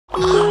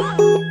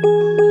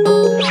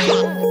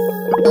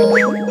Good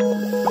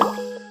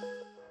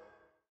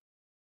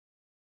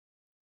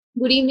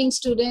evening,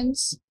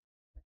 students.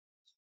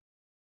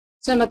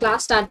 So, we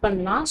class start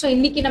பண்ணலாம். So,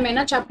 இன்னைக்கு நம்ம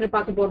என்ன chapter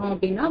பார்க்க போறோம்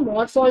அப்படின்னா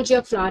Morphology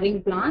of flowering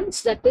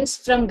plants, that is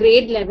from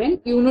grade 11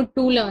 unit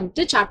 2ல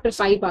வந்து chapter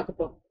 5 பார்க்க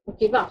போறோம்.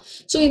 ஓகேவா?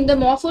 So, இந்த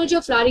Morphology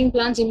of flowering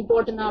plants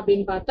important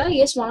அப்படின்னு பார்த்தா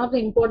yes, one of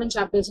the important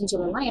chapters ன்னு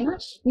சொல்லலாம். ஏன்னா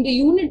இந்த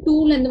unit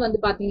 2ல இருந்து வந்து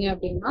பாத்தீங்க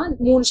அப்படின்னா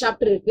 3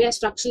 chapter இருக்கு.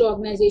 Structural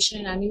organization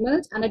in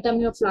animals,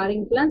 anatomy of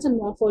flowering plants and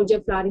morphology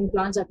of flowering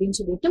plants அப்படின்னு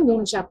சொல்லிட்டு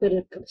 3 chapter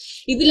இருக்கு.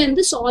 இதுல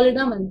இருந்து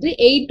சாலிடா வந்து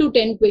 8 to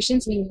 10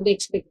 questions நீங்க வந்து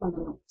எக்ஸ்பெக்ட்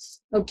பண்ணலாம்.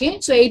 ஓகே,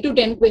 சோ 8 to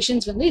 10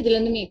 questions வந்து இதுல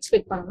இருந்து நீங்க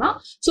எக்ஸ்பெக்ட் பண்ணலாம்.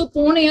 சோ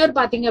போன இயர்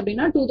பாத்தீங்க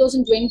அப்படின்னா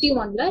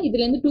 2021ல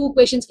இதுல இருந்து 2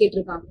 questions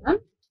கேட்டிருக்காங்க.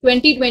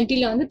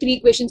 2020ல வந்து 3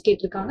 questions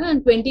கேட்டிருக்காங்க and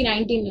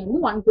 2019ல வந்து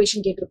 1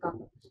 question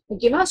கேட்டிருக்காங்க.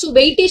 ஓகேவா? சோ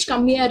வெயிட்டேஜ்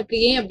கம்மியா இருக்கு.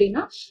 ஏன்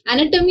அப்படின்னா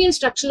anatomy and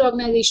structural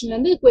organizationல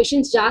இருந்து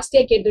questions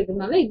ஜாஸ்தியா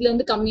கேட்டிருக்கனால இதுல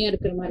இருந்து கம்மியா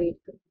இருக்கிற மாதிரி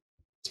இருக்கு.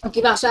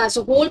 ஓகேவா? சோ as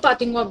a whole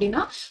பாத்தீங்க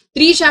அப்படின்னா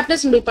 3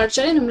 chapters நம்ம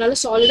படிச்சாலே நம்மளால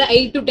சாலிடா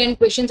 8 to 10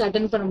 questions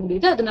அட்டெண்ட் பண்ண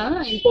முடியுது.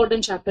 அதனால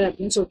இம்பார்ட்டன்ட் சாப்டர்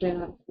அப்படின்னு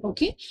சொல்றேன்.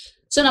 ஓகே,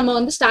 சோ நம்ம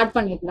வந்து ஸ்டார்ட்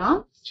பண்ணிடலாம்.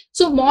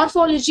 So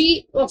morphology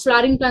of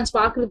flowering plants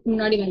பாக்குறதுக்கு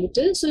முன்னாடி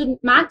வந்துட்டு சோ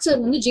மேத்ஸ் சார்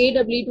வந்து JEE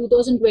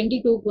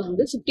 2022க்கு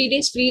வந்து 50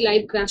 days free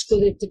live crash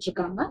course எடுத்துட்டு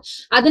இருக்காங்க.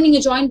 அதை நீங்க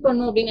ஜாயின்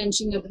பண்ணணும் அப்படின்னு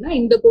நினைச்சீங்க அப்படின்னா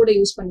இந்த கோடை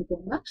யூஸ்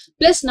பண்ணிக்கோங்க.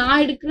 பிளஸ்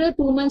நான் எடுக்கிற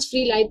 2 months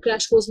free live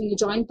crash course நீங்க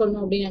ஜாயின்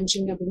பண்ணணும் அப்படின்னு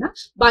நினைச்சீங்க அப்படின்னா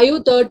பயோ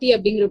 30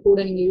 அப்படிங்கிற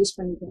கோடை நீங்க யூஸ்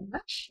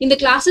பண்ணிக்கோங்க. இந்த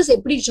கிளாஸஸ்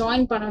எப்படி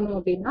ஜாயின் பண்ணணும்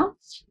அப்படின்னா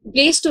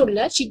பிளே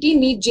ஸ்டோர்ல சிட்டி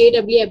நீட் JEE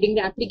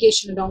அப்படிங்கிற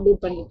அப்ளிகேஷனை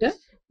டவுன்லோட் பண்ணிட்டு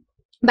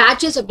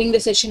பேட்சஸ் அப்படிங்கிற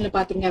செஷன்ல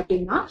பாத்தீங்க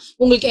அப்படின்னா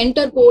உங்களுக்கு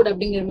என்டர் கோட்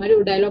அப்படிங்கிற மாதிரி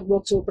ஒரு டயலாக்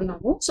பாக்ஸ் ஓப்பன்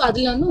ஆகும். ஸோ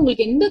அதுல வந்து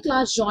உங்களுக்கு எந்த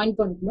கிளாஸ் ஜாயின்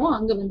பண்ணணுமோ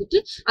அங்க வந்துட்டு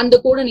அந்த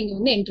கோடை நீங்க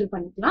வந்து என்டர்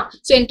பண்ணிக்கலாம்.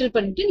 ஸோ என்டர்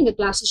பண்ணிட்டு நீங்க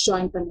கிளாஸஸ்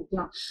ஜாயின்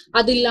பண்ணிக்கலாம்.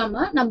 அது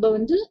இல்லாம நம்ம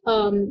வந்து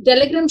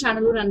டெலிகிராம்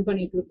சேனலும் ரன்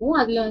பண்ணிட்டு இருக்கோம்.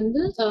 அதுல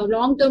வந்து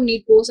லாங் டேர்ம்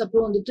நீட் கோர்ஸ்,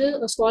 அப்புறம் வந்துட்டு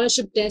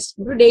ஸ்காலர்ஷிப் டெஸ்ட்,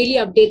 அப்புறம் டெய்லி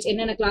அப்டேட்ஸ்,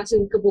 என்னென்ன கிளாஸ்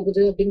இருக்க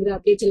போகுது அப்படிங்கிற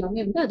அப்டேட்ஸ்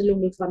எல்லாமே வந்து அதுல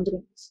உங்களுக்கு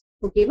வந்துடும்.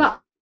 ஓகேவா?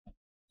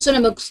 சோ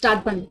நம்ம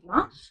ஸ்டார்ட்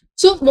பண்ணிக்கலாம்.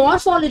 சோ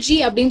மார்ஃபாலஜி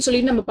அப்படின்னு சொல்லி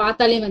நம்ம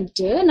பார்த்தாலே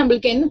வந்துட்டு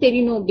நம்மளுக்கு என்ன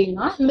தெரியணும்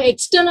அப்படின்னா நம்ம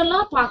எக்ஸ்டர்னலா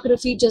பாக்குற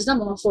ஃபீச்சர்ஸ்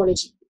தான்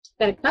மார்ஃபாலஜி.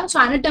 கரெக்டா? சோ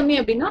அனட்டமி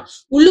அப்படின்னா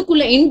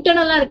உள்ளுக்குள்ள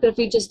இன்டர்னலா இருக்கிற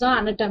ஃபீச்சர்ஸ் தான்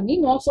அனட்டமி.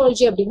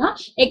 மார்ஃபாலஜி அப்படின்னா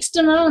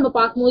எக்ஸ்டர்னலா நம்ம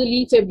பார்க்கும்போது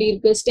லீஃப் எப்படி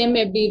இருக்கு, ஸ்டெம்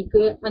எப்படி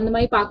இருக்கு, அந்த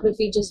மாதிரி பாக்குற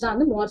ஃபீச்சர்ஸ் தான்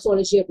வந்து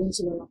மார்ஃபாலஜி அப்படின்னு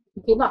சொல்லலாம்.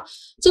 ஓகேவா?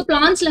 சோ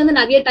பிளான்ட்ஸ்ல இருந்து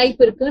நிறைய டைப்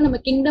இருக்கு. நம்ம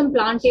கிங்டம்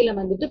பிளான்டேல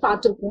வந்துட்டு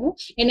பார்த்திருக்கோம்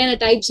என்னென்ன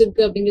டைப்ஸ்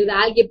இருக்கு அப்படிங்கிறது.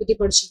 ஆல்கே பத்தி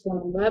படிச்சிருக்கோம்,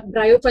 நம்ம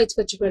பிரையோஃபைட்ஸ்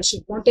பத்தி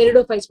படிச்சிருக்கோம்,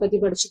 டெரிடோஃபைட்ஸ் பத்தி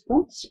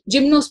படிச்சிருக்கோம்,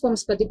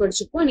 ஜிம்னோஸ்பம்ஸ் பத்தி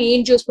படிச்சிருக்கோம்,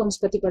 ஏஞ்சியோஸ்பம்ஸ்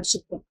பத்தி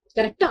படிச்சிருக்கோம்.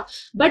 கரெக்டா?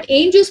 பட்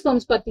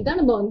ஏஞ்சியோஸ்பம்ஸ் பத்தி தான்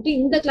நம்ம வந்துட்டு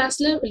இந்த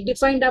கிளாஸ்ல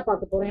டிஃபைன்டா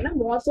பார்க்க போறோம். ஏன்னா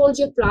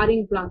மார்ஃபாலஜி ஆஃப்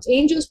ஃப்ளவரிங் பிளான்ட்ஸ்,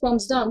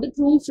 ஏஞ்சியோஸ்பம்ஸ் தான் வந்து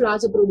ட்ரூ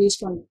ஃபிளவர்ஸ்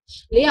ப்ரொடியூஸ் பண்ணும்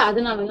இல்லையா?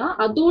 அதனாலதான்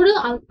அதோட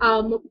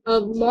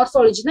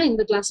மார்ஃபாலஜி தான்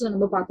இந்த கிளாஸ்ல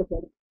நம்ம பார்க்க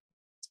போறோம்.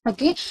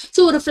 ஓகே, சோ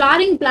ஒரு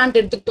ஃபிளவரிங் பிளான்ட்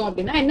எடுத்துக்கிட்டோம்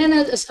அப்படின்னா என்னென்ன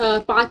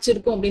பார்ட்ஸ்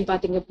இருக்கும் அப்படின்னு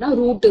பாத்தீங்க அப்படின்னா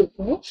ரூட்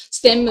இருக்கும்,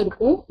 ஸ்டெம்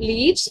இருக்கும்,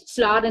 leaves,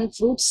 flower and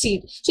fruit,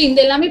 seat. So இந்த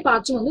எல்லாமே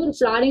பார்ட்ஸும் வந்து ஒரு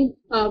ஃபிளவரிங்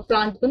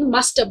பிளான்ட்க்கு வந்து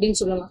மஸ்ட் அப்படின்னு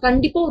சொல்லலாம்.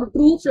 கண்டிப்பா ஒரு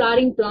ட்ரூ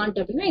ஃபிளவரிங் பிளான்ட்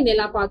அப்படின்னா இந்த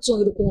எல்லா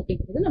பார்ட்ஸும் இருக்கும்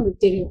அப்படிங்கிறது நமக்கு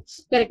தெரியும்.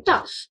 கரெக்டா?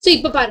 சோ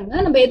இப்ப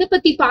பாருங்க நம்ம எதை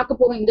பத்தி பார்க்க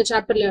போறோம் இந்த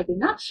சாப்டர்ல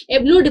அப்படின்னா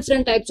எவ்வளவு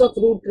டிஃப்ரெண்ட் டைப்ஸ்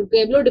ஆஃப் ரூட் இருக்கு,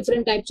 எவ்வளவு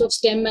different types of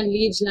stem and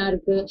leaves எல்லாம்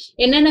இருக்கு,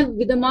 என்னென்ன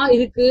விதமா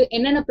இருக்கு,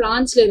 என்னென்ன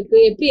பிளான்ட்ஸ்ல இருக்கு,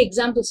 எப்படி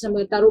எக்ஸாம்பிள்ஸ்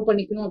நம்ம தரவு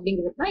பண்ணிக்கணும்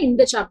அப்படிங்கிறது தான்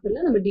இந்த சாப்டர்ல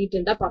நம்ம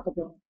டீடைல்டா பார்க்க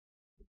போறோம்.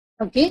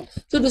 Okay,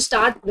 so to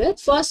start with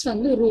first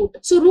வந்து ரூட்.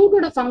 சோ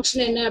ரூட்டோட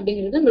ஃபங்க்ஷன் என்ன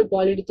அப்படிங்கிறது நம்மளுக்கு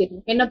ஆல்ரெடி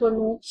தெரியும். என்ன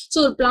பண்ணுவோம்? சோ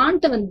ஒரு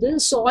பிளான்ட்டை வந்து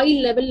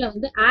சாயில் லெவல்ல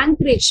வந்து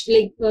ஆங்கரேஜ்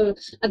லைக்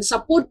அது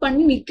சப்போர்ட்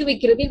பண்ணி நிக்க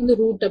வைக்கிறதே வந்து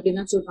ரூட் அப்படின்னு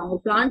தான் சொல்றாங்க.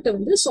 ஒரு பிளான்ட்டை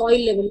வந்து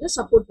சாயில் லெவல்ல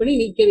சப்போர்ட் பண்ணி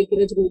நிக்க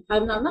வைக்கிறது ரூட்.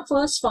 அதனாலதான்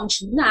ஃபர்ஸ்ட்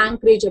ஃபங்க்ஷன் வந்து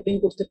ஆங்கரேஜ்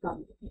அப்படின்னு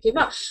கொடுத்துருக்காங்க.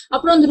 ஓகேவா?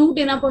 அப்புறம் அந்த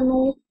ரூட் என்ன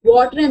பண்ணும்?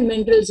 வாட்டர் அண்ட்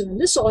மினரல்ஸ்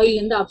வந்து சாயில்ல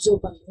இருந்து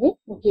அப்சர்வ் பண்ணும்.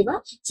 ஓகேவா?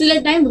 சில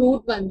டைம்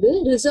ரூட் வந்து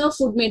ரிசர்வ்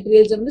ஃபுட்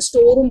மெட்டீரியல்ஸ் வந்து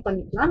ஸ்டோரும்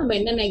பண்ணிக்கலாம். நம்ம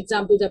என்னென்ன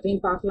எக்ஸாம்பிள்ஸ்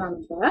அப்படின்னு பார்க்கலாம்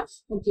நம்ம.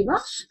 ஓகேவா?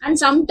 அண்ட்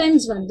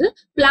சம்டைம்ஸ் வந்து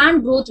பிளான்ட்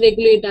growth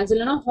ரெகுலேட்டர்ஸ்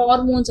இல்லைன்னா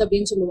ஹார்மோன்ஸ்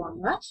அப்படின்னு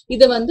சொல்லுவாங்க.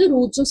 இதை வந்து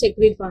ரூட்ஸும்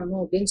செக்ரேட்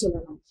பண்ணணும் அப்படின்னு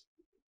சொல்லலாம்.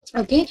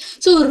 ஓகே,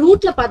 சோ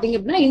ரூட்ல பாத்தீங்க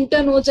அப்படின்னா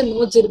இன்டர்நோட்ஸ் அண்ட்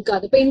நோட்ஸ்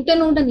இருக்காது. இப்ப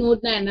இன்டர்நோட் அண்ட்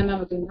நோட்னா என்ன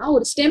அப்படின்னா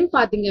ஒரு ஸ்டெம்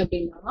பாத்தீங்க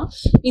அப்படின்னா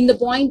இந்த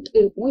பாயிண்ட்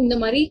இருக்கும், இந்த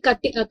மாதிரி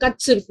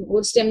கட்ஸ் இருக்கும்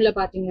ஒரு ஸ்டெம்ல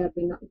பாத்தீங்க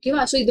அப்படின்னா.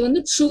 ஓகேவா? சோ இது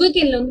வந்து சுகர்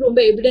கேன்ல வந்து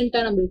ரொம்ப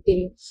எவிடென்ட்டா நம்மளுக்கு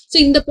தெரியும். சோ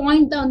இந்த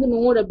பாயிண்ட் தான் வந்து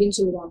நோட் அப்படின்னு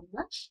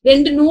சொல்லுவாங்க.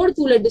 2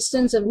 நோடுக்கு உள்ள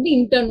டிஸ்டன்ஸ் வந்து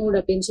இன்டர்நோட்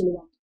அப்படின்னு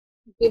சொல்லுவாங்க.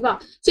 ஓகேவா?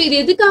 சோ இது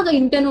எதுக்காக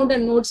இன்டர்நோட்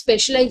அண்ட் நோட்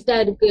ஸ்பெஷலைஸ்டா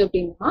இருக்கு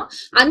அப்படின்னா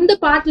அந்த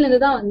பார்ட்ல இருந்து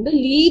தான் வந்து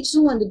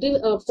லீவ்ஸும் வந்துட்டு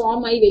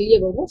ஃபார்ம் ஆகி வெளியே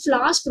வரும்.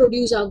 ஃபிளவர்ஸ்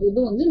ப்ரொடியூஸ்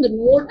ஆகுறதும் வந்து இந்த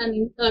நோட் அண்ட்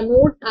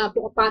நோட்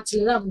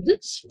பார்ட்ஸ்ல தான் வந்து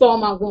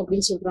ஃபார்ம் ஆகும்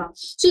அப்படின்னு சொல்றாங்க.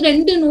 சோ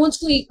 2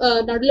 நோட்ஸ்க்கும்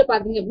நடுவில்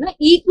பாத்தீங்க அப்படின்னா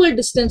ஈக்குவல்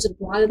டிஸ்டன்ஸ்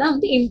இருக்கும். அதுதான்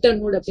வந்து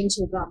இன்டர்நோட் அப்படின்னு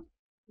சொல்றாங்க.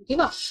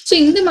 ஓகேவா? சோ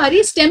இந்த மாதிரி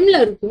ஸ்டெம்ல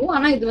இருக்கும்,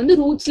 ஆனா இது வந்து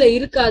ரூட்ஸ்ல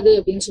இருக்காது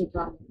அப்படின்னு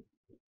சொல்றாங்க.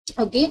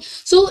 ஓகே,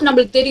 சோ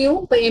நம்மளுக்கு தெரியும்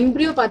இப்ப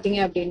எம்ப்ரியோ பாத்தீங்க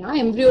அப்படின்னா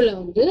எம்ப்ரியோல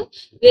வந்து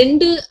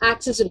 2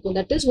 ஆக்சிஸ் இருக்கும்.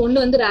 தட் இஸ்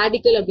ஒன்னு வந்து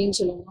ரேடிக்கல் அப்படின்னு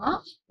சொல்லலாம்,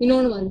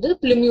 இன்னொன்னு வந்து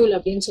பிளிமியூல்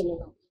அப்படின்னு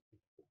சொல்லலாம்.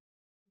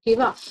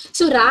 ஓகேவா?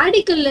 சோ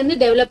ராடிக்கல்ல இருந்து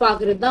டெவலப்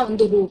ஆகுறது தான்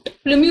வந்து ரூட்.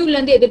 பிளுமியூல்ல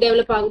இருந்து எது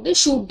டெவலப் ஆகுது?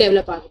 ஷூட்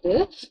டெவலப் ஆகுது.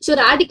 சோ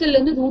ராடிக்கல்ல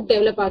இருந்து ரூட்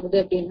டெவலப் ஆகுது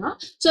அப்படின்னா,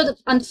 சோ அது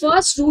அந்த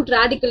ஃபர்ஸ்ட் ரூட்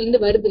ராடிக்கல்ல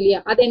இருந்து வருது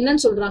இல்லையா, அது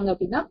என்னன்னு சொல்றாங்க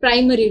அப்படின்னா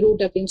பிரைமரி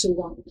ரூட் அப்படின்னு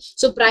சொல்லுவாங்க.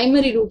 சோ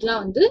பிரைமரி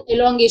ரூட்லாம் வந்து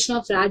எலாங்கேஷன்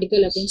ஆஃப்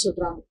ராடிக்கல் அப்படின்னு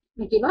சொல்றாங்க.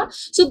 ஓகேவா?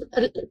 சோ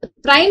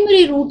பிரைமரி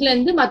ரூட்ல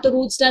இருந்து மத்த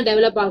ரூட்ஸ் தான்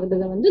டெவலப்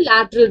ஆகுறது வந்து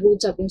லேட்டரல்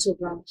ரூட்ஸ் அப்படின்னு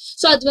சொல்றாங்க.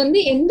 சோ அது வந்து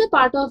எந்த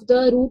பார்ட் ஆஃப் த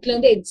ரூட்ல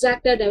இருந்து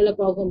எக்ஸாக்டா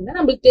டெவலப் ஆகும்னா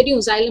நம்மளுக்கு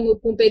தெரியும், சைலம்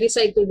இருக்கும்,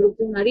 பெரிசைக்கிள்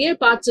இருக்கும், நிறைய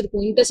பார்ட்ஸ்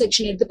இருக்கும்.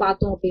 இன்டர்செக்ஷன் எடுத்து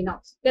பார்த்தோம் அப்படின்னா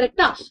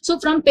கரெக்டா? சோ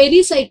ஃப்ரம்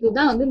பெரிசைக்கிள்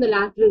தான் வந்து இந்த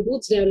லேட்டரல்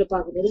ரூட்ஸ் டெவலப்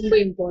ஆகுது. ரொம்ப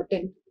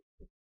important.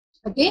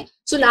 Okay,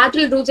 so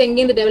lateral roots எங்க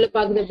இருந்து டெவலப்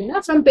ஆகுது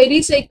அப்படின்னா from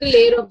pericycle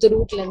layer of the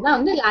ரூட்ல இருந்தா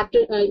வந்து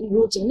லேட்டரல்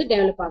ரூட்ஸ் வந்து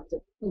டெவலப் ஆகுது.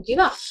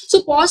 ஓகேவா? சோ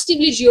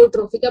பாசிட்டிவ்லி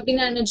ஜியோட்ரோபிக்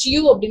அப்படின்னா என்ன? ஜியோ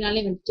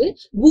அப்படின்னாலே வந்துட்டு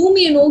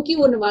பூமியை நோக்கி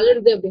ஒண்ணு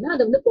வளருது அப்படின்னா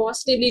அது வந்து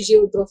பாசிட்டிவ்லி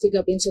ஜியோட்ரோபிக்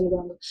அப்படின்னு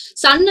சொல்லுவாங்க.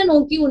 சன்னை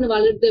நோக்கி ஒண்ணு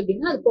வளருது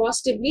அப்படின்னா அது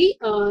பாசிட்டிவ்லி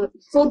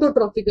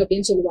போட்டோட்ரோபிக்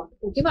அப்படின்னு சொல்லுவாங்க.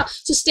 ஓகேவா?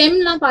 சோ ஸ்டெம்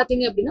எல்லாம்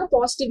பாத்தீங்க அப்படின்னா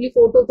பாசிட்டிவ்லி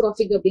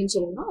போட்டோட்ரோபிக் அப்படின்னு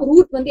சொல்லலாம்.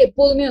 ரூட் வந்து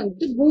எப்போதுமே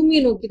வந்துட்டு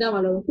பூமியை நோக்கி தான்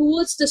வளரும்.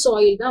 டுவர்ட்ஸ் த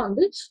சாயில் தான்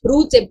வந்து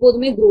ரூட்ஸ்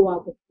எப்போதுமே க்ரோ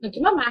ஆகும்.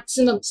 ஓகேவா?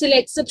 மேக்ஸிமம் சில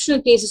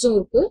எக்ஸெப்ஷனல் கேசஸும்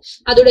இருக்கு,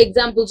 அதோட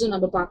எக்ஸாம்பிள்ஸும்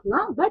நம்ம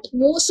பார்க்கலாம். But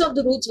most of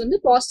the roots வந்து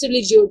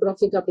பாசிட்டிவ்லி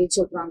ஜியோட்ரோபிக் அப்படின்னு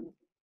சொல்றாங்க.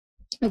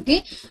 ஓகே,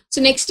 சோ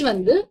நெக்ஸ்ட்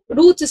வந்து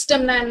ரூட்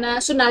சிஸ்டம்னா என்ன?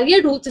 சோ நிறைய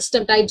ரூட்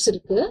சிஸ்டம் டைப்ஸ்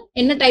இருக்கு.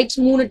 என்ன டைப்ஸ்?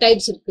 3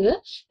 டைப்ஸ் இருக்கு.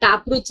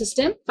 Top root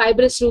system,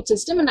 fibrous root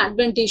system and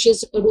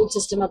adventitious root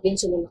system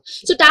அப்படின்னு சொல்லலாம்.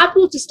 So top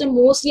root system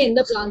mostly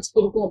எந்த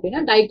பிளான்ட்ஸ்க்கு இருக்கும்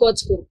அப்படின்னா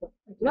டைகாட்ஸ்க்கு இருக்கும்.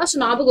 ஓகேவா? சோ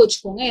ஞாபகம்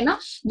வச்சுக்கோங்க, ஏன்னா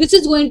this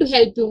is going to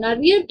help you.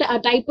 நிறைய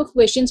டைப் ஆஃப்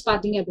கொஸ்டின்ஸ்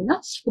பாத்தீங்க அப்படின்னா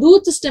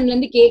ரூட் சிஸ்டம்ல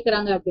இருந்து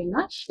கேக்குறாங்க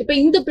அப்படின்னா, இப்ப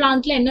இந்த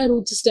பிளான்ட்ல என்ன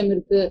ரூட் சிஸ்டம்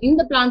இருக்கு,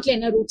 இந்த பிளான்ட்ல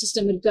என்ன ரூட்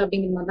சிஸ்டம் இருக்கு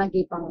அப்படிங்கிற மாதிரி தான்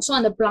கேட்பாங்க. சோ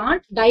அந்த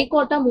பிளான்ட்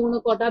டைகாட்டா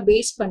மோனோகாட்டா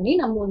பேஸ் பண்ணி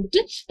நம்ம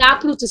வந்துட்டு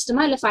டாப் ரூட்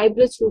சிஸ்டமா இல்ல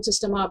ஃபைப்ரஸ் ரூட்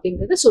சிஸ்டமா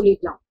அப்படிங்கறத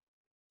சொல்லிக்கலாம்.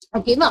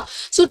 ஓகேவா?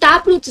 சோ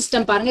டாப் ரூட்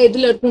சிஸ்டம் பாருங்க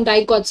எதுல இருக்கும்?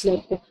 டைகாட்ஸ்ல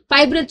இருக்கும்.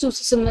 ஃபைப்ரஸ் ரூட்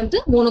சிஸ்டம் வந்து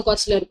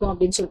மோனோகாட்ஸ்ல இருக்கும்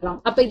அப்படின்னு சொல்றாங்க.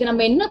 அப்ப இது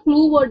நம்ம என்ன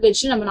க்ளூ வேர்ட்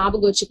வச்சு நம்ம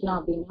ஞாபகம் வச்சுக்கலாம்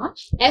அப்படின்னா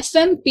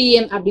FM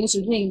அப்படின்னு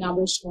சொல்லிட்டு நீங்க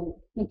ஞாபகம் வச்சுக்கோங்க.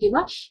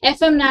 ஓகேவா?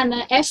 எஃப்எம்னா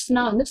என்ன?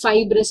 எஃப்னா வந்து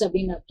ஃபைப்ரஸ்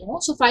அப்படின்னு அர்த்தம்.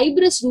 சோ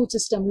ஃபைப்ரஸ் ரூட்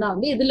சிஸ்டம்னா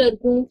வந்து எதுல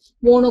இருக்கும்?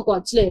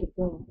 மோனோகாட்ஸ்ல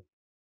இருக்கும்.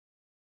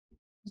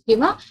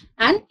 ஓகேவா?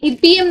 அண்ட் இது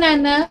பிஎம்னா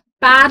என்ன?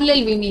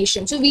 parallel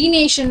venation. So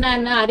venation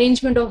and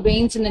arrangement of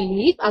veins in a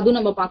leaf அதுவும்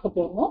நம்ம பார்க்க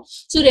போறோம்.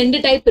 So ரெண்டு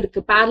டைப் இருக்கு,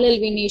 parallel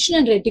venation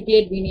and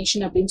reticulate venation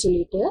அப்படின்னு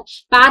சொல்லிட்டு.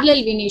 parallel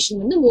venation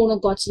வந்து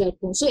மோனோகாட்ஸ்ல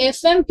இருக்கும். So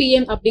FM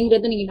PM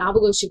அப்படிங்கறத நீங்க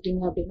ஞாபகம்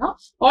வச்சுக்கிட்டீங்க அப்படின்னா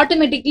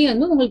ஆட்டோமேட்டிக்லி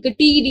வந்து உங்களுக்கு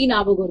TD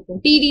ஞாபகம் இருக்கும்.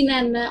 TD னா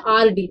என்ன?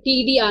 RD.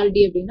 TD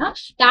RD அப்படின்னா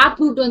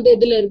டாப் ரூட் வந்து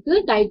எதுல இருக்கு?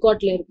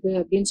 டைகாட்ல இருக்கு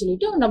அப்படின்னு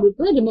சொல்லிட்டு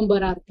நம்மளுக்கு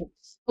ரிமெம்பரா இருக்கும்.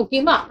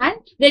 ஓகேவா?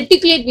 அண்ட்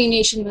ரெட்டிகுலேட்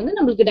வீனேஷன் வந்து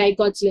நம்மளுக்கு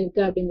டைகாட்ஸ்ல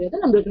இருக்கு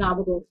அப்படிங்கறது நம்மளுக்கு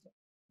ஞாபகம் இருக்கும்.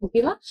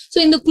 ஓகேவா? சோ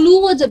இந்த க்ளூ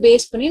வேர்ட்ஸை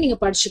பேஸ் பண்ணி நீங்க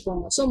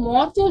படிச்சுக்கோங்க. சோ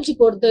மார்ஃபாலஜி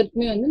பொறுத்த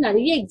வரைக்குமே வந்து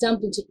நிறைய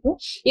எக்ஸாம்பிள்ஸ் இருக்கும்.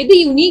 எது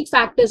யூனிக்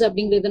ஃபேக்டர்ஸ்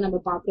அப்படிங்கறத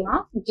நம்ம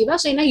பார்க்கலாம்.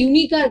 ஓகேவா? சோ ஏன்னா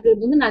யூனிக்கா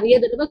இருக்கிறது வந்து நிறைய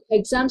தடவை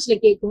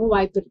எக்ஸாம்ஸ்ல கேட்கவும்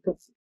வாய்ப்பு இருக்கு.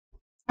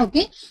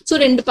 ஓகே, சோ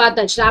ரெண்டு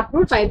பார்த்தாச்சு, டாப்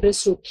ரூட்,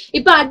 ஃபைப்ரஸ் ரூட்.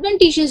 இப்ப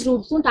அட்வென்டிஷியஸ்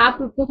ரூட்க்கும் டாப்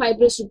ரூட்க்கும்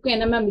ஃபைப்ரஸ் ரூட்க்கும்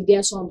என்ன மேம்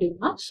வித்தியாசம்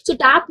அப்படின்னா, so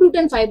top root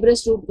and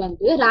fibrous root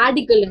வந்து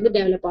ராடிக்கல்ல இருந்து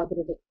டெவலப்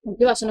ஆகுறது.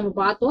 ஓகேவா? சோ நம்ம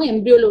பார்த்தோம்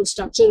எம்பிரியோல ஒரு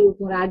ஸ்ட்ரக்சர்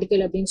இருக்கும்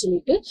ராடிக்கல் அப்படின்னு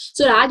சொல்லிட்டு.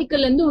 சோ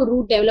ராடிக்கல்ல இருந்து ஒரு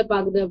ரூட் டெவலப்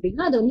ஆகுது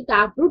அப்படின்னா அது வந்து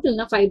டாப் ரூட்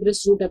இல்லைன்னா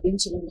ஃபைப்ரஸ் ரூட்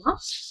அப்படின்னு சொல்லலாம்.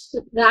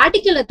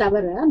 ராடிக்கலை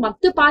தவிர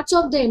மத்த பார்ட்ஸ்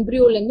ஆஃப் த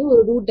எம்பிரியோல இருந்து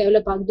ஒரு ரூட்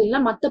டெவலப் ஆகுது, இல்ல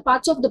மத்த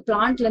பார்ட்ஸ் ஆஃப் த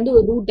பிளான்ட்ல இருந்து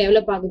ஒரு ரூட்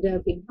டெவலப் ஆகுது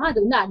அப்படின்னா அது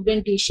வந்து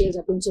அட்வென்டிஷியஸ்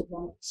அப்படின்னு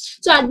சொல்லுவாங்க.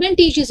 சோ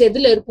அட்வென்டிஷியஸ்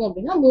எதுல இருக்கும்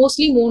அப்படின்னா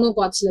மோஸ்ட்லி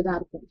மோனோகாட்ஸ்ல தான்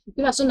இருக்கும்.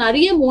 ஓகேவா? சோ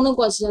நிறைய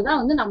மோனோகாட்ஸ்ல தான்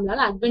வந்து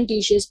நம்மளால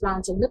அட்வென்டிஷியஸ்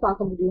பிளான்ட்ஸ் வந்து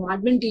பார்க்க முடியும்,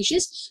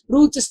 அட்வென்டிஷியஸ்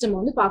ரூட் சிஸ்டம்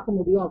வந்து பார்க்க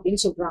முடியும்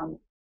அப்படின்னு சொல்றாங்க.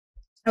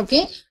 ஓகே,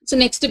 சோ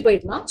நெக்ஸ்ட்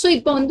போயிடலாம். சோ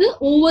இப்போ வந்து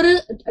ஒவ்வொரு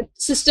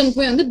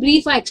சிஸ்டம்க்குமே வந்து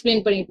பிரீஃபா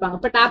எக்ஸ்பிளைன் பண்ணிருப்பாங்க.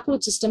 இப்ப டாப்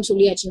ரூட் சிஸ்டம்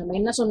சொல்லியாச்சு. நம்ம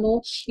என்ன சொன்னோம்?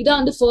 இதான்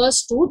வந்து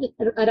ஃபர்ஸ்ட் ரூட்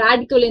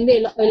ராடிக்கல்ல இருந்து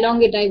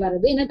எலாங்கேட் ஆகி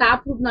வருது. ஏன்னா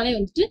டாப் ரூட்னாலே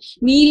வந்துட்டு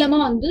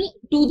நீளமா வந்து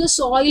டு த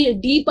சாயில்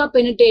டீப்பா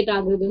பெனிட்ரேட்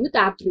ஆகுறது வந்து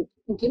டாப் ரூட்.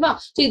 ஓகேவா?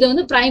 சோ இது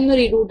வந்து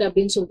பிரைமரி ரூட்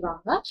அப்படின்னு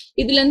சொல்றாங்க.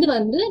 இதுல இருந்து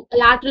வந்து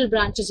லேட்டரல்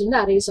பிரான்ச்சஸ் வந்து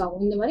அரேஸ்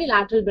ஆகும். இந்த மாதிரி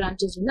லேட்டரல்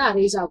பிரான்ச்சஸ் வந்து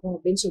அரேஸ் ஆகும்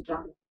அப்படின்னு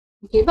சொல்றாங்க.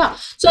 ஓகேவா?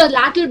 சோ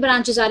லேட்டரல்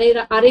பிரான்ச்சஸ்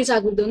அரேஸ்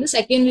ஆகுறது வந்து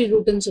செகண்டரி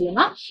ரூட்னு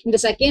சொல்லலாம். இந்த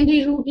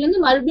செகண்டரி ரூட்ல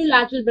இருந்து மறுபடியும்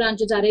லேட்டரல்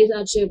பிரான்ச்சஸ் அரேஸ்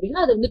ஆச்சு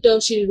அப்படின்னா அது வந்து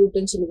டெர்ஷியரி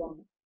ரூட்னு சொல்லுவாங்க.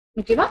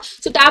 ஓகேவா?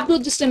 சோ டாப்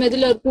ரூட் சிஸ்டம்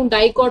எதுல இருக்கும்?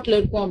 டைகாட்ல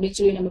இருக்கும் அப்படின்னு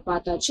சொல்லி நம்ம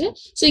பார்த்தாச்சு.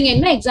 சோ இங்க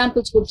என்ன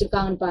எக்ஸாம்பிள்ஸ்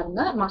கொடுத்திருக்காங்கன்னு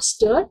பாருங்க.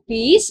 Mustard,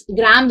 piece,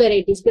 gram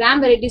varieties.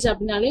 Gram varieties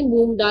அப்படின்னாலே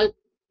மூங் டால்,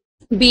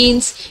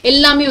 பீன்ஸ்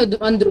எல்லாமே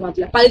வந்துரும்.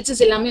 அதுல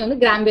பல்சஸ் எல்லாமே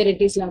வந்து கிராம்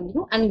வெரைட்டிஸ்ல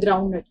வந்துடும். அண்ட்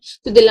கிரவுண்ட் நட்,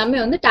 இது எல்லாமே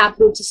வந்து டாப்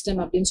ரூட்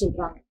சிஸ்டம் அப்படின்னு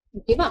சொல்றாங்க.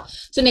 ஓகேவா?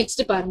 சோ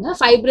நெக்ஸ்ட் பாருங்க,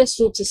 fibrous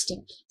root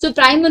system. So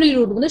primary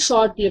root வந்து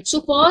ஷார்ட் லிவ். சோ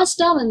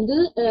ஃபர்ஸ்டா வந்து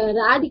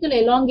ராடிக்கல்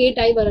எலாங்கேட்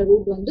ஆகி வர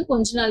ரூட் வந்து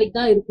கொஞ்ச நாளைக்கு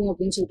தான் இருக்கும்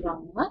அப்படின்னு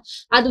சொல்றாங்க.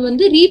 அது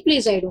வந்து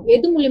ரீப்ளேஸ் ஆயிடும்.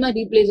 எது மூலியமா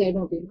ரீப்ளேஸ்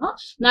ஆயிடும்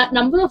அப்படின்னா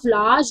நம்பர் ஆஃப்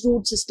லார்ஜ்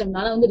ரூட்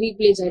சிஸ்டம்னால வந்து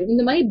ரீப்ளேஸ் ஆயிடும்.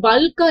 இந்த மாதிரி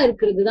பல்கா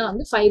இருக்கிறது தான்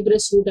வந்து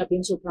ஃபைப்ரஸ் ரூட்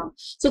அப்படின்னு சொல்றாங்க.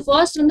 சோ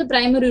ஃபர்ஸ்ட் வந்து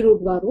பிரைமரி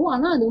ரூட் வரும்,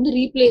 ஆனா அது வந்து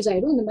ரீப்ளேஸ்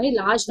ஆயிடும் இந்த மாதிரி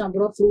லார்ஜ்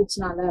நம்பர் ஆஃப்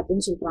ரூட்ஸ்னால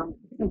அப்படின்னு சொல்றாங்க.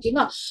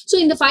 ஓகேவா? சோ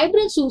இந்த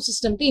ஃபைப்ரஸ் ரூட்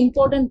சிஸ்டம்க்கு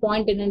இம்பார்ட்டன்ட்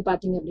பாயிண்ட் என்னன்னு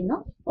பாத்தீங்க அப்படின்னா,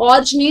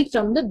 originate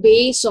from the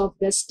base of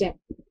the stem.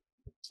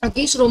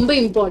 Okay, so ரொம்ப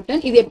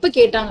இம்பார்ட்டன்ட். இது எப்போ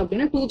கேட்டாங்க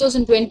அப்படின்னா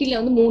 2020ல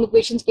வந்து 3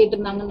 கொஸ்டின்ஸ்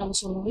கேட்டிருந்தாங்கன்னு நம்ம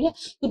சொன்னோம் இல்லையா.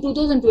 So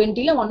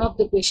 2020ல one of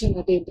the question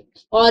வந்து இது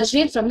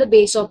originate from the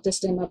base of the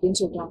stem அப்படின்னு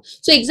சொல்றாங்க.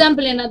 ஸோ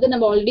எக்ஸாம்பிள் என்னது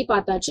நம்ம ஆல்ரெடி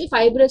பார்த்தாச்சு.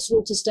 ஃபைப்ரஸ்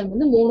ரூட் சிஸ்டம்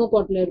வந்து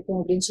மோனோகாட்ல இருக்கும்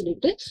அப்படின்னு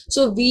சொல்லிட்டு.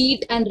 ஸோ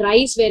வீட் அண்ட்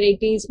ரைஸ்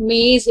வெரைட்டிஸ்,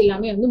 மேஸ்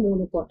எல்லாமே வந்து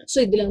மோனோகாட். ஸோ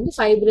இதுல வந்து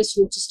ஃபைப்ரஸ்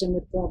ரூட் சிஸ்டம்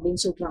இருக்கும்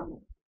அப்படின்னு சொல்றாங்க.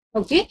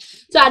 ஓகே,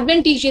 ஸோ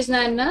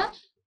அட்வான்டேஜஸ்னா என்ன?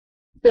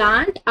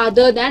 பிளான்ட்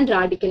அதர் தேன்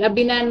ராடிக்கல்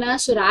அப்படின்னா என்ன?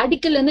 ஸோ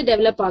ராடிக்கல் வந்து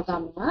டெவலப்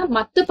ஆகாம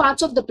மற்ற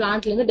பார்ட்ஸ் ஆஃப் த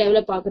பிளான்ட்ல இருந்து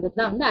டெவலப் ஆகுறது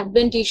தான் வந்து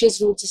அட்வான்டேஜியஸ்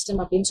ரூட்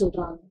சிஸ்டம் அப்படின்னு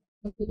சொல்றாங்க.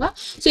 ஓகேவா?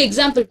 ஸோ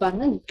எக்ஸாம்பிள்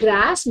பாருங்க,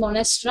 கிராஸ்,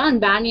 மொனஸ்ட்ரா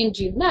அண்ட் பேனியன்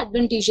ட்ரீ வந்து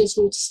அட்வான்டேஜியஸ்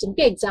ரூட்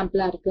சிஸ்டம்க்கு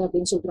எக்ஸாம்பிளா இருக்கு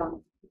அப்படின்னு சொல்றாங்க.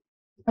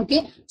 Okay,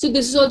 so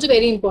this is also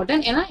very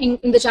important. ஏன்னா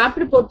இந்த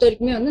சாப்டர் பொறுத்த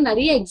வரைக்குமே வந்து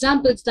நிறைய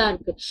எக்ஸாம்பிள்ஸ் தான்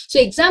இருக்கு. ஸோ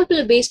எக்ஸாம்பிள்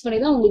பேஸ் பண்ணி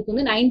தான் உங்களுக்கு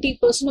வந்து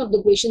 90% ஆஃப் த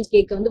கொஸ்டின்ஸ்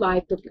கேட்க வந்து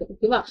வாய்ப்பு இருக்கு.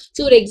 ஓகேவா?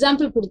 ஸோ ஒரு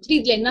எக்ஸாம்பிள் கொடுத்துட்டு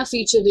இதுல என்ன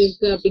ஃபீச்சர்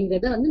இருக்கு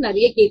அப்படிங்கறத வந்து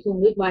நிறைய கேட்க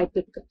உங்களுக்கு வாய்ப்பு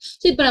இருக்கு.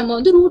 ஸோ இப்போ நம்ம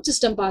வந்து ரூட்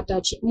சிஸ்டம்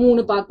பார்த்தாச்சு,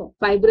 3 பார்த்தோம்.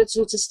 Fibrous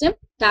root system,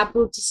 tape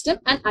root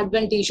system and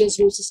advantageous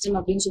root system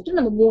அப்படின்னு சொல்லிட்டு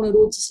நம்ம 3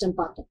 ரூட் சிஸ்டம்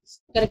பார்த்தோம்.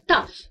 கரெக்டா?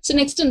 ஸோ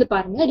நெக்ஸ்ட் வந்து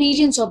பாருங்க,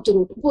 ரீஜன்ஸ் ஆஃப் த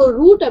ரூட். இப்போ ஒரு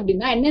ரூட்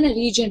அப்படின்னா என்னென்ன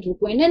ரீஜன்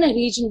இருக்கும், என்னென்ன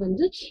ரீஜன்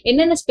வந்து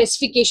என்னென்ன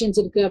ஸ்பெசிபிகேஷன்ஸ்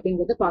இருக்கு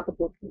அப்படிங்கறத பார்க்க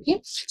போறோம். Okay,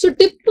 so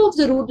tip of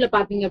the ரூட்ல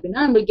பாத்தீங்க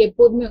அப்படின்னா நம்மளுக்கு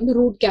எப்போதுமே வந்து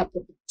ரூட் கேப்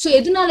இருக்கும். ஸோ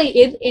எதனால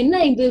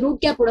என்ன இந்த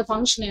ரூட் கேப்போட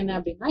ஃபங்க்ஷன் என்ன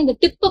அப்படின்னா இந்த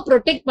டிப்பை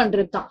ப்ரொடெக்ட்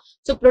பண்றது தான்.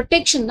 ஸோ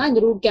ப்ரொடெக்ஷன் தான்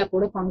இந்த root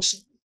கேப்போட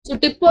function. So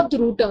tip of the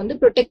ரூட்டை வந்து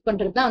ப்ரொடெக்ட்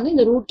பண்றது தான் வந்து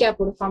இந்த ரூட்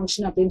கேப்போட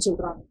ஃபங்க்ஷன் அப்படின்னு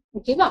சொல்றாங்க.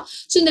 ஓகேவா?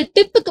 ஸோ இந்த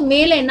டிப்புக்கு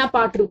மேல என்ன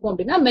பார்ட் இருக்கும்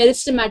அப்படின்னா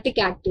மெரிஸ்டமேட்டிக்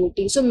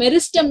ஆக்டிவிட்டி. ஸோ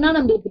மெரிஸ்டம்னா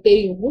நம்மளுக்கு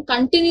தெரியும்,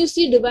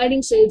 கண்டினியூஸ்லி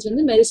டிவைடிங் செல்ஸ்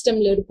வந்து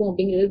மெரிஸ்டம்ல இருக்கும்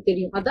அப்படிங்கிறது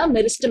தெரியும். அதான்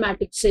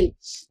மெரிஸ்டமேட்டிக் செல்.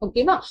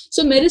 ஓகேவா?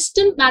 ஸோ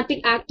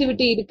மெரிஸ்டமேட்டிக்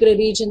ஆக்டிவிட்டி இருக்கிற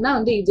ரீஜன் தான்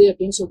வந்து இது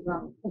அப்படின்னு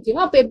சொல்றாங்க.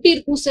 ஓகேவா? அப்ப எப்படி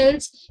இருக்கும்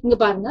செல்ஸ்? இங்க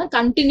பாருங்க,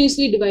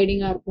 கண்டினியூஸ்லி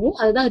டிவைடிங்கா இருக்கும்.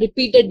 அதுதான்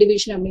ரிப்பீட்டட்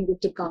டிவிஷன் அப்படின்னு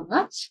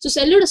கொடுத்துருக்காங்க. ஸோ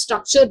செல்லோட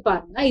ஸ்ட்ரக்சர்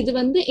பாருங்க, இது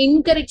வந்து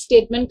இன்கரெக்ட்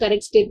ஸ்டேட்மெண்ட்,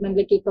 கரெக்ட்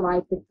ஸ்டேட்மெண்ட்ல கேட்க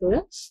வாய்ப்பு இருக்கு.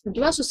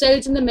 ஓகேவா? ஸோ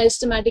செல்ஸ் இந்த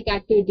மெரிஸ்டமேட்டிக்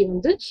ஆக்டிவிட்டி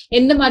வந்து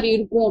எந்த மாதிரி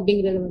இருக்கும்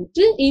அப்படிங்கறது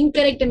வந்து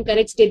இன்கரெக்ட் அண்ட்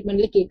கரெக்ட்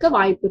ஸ்டேட்மெண்ட்ல கேட்க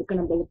வாய்ப்பு இருக்கு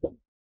நம்மளுக்கு.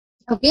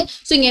 ஓகே,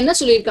 சோ இங்க என்ன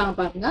சொல்லியிருக்காங்க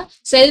பாருங்க,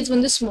 செல்ஸ்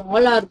வந்து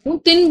ஸ்மாலா இருக்கும்,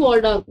 தின்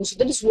வால்டா இருக்கும். ஸோ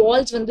தட் இஸ்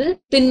வால்ஸ் வந்து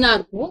தின்னா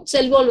இருக்கும்,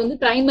 செல் வால் வந்து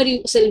பிரைமரி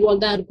செல்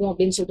வால் தான் இருக்கும்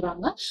அப்படின்னு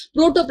சொல்றாங்க.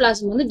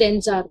 புரோட்டோபிளாசம் வந்து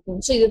டென்ஸா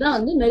இருக்கும். ஸோ இதுதான்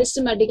வந்து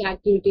மெரிஸ்டமேட்டிக்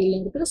ஆக்டிவிட்டியில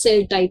இருக்கிற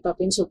செல் டைப்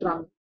அப்படின்னு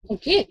சொல்றாங்க.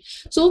 ஓகே,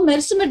 சோ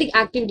மெரிஸ்டமேட்டிக்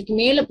ஆக்டிவிட்டிக்கு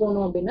மேல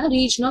போனோம் அப்படின்னா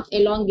ரீஜன் ஆஃப்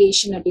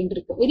எலாங்கேஷன் அப்படின்னு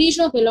இருக்கு.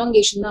 ரீஜன் ஆஃப்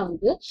எலாங்கேஷன் தான்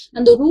வந்து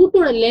அந்த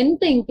ரூட்டோட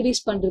லென்த்தை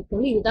இன்க்ரீஸ் பண்றதுக்கு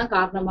வந்து இதுதான்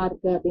காரணமா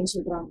இருக்கு அப்படின்னு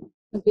சொல்றாங்க.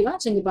 ஓகேவா?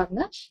 செஞ்சு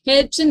பாருங்க,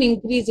 helps in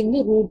increasing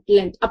the root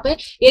length. அப்ப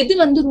எது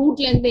வந்து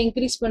ரூட் லென்த்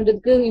இன்க்ரீஸ்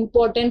பண்றதுக்கு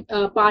இம்பார்ட்டன்ட்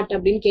பார்ட்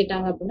அப்படின்னு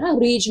கேட்டாங்க அப்படின்னா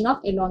ரீஜன்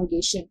ஆஃப்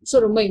எலாங்கேஷன்.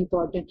 சோ ரொம்ப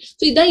இம்பார்ட்டன்ட்.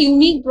 சோ இதுதான்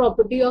unique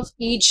property of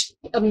each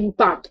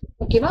part.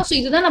 ஓகேவா? சோ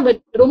இதுதான் நம்ம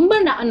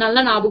ரொம்ப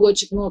நல்லா ஞாபகம்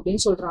வச்சுக்கணும்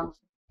அப்படின்னு சொல்றாங்க.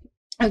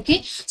 ஓகே,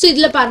 சோ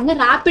இதுல பாருங்க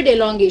ரேபிட்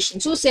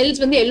எலாங்கேஷன். சோ செல்ஸ்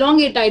வந்து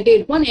எலாங்கேட் ஆயிட்டே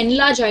இருக்கும்,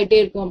 என்லார்ஜ் ஆயிட்டே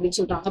இருக்கும் அப்படின்னு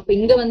சொல்றாங்க. அப்ப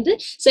இங்க வந்து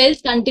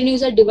செல்ஸ்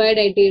கண்டினியூஸா டிவைட்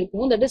ஆயிட்டே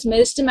இருக்கும், தட் இஸ்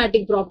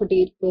மெரிஸ்டமேட்டிக் ப்ராப்பர்ட்டி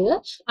இருக்கு.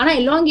 ஆனா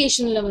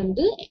எலாங்கேஷன்ல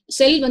வந்து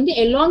செல் வந்து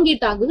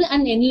எலாங்கேட் ஆகுது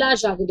அண்ட்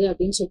என்லார்ஜ் ஆகுது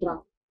அப்படின்னு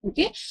சொல்றாங்க.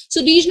 ஓகே, சோ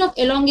ரீஜன் ஆஃப்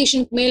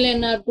எலாங்கேஷனுக்கு மேல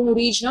என்ன இருக்கும்?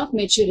 Region of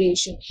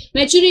maturation.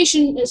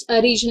 மெச்சுரேஷன்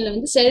ரீஜன்ல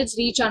வந்து செல்ஸ்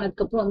ரீச்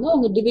ஆனதுக்கு அப்புறம் வந்து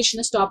அவங்க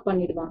டிவிஷனை ஸ்டாப்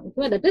பண்ணிடுவாங்க.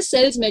 Okay, that is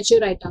cells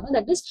mature ஆயிட்டாங்க,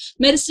 தட் இஸ்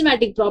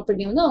மெரிஸ்டமேட்டிக்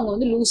ப்ராப்பர்ட்டி வந்து அவங்க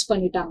வந்து லூஸ்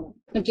பண்ணிட்டாங்க.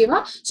 ஓகேவா?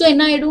 சோ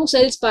என்ன ஆயிடும்?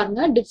 செல்ஸ்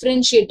பாருங்க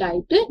டிஃபரன்ஷியேட்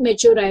ஆயிட்டு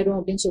மெச்சூர் ஆயிடும்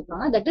அப்படின்னு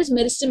சொல்றாங்க. தட் இஸ்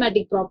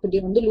மெரிஸ்டமேட்டிக்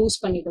ப்ராப்பர்ட்டி வந்து லூஸ்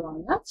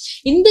பண்ணிடுவாங்க.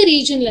 இந்த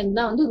ரீஜன்ல இருந்து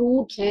தான் வந்து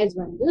ரூட் ஹேர்ஸ்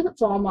வந்து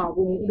ஃபார்ம்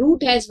ஆகும்.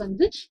 ரூட் ஹேர்ஸ்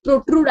வந்து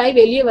ப்ரொட்ரூட் ஆகி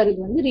வெளியே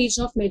வருது வந்து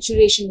ரீஜன் ஆஃப்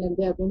மெச்சுரேஷன்ல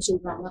இருந்து அப்படின்னு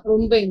சொல்றாங்க.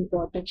 ரொம்ப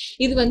இம்பார்ட்டன்ட்.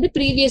 இது வந்து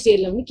ப்ரீவியஸ்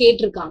இயர்ல வந்து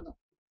கேட்டிருக்காங்க.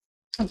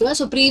 ஓகேவா?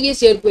 So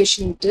previous year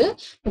கொஸ்டின்ட்டு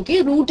okay,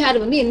 root hair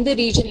வந்து எந்த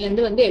ரீஜன்ல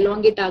இருந்து வந்து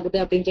எலாங்கேட் ஆகுது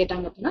அப்படின்னு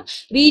கேட்டாங்க அப்படின்னா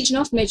ரீஜன்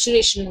ஆஃப்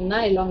மெச்சுரேஷன்ல இருந்து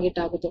தான்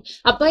எலாங்கேட் ஆகுது.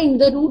 அப்ப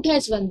இந்த ரூட்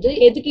ஹேர்ஸ் வந்து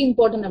எதுக்கு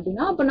இம்பார்ட்டன்ட்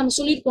அப்படின்னா, அப்ப நம்ம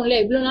சொல்லியிருக்கோம்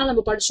இல்லையா, எவ்வளவு நாள்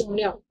நம்ம படிச்சோம்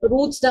இல்லையா,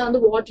 ரூட்ஸ் தான்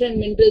வந்து வாட்டர்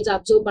அண்ட் மினரல்ஸ்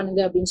அப்சர்வ்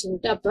பண்ணுது அப்படின்னு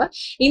சொல்லிட்டு. அப்ப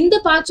இந்த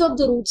பார்ட்ஸ் ஆஃப்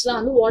த ரூட்ஸ் தான்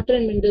வந்து வாட்டர்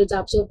அண்ட் மினரல்ஸ்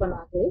அப்சர்வ்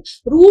பண்ணாது.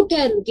 ரூட்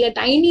ஹேர் இருக்குல்ல,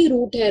 டைனி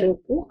ரூட் ஹேர்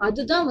இருக்கும்,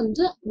 அதுதான்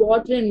வந்து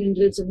வாட்டர் அண்ட்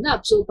மினரல்ஸ் வந்து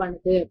அப்சர்வ்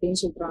பண்ணுது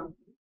அப்படின்னு சொல்றாங்க.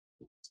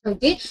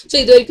 ஓகே, சோ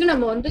இது வரைக்கும்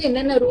நம்ம வந்து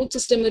என்னென்ன ரூட்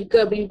சிஸ்டம் இருக்கு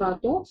அப்படின்னு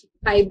பார்த்தோம்.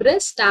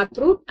 Fibrous, tape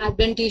root,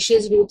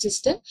 adventitious root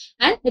system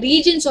and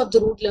regions of the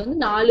ரூட்ல வந்து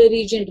 4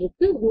 ரீஜன்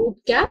இருக்கு. Root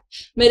gap,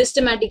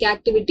 meristematic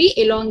activity,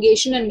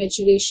 elongation and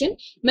maturation.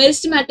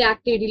 Meristematic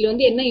ஆக்டிவிட்டில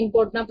வந்து என்ன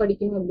இம்பார்ட்டன்டா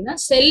படிக்கணும் அப்படின்னா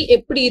செல்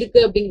எப்படி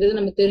இருக்கு அப்படிங்கறத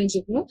நம்ம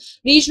தெரிஞ்சுக்கணும்.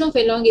 ரீஜன் ஆஃப்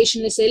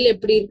எலாங்கேஷன்ல செல்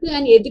எப்படி இருக்கு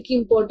அண்ட் எதுக்கு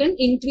இம்பார்ட்டன்ட்,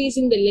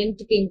 இன்க்ரீசிங் த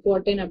லென்த்துக்கு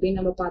இம்பார்ட்டன்ட் அப்படின்னு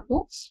நம்ம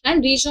பார்த்தோம்.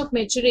 அண்ட் ரீஜன் ஆஃப்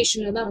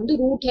மெச்சுரேஷன்ல தான் வந்து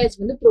ரூட் ஹேர்ஸ்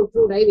வந்து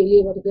ப்ரொட்ரூட் ஆகி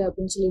வெளியே வருது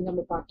அப்படின்னு சொல்லி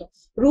நம்ம பார்த்தோம்.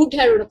 ரூட்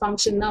ஹேரோட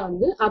ஃபங்க்ஷன் தான்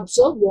வந்து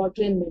absorb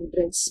water and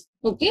minerals.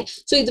 Okay,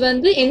 so இது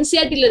வந்து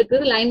என்சிஆர்டில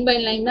இருக்கிறது லைன் பை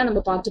லைன் தான்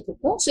நம்ம பார்த்துட்டு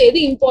இருக்கோம். சோ எது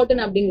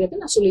இம்பார்ட்டன்ட் அப்படிங்கறத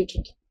நான் சொல்லிட்டு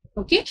இருக்கேன்.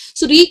 ஓகே,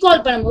 சோ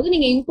ரீகால் பண்ணும்போது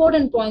நீங்க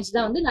இம்பார்ட்டன்ட் பாயிண்ட்ஸ்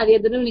தான் வந்து நிறைய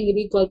தடவை நீங்க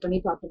ரீகால் பண்ணி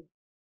பார்க்கணும்.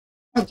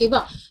 ஓகேவா.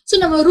 சோ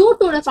நம்ம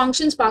ரூட்டோட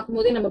ஃபங்க்ஷன்ஸ்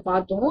பார்க்கும்போதே நம்ம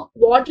பார்த்தோம்.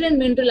 வாட்டர் அண்ட்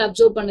மினரல்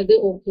அப்சர்வ் பண்ணுது.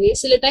 ஓகே,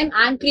 சில டைம்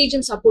ஆங்கரேஜ்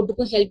அண்ட்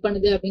சப்போர்ட்டுக்கும் ஹெல்ப்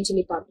பண்ணுது அப்படின்னு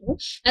சொல்லி பார்த்தோம்.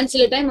 அண்ட்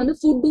சில டைம் வந்து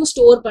ஃபுட்டும்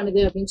ஸ்டோர்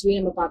பண்ணுது அப்படின்னு சொல்லி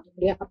நம்ம பார்த்தோம்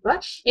இல்லையா. அப்ப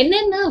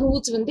என்னென்ன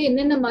ரூட்ஸ் வந்து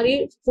என்னென்ன மாதிரி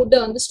ஃபுட்டை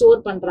வந்து ஸ்டோர்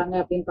பண்றாங்க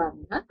அப்படின்னு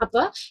பாருங்க.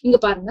 அப்ப இங்க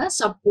பாருங்க,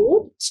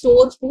 support,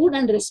 store food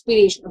and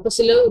respiration. அப்ப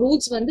சில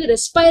ரூட்ஸ் வந்து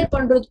ரெஸ்பயர்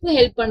பண்றதுக்கும்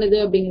ஹெல்ப் பண்ணுது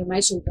அப்படிங்கிற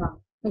மாதிரி சொல்றாங்க.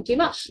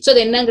 ஓகேவா. சோ அது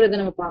என்னங்கறத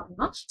நம்ம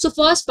பார்க்கலாம். சோ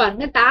ஃபர்ஸ்ட்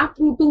பாருங்க, டேப்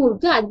ரூட்டும்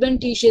இருக்கு,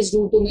 அட்வென்டிஷியஸ்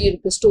ரூட்டுமே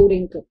இருக்கு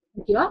ஸ்டோரிங்க்கு.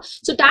 ஓகேவா.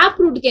 சோ டேப்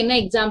ரூட்டுக்கு என்ன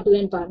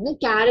எக்ஸாம்பிள்னு பாருங்க,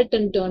 கேரட்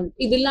அண்ட் டர்னிப்.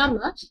 இது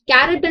இல்லாம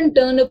கேரட் அண்ட்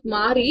டர்னிப்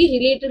மாதிரி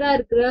ரிலேட்டடா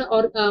இருக்கிற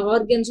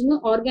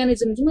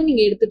ஆர்கானிசம்ஸும்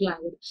நீங்க எடுத்துக்கலாம்.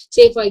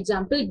 Say for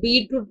example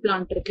beetroot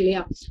plant இருக்கு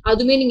இல்லையா,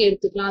 அதுவுமே நீங்க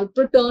எடுத்துக்கலாம்.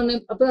 அப்புறம்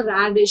டர்னிப், அப்புறம்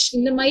ரேடிஷ்,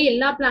 இந்த மாதிரி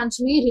எல்லா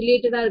பிளான்ட்ஸுமே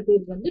ரிலேட்டடா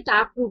இருக்கிறது வந்து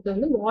டேப் ரூட்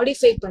வந்து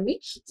மாடிஃபை பண்ணி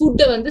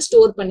ஃபுட்டை வந்து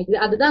ஸ்டோர் பண்ணிக்குது.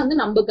 அதுதான்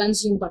வந்து நம்ம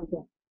கன்சியூம்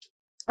பண்றோம்.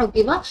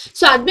 ஓகேவா.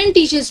 சோ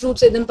அட்வென்டிஷியஸ்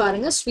ரூட்ஸ் எதுன்னு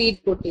பாருங்க, ஸ்வீட்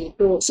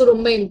பொட்டேட்டோ. சோ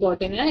ரொம்ப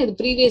இம்பார்ட்டன்ட், ஏன்னா இது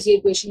ப்ரீவியஸ்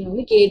இயர் கொஸ்டின்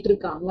வந்து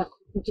கேட்டிருக்காங்க.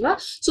 ஓகேவா.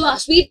 So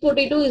sweet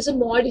potato is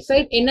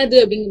modified என்னது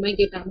அப்படிங்கிற மாதிரி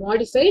கேட்டாங்க.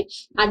 மாடிஃபைட்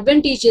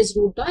அட்வென்டிஷியஸ்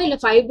ரூட்டா, இல்ல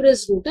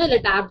ஃபைப்ரஸ் ரூட்டா, இல்ல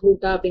டேப்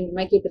ரூட்டா அப்படிங்கிற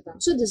மாதிரி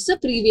கேட்டிருக்காங்க. So this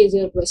is previous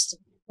year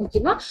question.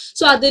 ஓகேவா.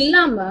 சோ அது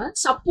இல்லாம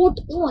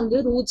சப்போர்ட்டுக்கும் வந்து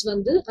ரூட்ஸ்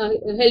வந்து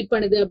ஹெல்ப்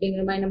பண்ணுது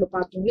அப்படிங்கிற மாதிரி நம்ம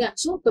பார்த்தோம் இல்லையா.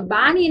 சோ இப்ப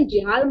பேனியன் ட்ரீ,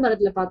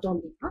 ஆலமரத்துல பார்த்தோம்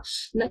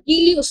அப்படின்னா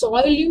கீழே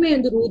சாயிலுமே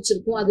வந்து ரூட்ஸ்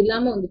இருக்கும். அது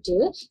இல்லாம வந்துட்டு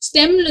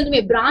ஸ்டெம்ல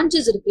இருந்துமே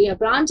பிரான்சஸ் இருக்கு இல்லையா,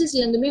 பிரான்சஸ்ல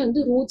இருந்துமே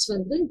வந்து ரூட்ஸ்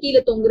வந்து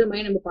கீழே தொங்குற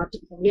மாதிரி நம்ம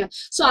பார்த்துருக்கோம் இல்லையா.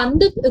 சோ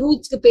அந்த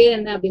ரூட்ஸ்க்கு பேர்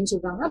என்ன அப்படின்னு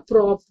சொல்றாங்க,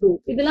 ப்ராப்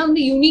ரூட். இதெல்லாம்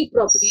வந்து யூனிக்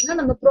ப்ராப்பர்ட்டி. ஏன்னா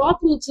நம்ம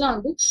ப்ராப் ரூட்ஸ் எல்லாம்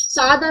வந்து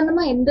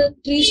சாதாரணமா எந்த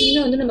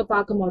ட்ரீஸ்லயுமே வந்து நம்ம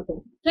பார்க்க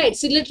மாட்டோம். ரைட்,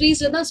 சில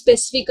ட்ரீஸ்ல தான்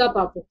ஸ்பெசிஃபிக்கா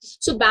பார்ப்போம்.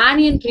 சோ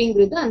பேனியன்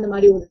ட்ரீங்கிறது அந்த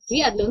மாதிரி ஒரு ட்ரீ.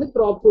 அதுல வந்து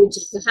ப்ராப் ரூட்ஸ்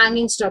இருக்கு,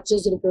 ஹேங்கிங்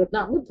ஸ்ட்ரக்சர்ஸ் இருக்கிறது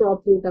தான் வந்து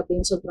ப்ராப் ரூட்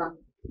அப்படின்னு சொல்றாங்க.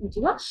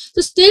 ஓகேவா.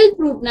 சோ ஸ்டில்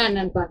ஃப்ரூட்னா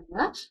என்னன்னு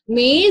பாருங்க,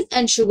 மேஸ்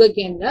அண்ட் சுகர்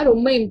கேன்ல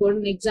ரொம்ப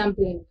இம்பார்ட்டன்ட்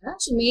எக்ஸாம்பிள் என்ன.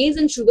 சோ மேஸ்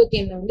அண்ட் சுகர்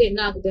கேன்ல வந்து என்ன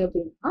ஆகுது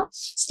அப்படின்னா,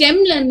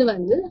 ஸ்டெம்ல இருந்து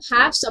வந்து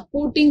have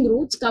supporting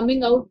roots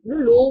coming out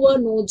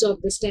lower notes of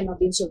the stem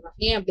அப்படின்னு சொல்றாங்க.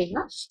 ஏன்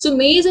அப்படின்னா, சோ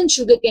மேஸ் அண்ட்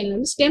சுகர் கேன்ல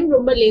வந்து ஸ்டெம்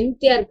ரொம்ப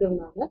லென்த்தியா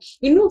இருக்கிறதுனால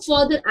இன்னும்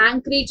ஃபர்தர்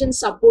ஆங்கரேஜ் அண்ட்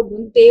சப்போர்ட்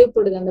வந்து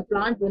தேவைப்படுது அந்த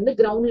பிளான்ட் வந்து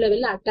கிரவுண்ட்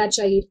லெவல்ல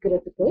அட்டாச் ஆகி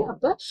இருக்கிறதுக்கு.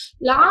 அப்ப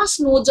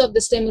last notes of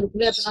the stem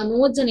இருக்குல்ல, அப்ப நான்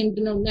நோட்ஸ் அண்ட்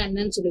இன்டர்னோட்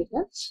என்னன்னு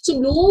சொல்லிட்டேன். So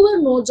lower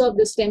notes of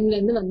the ஸ்டெம்ல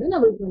இருந்து வந்து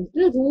நம்மளுக்கு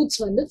வந்துட்டு ரூட்ஸ்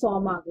வந்து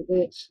ஃபார்ம் ஆகுது.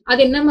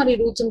 அது என்ன மாதிரி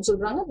ரூட்ஸ்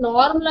சொல்றாங்க,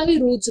 நார்மலாவே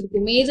ரூட்ஸ்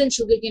இருக்கு. மேஸ் அண்ட்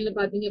சுகர் கேன்ல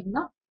பாத்தீங்க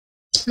அப்படின்னா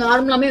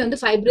நார்மலாமே வந்து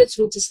ஃபைப்ரஸ்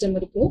ரூட் சிஸ்டம்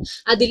இருக்கும்.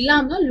 அது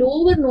இல்லாம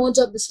லோவர் நோட்ஸ்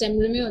ஆஃப் த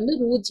ஸ்டெம்லுமே வந்து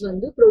ரூட்ஸ்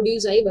வந்து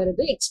ப்ரொடியூஸ் ஆகி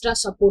வருது எக்ஸ்ட்ரா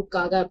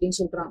சப்போர்ட்காக அப்படின்னு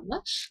சொல்றாங்க.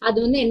 அது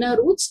வந்து என்ன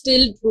ரூட்,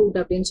 ஸ்டில்ட் ரூட்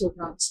அப்படின்னு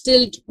சொல்றாங்க.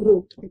 ஸ்டில்ட்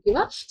ரூட்.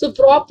 ஓகேவா. சோ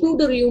ப்ராப்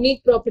ரூட் ஒரு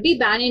யூனிக் ப்ராப்பர்ட்டி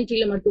பேனியன்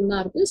ட்ரீல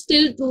மட்டும்தான் இருக்கு.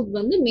 ஸ்டில்ட் ரூட்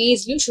வந்து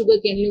மேஸ்லயும்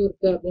சுகர் கேன்லயும்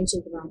இருக்கு அப்படின்னு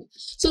சொல்றாங்க.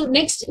 சோ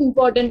நெக்ஸ்ட்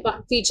இம்பார்ட்டன்ட்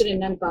ஃபீச்சர்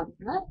என்னன்னு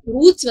பாருங்க,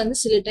 ரூட்ஸ் வந்து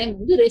சில டைம்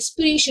வந்து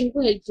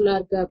ரெஸ்பிரேஷனுக்கும் ஹெல்ப்ஃபுல்லா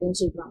இருக்கு அப்படின்னு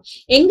சொல்றாங்க.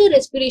 எங்க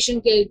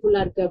ரெஸ்பிரேஷனுக்கு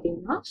ஹெல்ப்ஃபுல்லா இருக்கு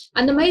அப்படின்னா,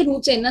 அந்த மாதிரி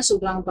ரூட்ஸ் என்ன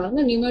சொல்றாங்க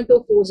பாருங்க, நியூமேட்டோ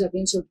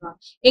அப்படின்னு சொல்றாங்க.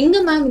 எங்க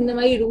மேம் இந்த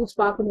மாதிரி ரூட்ஸ்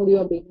பார்க்க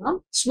முடியும் அப்படின்னா,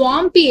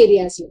 ஸ்வாம்பி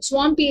ஏரியாஸ்ல.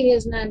 ஸ்வாம்பி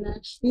ஏரியாஸ்னா என்ன,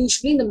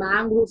 யூஸ்வலி இந்த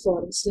மேங்க்ரூவ்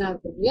ஃபாரஸ்ட் எல்லாம்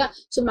இருக்கும் இல்லையா.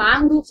 சோ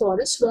மேங்க்ரூவ்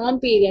ஃபாரஸ்ட்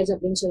ஸ்வாம்பி ஏரியாஸ்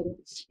அப்படின்னு சொல்றோம்.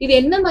 இது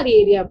என்ன மாதிரி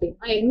ஏரியா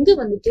அப்படின்னா, எங்க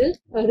வந்துட்டு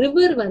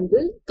ரிவர் வந்து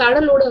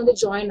கடலோட வந்து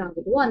ஜாயின்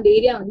ஆகுதோ அந்த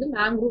ஏரியா வந்து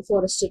மேங்க்ரூவ்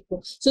ஃபாரஸ்ட்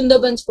இருக்கும்.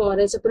 சுந்தர்பன்ஸ்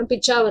ஃபாரஸ்ட், அப்புறம்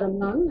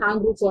பிச்சாவரம்னா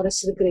மேங்க்ரூவ்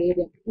ஃபாரஸ்ட் இருக்கிற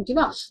ஏரியா.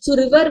 ஓகேவா. சோ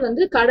ரிவர்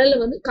வந்து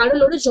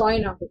கடலோட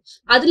ஜாயின் ஆகும்.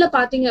 அதுல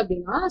பாத்தீங்க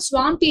அப்படின்னா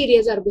ஸ்வாம்பி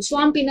ஏரியாஸா இருக்கும்.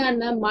 ஸ்வாம்பினா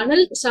என்ன,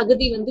 மணல்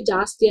சகதி வந்து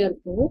ஜாஸ்தியா இருக்கும்.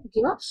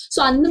 ஓகேவா. சோ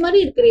அந்த மாதிரி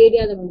இருக்கிற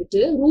ஏரியால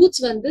வந்துட்டு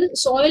ரூட்ஸ் வந்து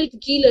சாயிலுக்கு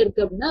கீழே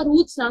இருக்கு அப்படின்னா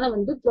ரூட்ஸ்னால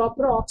வந்து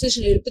ப்ராப்பரா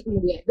ஆக்சிஜன் எடுத்துக்க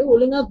முடியாது,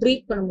 ஒழுங்கா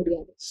பிரீத் பண்ண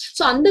முடியாது.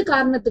 சோ அந்த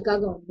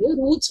காரணத்துக்காக வந்து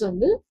ரூட்ஸ்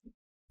வந்து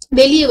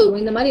வெளியே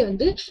வரும். இந்த மாதிரி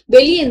வந்து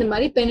வெளியே இந்த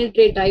மாதிரி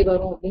பெனிட்ரேட் ஆகி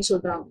வரும் அப்படின்னு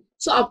சொல்றாங்க.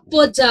 So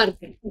upwards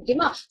இருக்கு.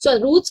 ஓகேவா. So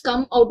roots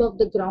come out of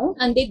the ground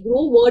and they grow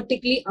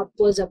vertically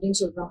upwards அப்படின்னு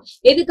சொல்றாங்க.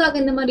 எதுக்காக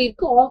இந்த மாதிரி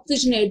இருக்கு,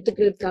 ஆக்சிஜன்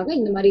எடுத்துக்கிறதுக்காக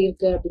இந்த மாதிரி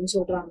இருக்கு அப்படின்னு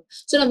சொல்றாங்க.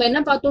 சோ நம்ம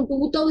என்ன பார்த்தோம்,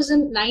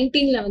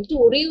 2019ல வந்துட்டு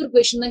ஒரே ஒரு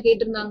கொஸ்டின் தான்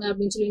கேட்டிருந்தாங்க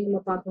அப்படின்னு சொல்லி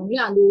நம்ம பார்த்தோம்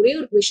இல்லையா. அந்த ஒரே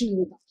ஒரு கொஸ்டின்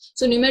இதுதான்.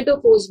 சோ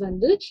நியூமேட்டோபோர்ஸ்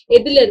வந்து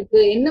எதுல இருக்கு,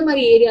 என்ன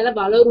மாதிரி ஏரியால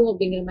வளரும்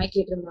அப்படிங்கிற மாதிரி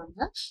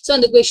கேட்டிருந்தாங்க. சோ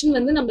அந்த கொஸ்டின்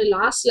வந்து நம்ம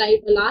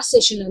லாஸ்ட்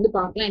செஷன்ல வந்து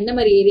பார்க்கலாம், என்ன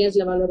மாதிரி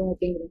ஏரியாஸ்ல வளரும்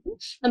அப்படிங்கிறது.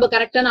 நம்ம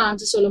கரெக்டான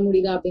ஆன்சர் சொல்ல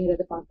முடியுதா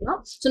அப்படிங்கறத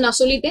பார்க்கலாம். சோ நான்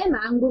சொல்லிட்டேன்,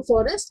 மேங்க்ரூவ்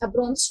ஃபாரஸ்ட்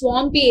அப்புறம் வந்து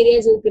ஸ்வாம்பி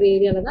ஏரியாஸ் இருக்கிற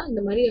ஏரியால தான்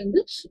இந்த மாதிரி வந்து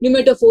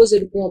நியூமேட்டோபோர்ஸ்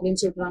இருக்கும்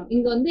அப்படின்னு சொல்றாங்க.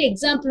 இங்க வந்து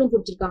எக்ஸாம்பிளும்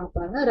கொடுத்திருக்காங்க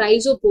பாருங்க,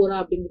 ரைசோபோரா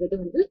அப்படிங்கிறது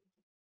வந்து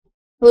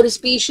ஒரு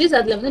ஸ்பீஷிஸ்,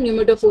 அதுல வந்து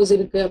நியூமேட்டோபோர்ஸ்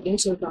இருக்கு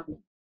அப்படின்னு சொல்றாங்க.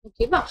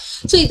 ஓகேவா.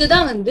 சோ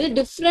இதுதான் வந்து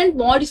different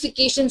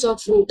modifications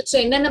of root. So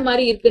என்னென்ன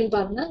மாதிரி இருக்குன்னு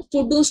பாருங்க,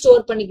 ஃபுட்டும்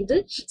ஸ்டோர் பண்ணிக்குது,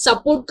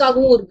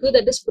 சப்போர்ட்காகவும் இருக்கு,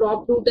 that is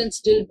prop root and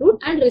still root,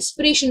 and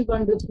respiration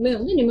பண்றதுக்குமே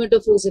வந்து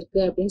நியூமேட்டோபோர்ஸ்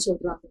இருக்கு அப்படின்னு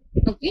சொல்றாங்க.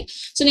 ஓகே.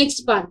 சோ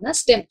நெக்ஸ்ட் பாருங்க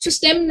ஸ்டெம். சோ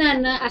ஸ்டெம்னா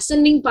என்ன,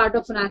 ascending part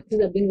of an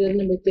axis அப்படிங்கிறது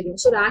நமக்கு தெரியும்.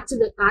 சோ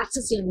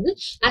ஆக்சிஸ்ல வந்து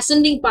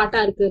அசெண்டிங்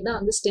பார்ட்டா இருக்கிறது தான்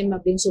வந்து ஸ்டெம்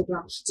அப்படின்னு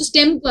சொல்றாங்க. சோ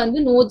ஸ்டெம்க்கு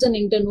வந்து நோட்ஸ் அண்ட்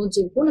இன்டர்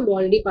நோட்ஸ் இருக்கும், நம்ம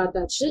ஆல்ரெடி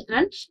பார்த்தாச்சு.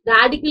 அண்ட்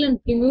ராடிக்கல்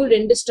அண்ட் பிளிமியூல்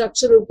ரெண்டு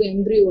ஸ்ட்ரக்சர் இருக்கும்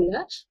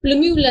எம்ப்ரியோல.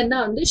 பிளிமியூல்ல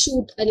இருந்தா வந்து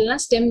ஷூட் இல்லைன்னா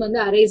ஸ்டெம் வந்து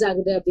அரைஸ்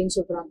ஆகுது அப்படின்னு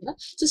சொல்றாங்க.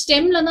 ஸோ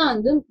ஸ்டெம்ல தான்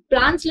வந்து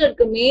பிளான்ட்ஸ்ல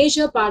இருக்க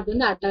மேஜர் பார்ட்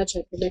வந்து அட்டாச்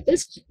ஆயிருக்கு. தட்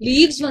இஸ்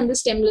லீவ்ஸ் வந்து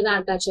ஸ்டெம்ல தான்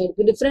அட்டாச்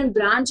ஆயிருக்கு. டிஃப்ரெண்ட்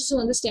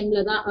பிரான்ச்சஸும் வந்து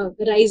ஸ்டெம்ல தான்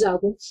ரைஸ்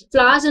ஆகும்.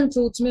 ஃபிளவர்ஸ் அண்ட்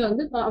ஃப்ரூட்ஸுமே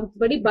வந்து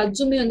படி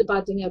பட்ஸுமே வந்து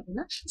பாத்தீங்க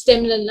அப்படின்னா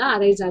ஸ்டெம்ல எல்லாம்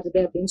அரைஸ் ஆகுது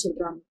அப்படின்னு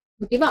சொல்றாங்க.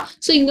 ஓகேவா?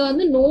 சோ இங்க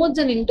வந்து நோட்ஸ்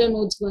அண்ட் இன்டர்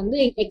நோட்ஸ்க்கு வந்து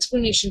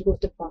எக்ஸ்பிளனேஷன்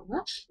கொடுத்திருப்பாங்க.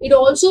 It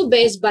also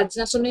base puts.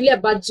 நான் சொன்னேன் இல்லையா,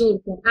 பட்ஸும்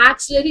இருக்கும்.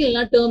 ஆக்சிலரி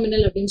இல்லைன்னா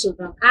டெர்மினல் அப்படின்னு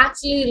சொல்றாங்க.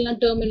 ஆக்சிலரி இல்லைன்னா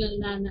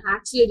டெர்மினல்.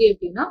 ஆக்சிலரி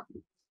அப்படின்னா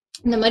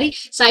இந்த மாதிரி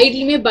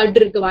சைட்லயுமே பட்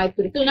இருக்க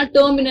வாய்ப்பு இருக்கு. இல்லைன்னா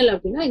டெர்மினல்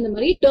அப்படின்னா இந்த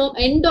மாதிரி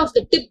end of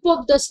the tip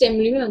of the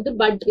ஸ்டெம்லயுமே வந்து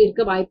பட்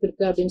இருக்க வாய்ப்பு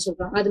இருக்கு அப்படின்னு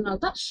சொல்றாங்க.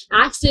 அதனாலதான்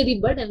ஆக்சிலரி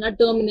பட் இல்லைன்னா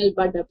டெர்மினல்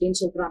பட் அப்படின்னு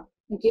சொல்றாங்க.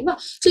 ஓகேவா?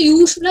 சோ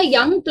யூஸ்வலா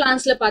யங்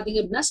பிளான்ட்ஸ்ல பாத்தீங்க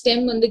அப்படின்னா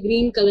ஸ்டெம் வந்து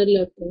கிரீன் கலர்ல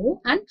இருக்கும்.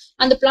 அண்ட்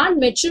அந்த பிளான்ட்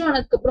மெச்சூர்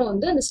ஆனதுக்கு அப்புறம்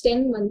வந்து அந்த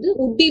ஸ்டெம் வந்து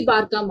உட்டி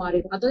பார்க்கா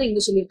மாறிடும். அதான்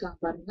இங்க சொல்லியிருக்காங்க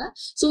பாருங்க.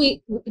 So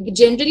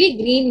generally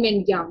green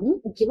when young.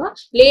 ஓகேவா?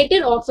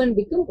 Later often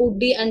become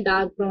உட்டி and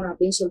dark brown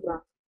அப்படின்னு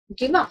சொல்றாங்க.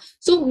 ஓகேவா?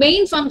 சோ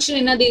மெயின் ஃபங்க்ஷன்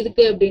என்னது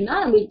இதுக்கு அப்படின்னா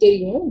நம்மளுக்கு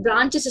தெரியும்,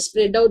 பிரான்ச்சஸ்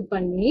ஸ்ப்ரெட் அவுட்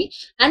பண்ணி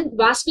அண்ட்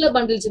வாஸ்குலர்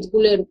பண்டில்ஸ்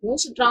இதுக்குள்ள இருக்கும்.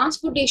 ஸோ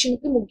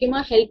டிரான்ஸ்போர்டேஷனுக்கு முக்கியமா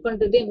ஹெல்ப்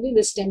பண்றதே வந்து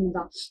இந்த ஸ்டெம்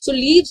தான். ஸோ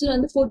லீவ்ஸ்ல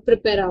வந்து ஃபுட்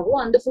ப்ரிப்பேர் ஆகும்.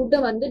 அந்த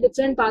ஃபுட்டை வந்து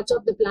different parts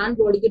of the plant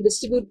பாடிக்கு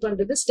டிஸ்ட்ரிபியூட்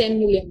பண்றது ஸ்டெம்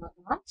மூலியமா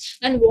தான்.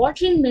 அண்ட்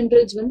வாட்டர் அண்ட்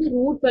மினரல்ஸ் வந்து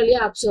ரூட்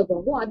வழியா அப்சர்வ்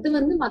ஆகும். அது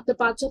வந்து மற்ற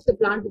பார்ட்ஸ் ஆஃப் த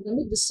பிளான்ட்டுக்கு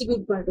வந்து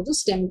டிஸ்ட்ரிபியூட் பண்றது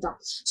ஸ்டெம் தான்.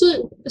 ஸோ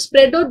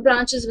ஸ்ப்ரெட் அவுட்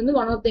பிரான்ச்சஸ் வந்து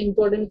one of the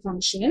important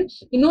function.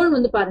 இன்னொன்று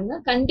வந்து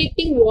பாருங்க,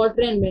 conducting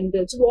water and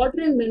minerals.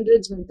 Water and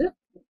minerals வந்து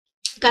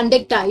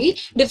கண்டக்ட் ஆகி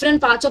different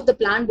parts of the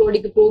plant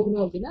பாடிக்கு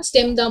போகணும் அப்படின்னா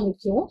ஸ்டெம் தான்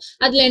முக்கியம்.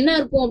 அதுல என்ன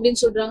இருக்கும் அப்படின்னு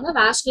சொல்றாங்க,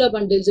 வாஸ்குலர்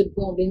பண்டில்ஸ்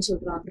இருக்கும் அப்படின்னு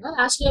சொல்றாங்க.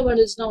 வாஸ்குலர்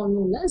பண்டில்ஸ்னா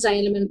ஒன்றும் இல்லை,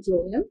 சைலம் அண்ட்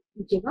ஃப்ளோயம்.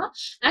 ஓகேவா?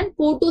 அண்ட்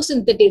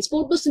போட்டோசிந்தேட்ஸ்.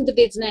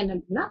 போட்டோசிந்தேட்ஸ்னா என்ன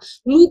அப்படின்னா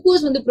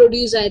குளுக்கோஸ் வந்து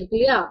ப்ரொடியூஸ் ஆயிருக்கு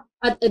இல்லையா,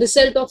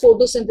 ரிசல்ட் ஆஃப்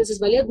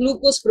போட்டோசிந்தசிஸ் வழியா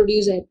குளுக்கோஸ்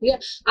ப்ரொடியூஸ் ஆயிருக்கு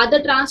இல்லையா, அதை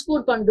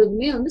டிரான்ஸ்போர்ட்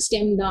பண்றதுமே வந்து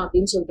ஸ்டெம் தான்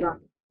அப்படின்னு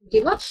சொல்றாங்க.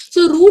 ஓகேவா? சோ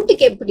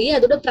ரூட்டுக்கு எப்படி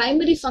அதோட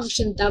பிரைமரி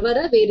ஃபங்க்ஷன் தவிர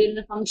வேற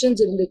என்ன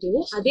ஃபங்க்ஷன்ஸ்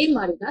இருந்ததோ அதே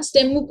மாதிரிதான்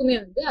ஸ்டெம்முக்குமே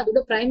வந்து அதோட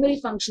பிரைமரி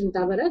ஃபங்க்ஷன்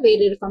தவிர வேற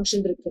ஒரு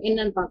ஃபங்க்ஷன் இருக்கு.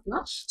 என்னன்னு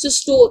பார்க்கலாம். சோ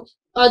ஸ்டோர்,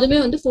 அதுமே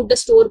வந்து ஃபுட்டை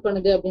ஸ்டோர்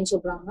பண்ணுது அப்படின்னு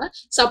சொல்றாங்க.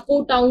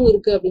 சப்போர்ட்டாவும்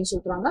இருக்கு அப்படின்னு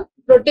சொல்றாங்க.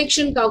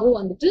 ப்ரொடெக்ஷனுக்காகவும்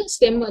வந்துட்டு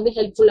ஸ்டெம் வந்து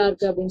ஹெல்ப்ஃபுல்லா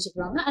இருக்கு அப்படின்னு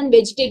சொல்றாங்க. அண்ட்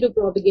வெஜிடேட்டிவ்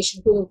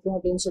ப்ராபிகேஷனுக்கும் இருக்கும்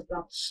அப்படின்னு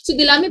சொல்றாங்க. ஸோ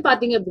இது எல்லாமே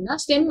பாத்தீங்க அப்படின்னா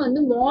ஸ்டெம்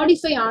வந்து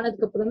மாடிஃபை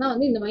ஆனதுக்கு அப்புறம் தான்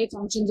வந்து இந்த மாதிரி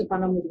ஃபங்க்ஷன்ஸ்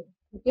பண்ண முடியும்.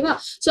 ஓகேவா?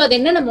 சோ அது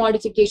என்னென்ன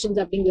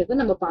மாடிஃபிகேஷன்ஸ்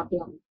அப்படிங்கறத நம்ம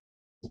பார்க்கலாம்.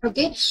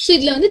 ஓகே, சோ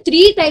இதுல வந்து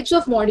 3 டைப்ஸ்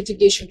ஆஃப்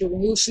மாடிஃபிகேஷன்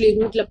இருக்கும் யூஸ்வலி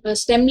ரூட்ல.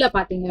 ஸ்டெம்ல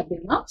பாத்தீங்க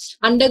அப்படின்னா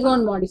under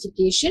ground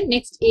modification,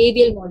 next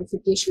Ariel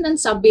modification and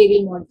sub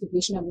Ariel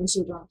modification அப்படின்னு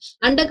சொல்றாங்க.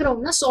 அண்டர்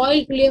கிரவுண்ட்னா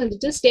சாயில்குள்ளேயே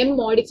வந்துட்டு ஸ்டெம்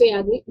மாடிஃபை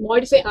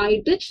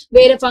ஆயிட்டு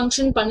வேற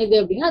ஃபங்க்ஷன் பண்ணுது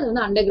அப்படின்னா அது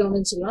வந்து அண்டர்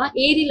கிரவுண்ட் சொல்லலாம்.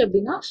 ஏரியல்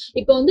அப்படின்னா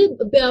இப்போ வந்து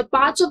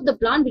parts of the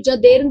plant which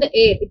are தேர் இன் த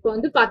ஏர். இப்போ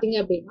வந்து பாத்தீங்க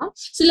அப்படின்னா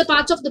சில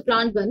பார்ட்ஸ் ஆஃப் த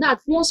பிளான்ட் வந்து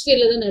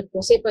அட்மாஸ்பியர்ல தான்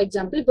இருக்கும். சே ஃபார்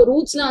எக்ஸாம்பிள் இப்போ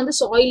ரூட்ஸ் எல்லாம் வந்து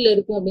சாயில்ல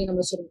இருக்கும் அப்படின்னு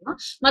நம்ம சொல்லலாம்.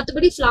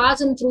 மற்றபடி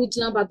ஃபிளவர்ஸ் அண்ட் ஃப்ரூட்ஸ்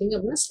எல்லாம் பாத்தீங்க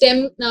அப்படின்னா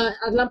ஸ்டெம்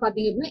அதெல்லாம்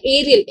பாத்தீங்க அப்படின்னா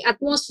ஏரியல்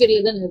அட்மாஸ்பியர்ல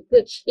தான் இருக்கு.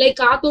 லைக்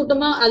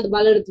காத்தோட்டமா அது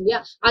வளருது இல்லையா,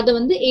 அதை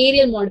வந்து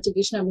ஏரியல்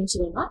மாடிஃபிகேஷன் அப்படின்னு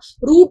சொல்லலாம்.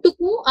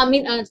 ரூட்டுக்கும் ஐ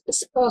மீன்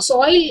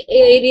சாயில்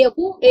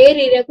ஏரியாக்கும் ஏர்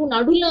ஏரியாக்கும்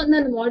நடுவுல வந்து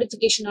அந்த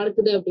மாடிஃபிகேஷன்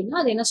நடக்குது அப்படின்னா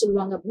அது என்ன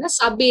சொல்லுவாங்க அப்படின்னா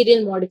சப்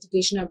ஏரியல்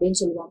மாடிஃபிகேஷன்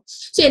அப்படின்னு சொல்லுவாங்க.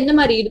 சோ எந்த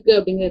மாதிரி இருக்கு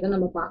அப்படிங்கறத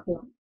நம்ம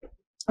பார்க்கலாம்.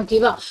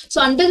 ஓகேவா? So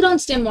under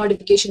ground stem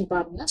modification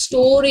பாருங்க,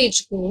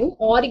 ஸ்டோரேஜ்க்கும்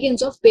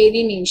ஆர்கன்ஸ் ஆஃப்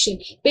பெரினேஷன்.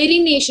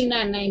 பெரினேஷன்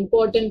என்ன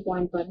இம்பார்ட்டன்ட்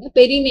பாயிண்ட் பாருங்க.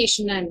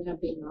 பெரினேஷன் என்ன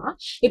அப்படின்னா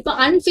இப்ப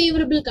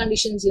அன்ஃபேவரபிள்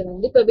கண்டிஷன்ஸ்ல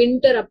வந்து இப்ப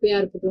வின்டர் அப்பயா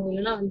இருக்கட்டும்,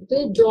 இல்லைன்னா வந்துட்டு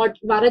ட்ராட்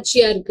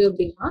வறட்சியா இருக்கு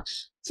அப்படின்னா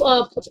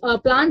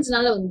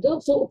பிளான்ட்ஸ்னால வந்து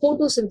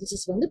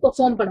போட்டோசிந்தசிஸ் வந்து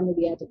பெர்ஃபார்ம் பண்ண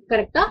முடியாது.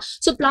 கரெக்டா?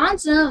 சோ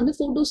பிளான்ட்ஸ்னால வந்து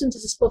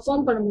போட்டோசிந்தசிஸ்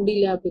பெர்ஃபார்ம் பண்ண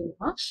முடியல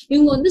அப்படின்னா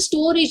இவங்க வந்து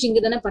ஸ்டோரேஜ்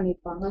இங்க தானே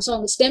பண்ணிருப்பாங்க. சோ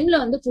அவங்க ஸ்டெம்ல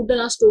வந்து ஃபுட்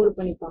எல்லாம் ஸ்டோர்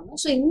பண்ணிப்பாங்க.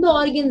 சோ இந்த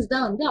ஆர்கன்ஸ்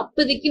தான் வந்து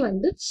அப்போதைக்கு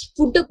வந்து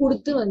ஃபுட்டை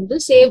கொடுத்து வந்து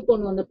சேவ்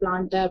பண்ணுவோம் அந்த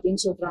பிளான்ட்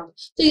அப்படின்னு சொல்றாங்க.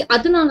 ஸோ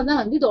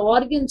அதனாலதான் வந்து இது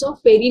ஆர்கன்ஸ் ஆஃப்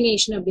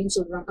பெரினேஷன் அப்படின்னு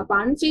சொல்றாங்க. அப்ப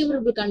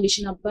அன்ஃபேவரபிள்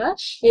கண்டிஷன் அப்ப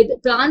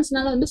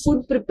பிளான்ட்ஸ்னால வந்து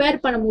ஃபுட்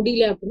ப்ரிப்பேர் பண்ண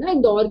முடியல அப்படின்னா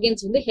இந்த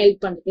ஆர்கன்ஸ் வந்து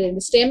ஹெல்ப் பண்ணுது.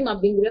 இந்த ஸ்டெம்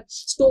அப்படிங்கிற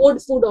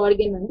ஸ்டோர்ட் ஃபுட்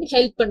ஆர்கன் வந்து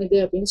ஹெல்ப் பண்ணுது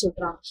அப்படின்னு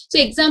சொல்றாங்க. சோ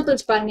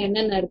எக்ஸாம்பிள்ஸ் பாருங்க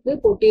என்னென்ன இருக்கு.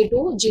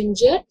 Potato,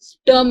 ginger,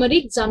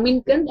 turmeric,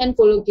 ஜமின்கந்த் and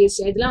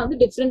கொலோகேசியா. இதெல்லாம் வந்து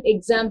different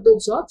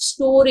examples of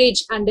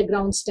storage under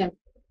ground stem.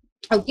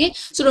 Okay,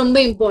 so ரொம்ப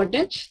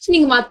இம்பார்ட்டன்ட்.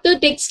 நீங்க மத்த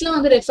டெக்ஸ்ட்லாம்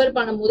வந்து ரெஃபர்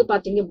பண்ணும்போது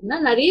பாத்தீங்க அப்படின்னா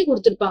நிறைய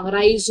கொடுத்திருப்பாங்க.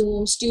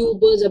 ரைசோம்ஸ்,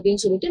 டியூபர்ஸ்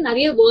அப்படின்னு சொல்லிட்டு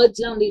நிறைய வேர்ட்ஸ்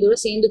எல்லாம் வந்து இதோட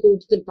சேர்ந்து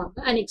கொடுத்துருப்பாங்க.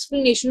 அண்ட்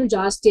எக்ஸ்பிளனேஷனும்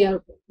ஜாஸ்தியா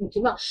இருக்கும்.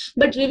 ஓகேவா?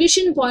 பட்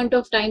ரிவிஷன் பாயிண்ட்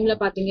ஆஃப் டைம்ல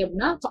பாத்தீங்க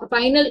அப்படின்னா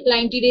ஃபைனல்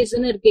 90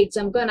 டேஸ்ன்னு இருக்கு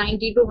எக்ஸாம்க்கு,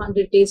 90 to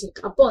 100 டேஸ்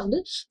இருக்கு. அப்போ வந்து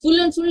ஃபுல்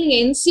அண்ட் ஃபுல் நீங்க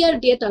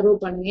என்சிஆர்டியை தரோ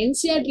பண்ணுங்க.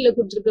 என்சிஆர்டில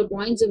கொடுத்துருக்க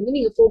பாயிண்ட்ஸ் வந்து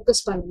நீங்க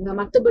ஃபோக்கஸ் பண்ணுங்க.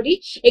 மத்தபடி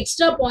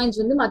எக்ஸ்ட்ரா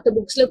பாயிண்ட்ஸ் வந்து மத்த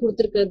புக்ஸ்ல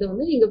கொடுத்துருக்கிறது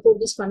வந்து நீங்க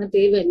ஃபோக்கஸ் பண்ண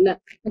தேவையில்லை.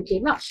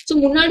 ஓகேவா? சோ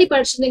முன்னாடி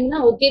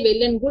படிச்சிருந்தீங்கன்னா okay,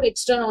 well and good,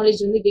 extra knowledge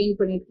வந்து கெயின்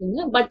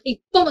பண்ணிருக்கீங்க. பட்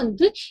இப்ப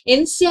வந்து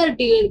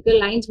என்சிஆர்டில இருக்க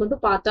லைன்ஸ்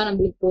மட்டும் பார்த்தா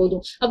நம்மளுக்கு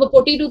போதும். அப்ப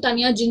பொட்டேட்டோ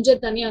தனியா,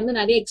 ஜிஞ்சர் தனியா வந்து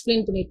நிறைய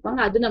எக்ஸ்பிளைன் பண்ணிருப்பாங்க.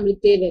 அது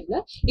நம்மளுக்கு தேவையில்லை.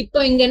 இப்போ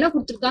இங்க என்ன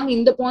கொடுத்துருக்காங்க,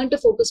 இந்த பாயிண்ட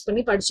ஃபோக்கஸ்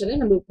பண்ணி படிச்சாலே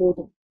நம்மளுக்கு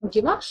போதும்.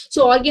 ஓகேவா? சோ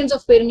ஆர்கன்ஸ்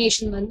ஆஃப்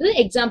பெரினேஷன் வந்து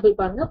எக்ஸாம்பிள்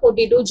பாருங்க,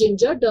 பொட்டேட்டோ,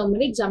 ஜிஞ்சர்,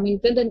 டர்மரிக்,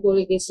 ஜமின்கந்த் அண்ட்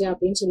கொலோகேசியா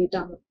அப்படின்னு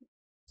சொல்லிட்டாங்க.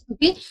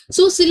 ஓகே.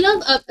 சோ சில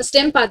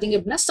ஸ்டெம் பாத்தீங்க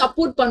அப்படின்னா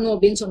சப்போர்ட் பண்ணும்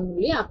அப்படின்னு சொன்னோம்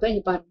இல்லையா, அப்ப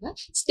இங்க பாருங்க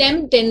ஸ்டெம்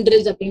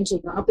டென்ட்ரில்ஸ் அப்படின்னு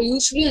சொல்றாங்க. அப்ப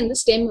யூஸ்வலி வந்து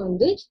ஸ்டெம்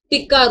வந்து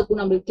திக்கா இருக்கும்,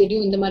 நம்மளுக்கு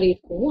தெரியும் இந்த மாதிரி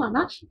இருக்கும்.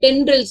 ஆனா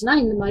டென்ட்ரில்ஸ்னா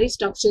இந்த மாதிரி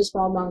ஸ்ட்ரக்சர்ஸ்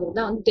ஃபார்ம் ஆகுறது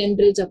தான் வந்து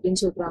டென்ட்ரில்ஸ்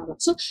அப்படின்னு சொல்றாங்க.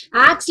 சோ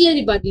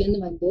ஆக்சிலரி பட்ல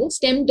இருந்து வந்து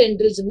ஸ்டெம்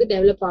டென்ட்ரில்ஸ் வந்து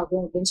டெவலப்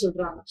ஆகும் அப்படின்னு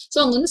சொல்றாங்க. சோ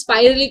அவங்க வந்து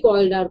ஸ்பைரலி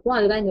காயில்டா இருக்கும்,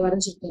 அதுதான் இங்க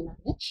வரைஞ்சிருக்கேன்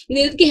நான். இது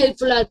எதுக்கு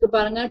ஹெல்ப்ஃபுல்லா இருக்கு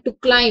பாருங்க, டு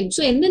கிளைம்.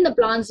 சோ எந்தெந்த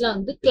பிளான்ஸ்லாம்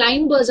வந்து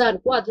கிளைம்பர்ஸா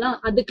இருக்கும்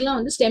அதுக்கெல்லாம்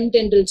வந்து ஸ்டெம்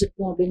டென்ட்ரில்ஸ்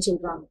இருக்கும் அப்படின்னு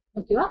சொல்றாங்க.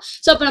 ஓகேவா.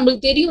 சோ அப்ப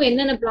நம்மளுக்கு தெரியும்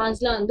என்னென்ன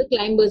பிளான்ஸ்லாம் வந்து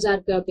கிளைம்பர்ஸா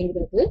இருக்கு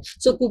அப்படிங்கிறது.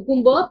 So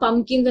cucumber,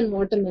 pumpkins and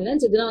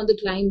watermelons இதெல்லாம் வந்து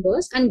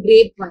கிளைம்பர்ஸ், அண்ட்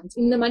கிரேப் வைன்ஸ்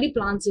இந்த மாதிரி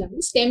பிளான்ஸ்ல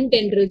வந்து ஸ்டெம்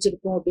டென்ட்ரில்ஸ்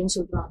இருக்கும் அப்படின்னு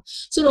சொல்றாங்க.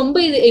 சோ ரொம்ப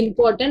இது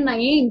இம்பார்ட்டன்ட்.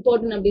 நான் ஏன்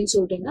இம்பார்ட்டன்ட் அப்படின்னு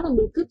சொல்றேன்னா,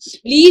 நம்மளுக்கு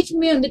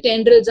லீஃப்மே வந்து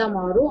டென்ட்ரில்ஸா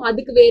மாறும்,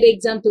 அதுக்கு வேற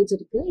எக்ஸாம்பிள்ஸ்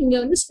இருக்கு. இங்க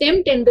வந்து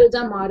ஸ்டெம்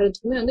டென்ட்ரில்ஸா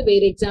மாறதுக்குமே வந்து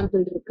வேற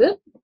எக்ஸாம்பிள் இருக்கு.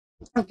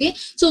 ஓகே.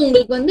 சோ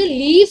உங்களுக்கு வந்து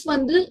லீஃப்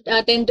வந்து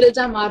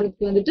டென்ட்ரில்ஸா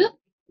மாறதுக்கு வந்துட்டு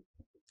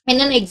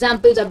என்னென்ன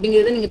எக்ஸாம்பிள்ஸ்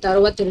அப்படிங்கறத நீங்க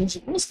தரவா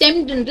தெரிஞ்சுக்கணும். ஸ்டெம்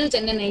டென்ட்ரில்ஸ்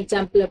என்னென்ன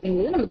எக்ஸாம்பிள்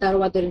அப்படிங்கறத நம்ம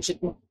தரவா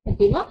தெரிஞ்சுக்கணும்.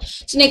 ஓகேவா.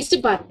 சோ நெக்ஸ்ட்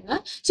பாருங்க.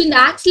 சோ இந்த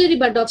ஆக்சிலரி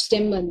பட் ஆஃப்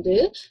ஸ்டெம் வந்து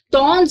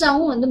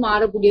டான்ஸாவும் வந்து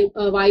மாறக்கூடிய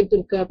வாய்ப்பு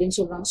இருக்கு அப்படின்னு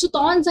சொல்றாங்க. சோ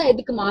டான்ஸா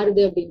எதுக்கு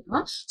மாறுது அப்படின்னா,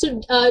 சோ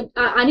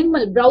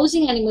அனிமல்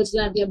ப்ரௌசிங்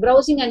அனிமல்ஸ்லாம் இருக்கு.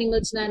 ப்ரௌசிங்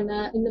அனிமல்ஸ்னா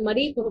என்ன, இந்த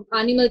மாதிரி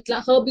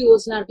அனிமல்ஸ்லாம்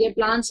ஹெர்பிவோர்ஸ்லாம் இருக்கு,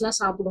 பிளான்ட்ஸ் எல்லாம்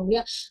சாப்பிடும்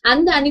இல்லையா,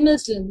 அந்த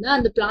அனிமல்ஸ்ல இருந்து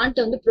அந்த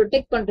பிளான்ட்டை வந்து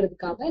ப்ரொடெக்ட்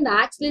பண்றதுக்காக இந்த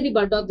auxiliary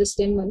but of the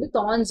stem வந்து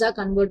டான்ஸா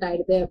கன்வெர்ட்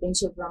ஆயிடுது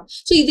அப்படின்னு சொல்றாங்க.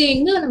 சோ இது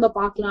எங்க நம்ம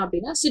பார்க்கலாம்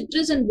அப்படின்னா,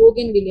 சிட்ரஸ் அண்ட்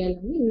போகன்வில்லியால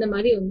வந்து இந்த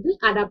மாதிரி வந்து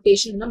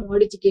அடாப்டேஷன்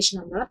மாடிஃபிகேஷன்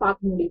நம்மளால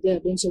பார்க்க முடியுது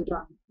அப்படின்னு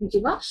சொல்றாங்க.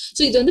 ஓகேவா.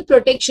 சோ இது வந்து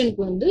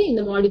ப்ரொடெக்ஷனுக்கு வந்து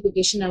இந்த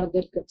மாடிஃபிகேஷன்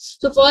நடந்திருக்கு.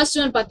 சோ ஃபர்ஸ்ட்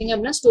ஒன் பாத்தீங்க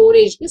அப்படின்னா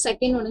ஸ்டோரேஜ்க்கு,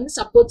 செகண்ட் ஒன் வந்து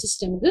சப்போர்ட்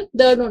சிஸ்டம்க்கு,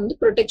 தேர்ட் ஒன் வந்து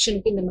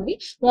ப்ரொடெக்ஷனுக்கு இந்த மாதிரி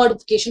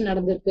மாடிஃபிகேஷன்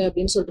நடந்திருக்கு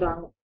அப்படின்னு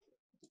சொல்றாங்க.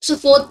 சோ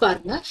ஃபோர்த்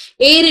பாருங்க,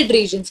 arid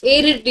regions.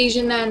 Arid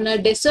region and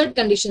dessert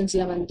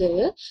கண்டிஷன்ஸ்ல வந்து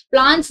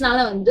பிளான்ட்ஸ்னால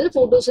வந்து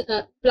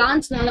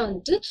பிளான்ட்ஸ்னால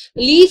வந்து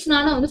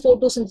லீஃப்னால வந்து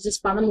போட்டோசிந்தசிஸ்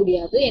பண்ண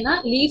முடியாது. ஏன்னா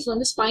லீஃப்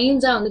வந்து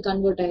ஸ்பைன்ஸா வந்து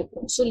கன்வெர்ட்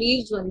ஆயிருக்கும். ஸோ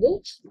லீஃப் வந்து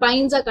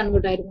ஸ்பைன்ஸா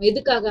கன்வெர்ட் ஆயிருக்கும்.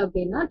 எதுக்காக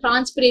அப்படின்னா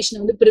டிரான்ஸ்பிரேஷன்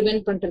வந்து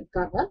ப்ரிவென்ட்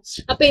பண்றதுக்காக.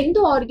 அப்ப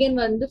எந்த ஆர்கன்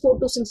வந்து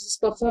போட்டோசிந்தசிஸ்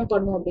பெர்ஃபார்ம்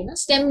பண்ணும் அப்படின்னா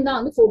ஸ்டெம் தான்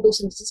வந்து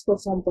போட்டோசிந்தசிஸ்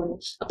பெர்ஃபார்ம்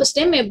பண்ணும். அப்ப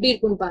ஸ்டெம் எப்படி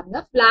இருக்கும்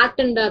பாருங்க,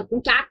 பிளாட்டண்டா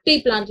இருக்கும். கேக்டை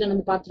பிளான்ட்ல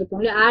நம்ம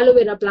பார்த்திருப்போம் இல்லையா,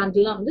 ஆலோவேரா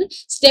பிளான்ட்லாம் வந்து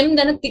ஸ்டெம்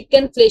தானே திக்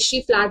அண்ட்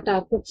ஃபிளஷி பிளாட்டா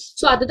இருக்கும்.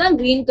 சோ அதுதான்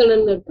கிரீன்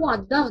கலர்ல இருக்கும்,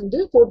 அதுதான் வந்து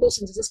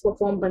போட்டோசிந்தசிஸ்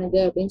பெர்ஃபார்ம் பண்ணுது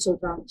அப்படின்னு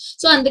சொல்றாங்க.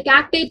 சோ அந்த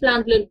கேக்டை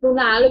பிளான்ட்ல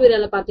இருக்கிற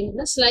ஆலோவேரால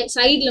பாத்தீங்கன்னா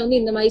சைட்ல வந்து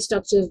இந்த மாதிரி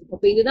ஸ்ட்ரக்சர்ஸ் இருக்கும்.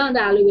 இப்போ இதுதான்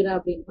வந்து ஆலோவேரா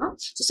அப்படின்னா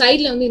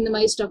சைட்ல வந்து இந்த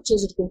மாதிரி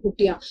ஸ்ட்ரக்சர்ஸ் இருக்கும்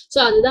குட்டியா. சோ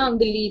அதுதான்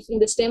வந்து லீஃப்.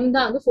 இந்த ஸ்டெம்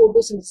தான் வந்து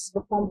போட்டோசிந்தசிஸ்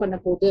பெர்ஃபார்ம் பண்ண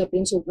போகுது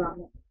அப்படின்னு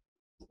சொல்றாங்க.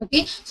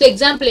 ஓகே. சோ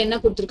எக்ஸாம்பிள் என்ன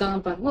கொடுத்திருக்காங்க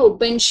பாருங்க,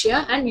 ஒபென்ஷியா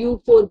அண்ட்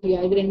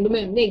யூஃபோர்பியா, இது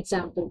ரெண்டுமே வந்து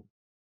எக்ஸாம்பிள்.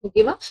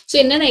 ஓகேவா. சோ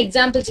என்னென்ன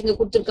எக்ஸாம்பிள்ஸ் இங்க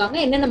கொடுத்திருக்காங்க,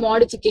 என்னென்ன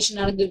மாடிஃபிகேஷன்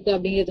நடந்திருக்கு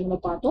அப்படிங்கறது நம்ம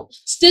பார்த்தோம்.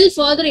 ஸ்டில்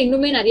ஃபர்தர்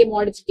இன்னுமே நிறைய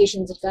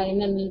மாடிஃபிகேஷன்ஸ் இருக்கா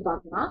என்னன்னு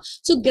பார்க்கலாம்.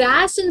 சோ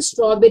கிராஸ் அண்ட்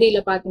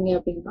ஸ்ட்ராபெரியில பாத்தீங்க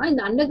அப்படின்னா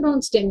இந்த அண்டர்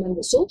கிரவுண்ட் ஸ்டெம்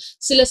வந்து, சோ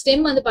சில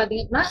ஸ்டெம் வந்து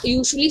பாத்தீங்க அப்படின்னா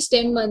யூஸ்வலி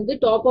ஸ்டெம் வந்து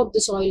டாப் ஆஃப்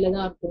த சாயில்ல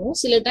தான் இருக்கும்.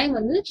 சில டைம்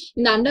வந்து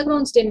இந்த அண்டர்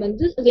கிரவுண்ட் ஸ்டெம்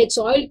வந்து லைக்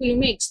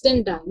சாயில்குள்ளயுமே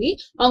எக்ஸ்டெண்ட் ஆகி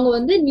அவங்க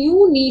வந்து நியூ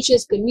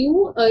நீச்சஸ்க்கு, நியூ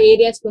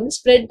ஏரியாஸ்க்கு வந்து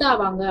ஸ்ப்ரெட்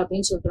ஆவாங்க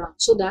அப்படின்னு சொல்றாங்க.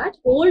 சோ தட்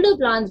ஓல்டர்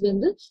பிளான்ட்ஸ்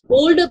வந்து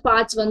ஓல்டர்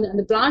பார்ட்ஸ் வந்து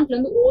அந்த பிளான்ட்ல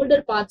இருந்து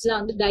ஓல்டர் பார்ட்ஸ்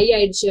எல்லாம் வந்து டை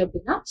ஆயிடுச்சு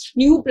அப்படின்னா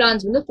நியூ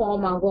பிளான்ட்ஸ் வந்து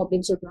ஃபார்ம் ஆகும்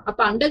அப்படின்னு சொல்றாங்க.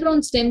 அப்ப அண்டர்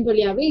கிரவுண்ட் ஸ்டெம்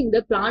வழியாவே இந்த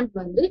பிளான்ட்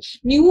வந்து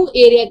நியூ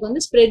ஏரியாக்கு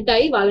வந்து ஸ்ப்ரெட்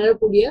ஆகி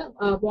வளரக்கூடிய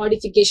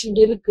மாடிஃபிகேஷன்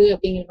இருக்கு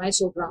அப்படிங்கிற மாதிரி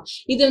சொல்றாங்க.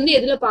 இது வந்து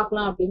எதுல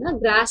பார்க்கலாம் அப்படின்னா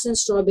கிராஸ் அண்ட்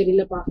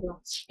ஸ்ட்ராபெரியில பார்க்கலாம்.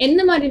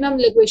 எந்த மாதிரி மேம்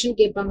இந்த கொஸ்டின்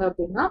கேட்பாங்க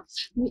அப்படின்னா,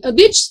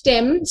 which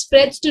stem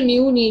spreads to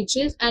new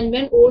niches and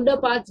when older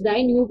parts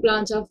die new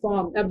plants are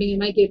formed அப்படிங்கிற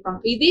மாதிரி கேட்பாங்க.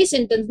 இதே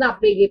சென்டென்ஸ் தான்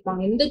அப்படியே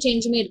கேட்பாங்க, எந்த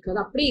சேஞ்சுமே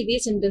இருக்காது, அப்படியே இதே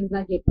சென்டென்ஸ்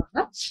தான்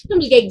கேட்பாங்க.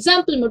 நம்மளுக்கு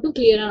எக்ஸாம்பிள் மட்டும்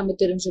கிளியரா நம்ம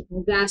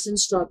தெரிஞ்சுக்கணும் கிராஸ்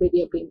அண்ட் ஸ்ட்ராபெரி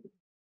அப்படின்னு.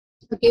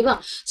 ஓகேவா.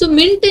 சோ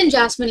மின்ட் அண்ட்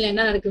ஜாஸ்மின்ல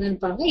என்ன நடக்குதுன்னு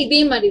பாருங்க, இதே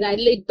மாதிரி தான்.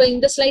 இல்ல இப்ப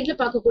இந்த ஸ்லைட்ல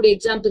பார்க்கக்கூடிய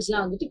எக்ஸாம்பிள்ஸ்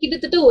எல்லாம் வந்துட்டு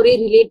கிட்டத்தட்ட ஒரே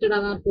ரிலேட்டடா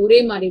தான் இருக்கும், ஒரே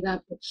மாதிரி தான்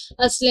இருக்கும்.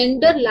 A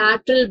slender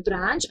lateral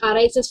branch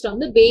arises from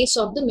the base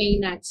of the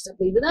main axis.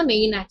 அப்ப இதுதான்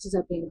மெயின் ஆக்சிஸ்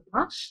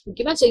அப்படின்னா.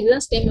 ஓகேவா. சோ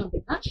இதுதான் ஸ்டெம்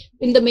அப்படின்னா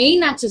இந்த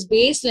மெயின் ஆக்சிஸ்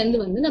பேஸ்ல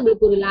இருந்து வந்து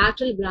நம்மளுக்கு ஒரு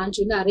லேட்ரல் பிரான்ச்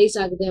வந்து அரைஸ்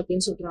ஆகுது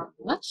அப்படின்னு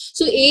சொல்றாங்க.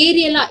 சோ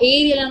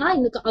ஏரியலானா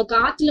இந்த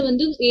காத்துல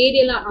வந்து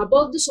ஏரியலா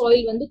அபவ் தி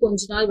சாயில் வந்து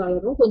கொஞ்ச நாள்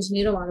வளரும், கொஞ்ச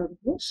நேரம்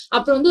வளரும்.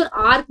 அப்புறம் வந்து ஒரு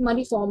ஆர்க்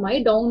மாதிரி ஃபார்ம்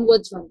ஆகி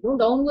டவுன்வர்ட்ஸ் வந்துடும்.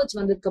 டவுன்வர்ட்ஸ்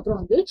வந்ததுக்கு அப்புறம்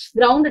வந்து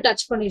கிரவுண்ட்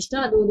டச்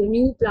பண்ணிச்சுன்னா அது ஒரு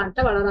நியூ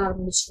பிளான்ட்டா வளர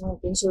ஆரம்பிச்சிடும்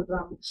அப்படின்னு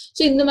சொல்றாங்க.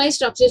 சோ இந்த மாதிரி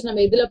ஸ்ட்ரக்சர்ஸ்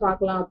நம்ம எதுல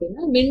பார்க்கலாம்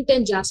அப்படின்னா மின்ட்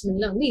அண்ட்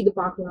ஜாஸ்மின்ல வந்து இது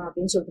பார்க்கலாம்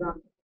அப்படின்னு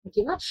சொல்றாங்க.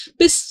 ஓகேவா.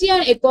 பிஸ்டியா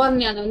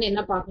எக்கார்னியால வந்து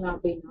என்ன பார்க்கலாம்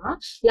அப்படின்னா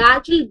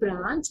lateral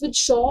branch with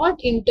short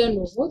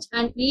internodes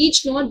and each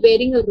node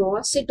bearing a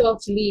rosette of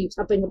leaves.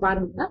 அப்ப இங்க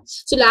பாருங்க,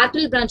 சோ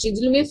lateral branch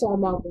இதுலயுமே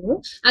ஃபார்ம் ஆகும்,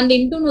 அந்த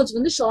இன்டர்னோட்ஸ்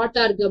வந்து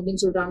ஷார்ட்டா இருக்கு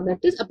அப்படின்னு சொல்றாங்க.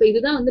 தட் இஸ் அப்ப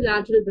இதுதான் வந்து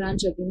lateral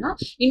branch அப்படின்னா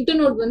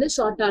இன்டர்னோட் வந்து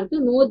ஷார்ட்டா இருக்கு,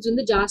 நோட்ஸ்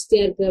வந்து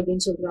ஜாஸ்தியா இருக்கு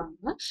அப்படின்னு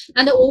சொல்றாங்க.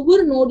 அந்த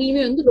ஒவ்வொரு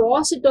நோட்லயுமே வந்து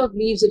ராசெட் ஆஃப்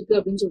லீவ்ஸ் இருக்கு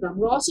அப்படின்னு சொல்றாங்க.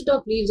 ராசெட்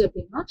ஆஃப் லீவ்ஸ்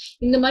அப்படின்னா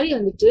இந்த மாதிரி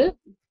வந்துட்டு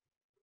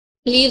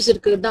லீவ்ஸ்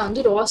இருக்கிறது தான்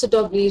வந்து ராசெட்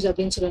ஆஃப் லீவ்ஸ்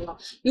அப்படின்னு சொல்லலாம்.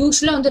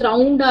 யூஸ்வலா வந்து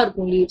ரவுண்டா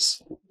இருக்கும் லீவ்ஸ்.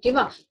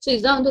 ஓகேவா? சோ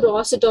இதுதான் வந்து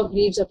ராசெட் ஆஃப்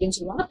லீவ்ஸ் அப்படின்னு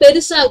சொல்லுவாங்க.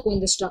 பெருசா இருக்கும்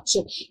இந்த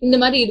ஸ்ட்ரக்சர், இந்த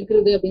மாதிரி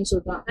இருக்கிறது அப்படின்னு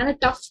சொல்றாங்க. ஆனா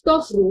theft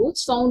of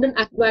roots found in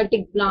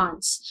aquatic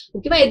plants.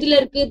 ஓகேவா? எதுல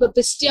இருக்கு? இப்ப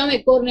பிஸ்டியாவும்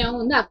எக்கோர்னியாவும்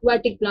வந்து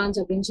அக்வாட்டிக் பிளான்ட்ஸ்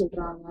அப்படின்னு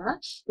சொல்றாங்க.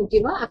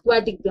 ஓகேவா?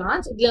 Aquatic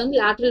plants. இதுல வந்து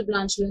லேட்டரல்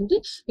பிளான்ச்ல வந்து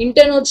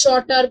இன்டர்நோட்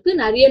ஷார்ட்டா இருக்கு,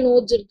 நிறைய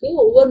நோட்ஸ் இருக்கு.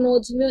 ஒவ்வொரு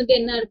நோட்ஸுமே வந்து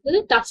என்ன இருக்கு?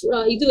 டஃப்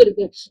இது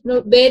இருக்கு,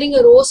 bearing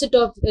a roset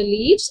of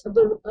leaves,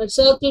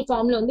 circle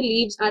ஃபார்ம்ல வந்து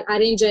லீவ்ஸ்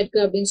அரேஞ்ச்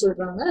ஆயிருக்கு அப்படின்னு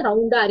சொல்றாங்க,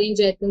 ரவுண்டா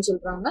அரேஞ்ச் ஆயிருக்குன்னு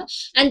சொல்றாங்க.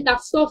 அண்ட்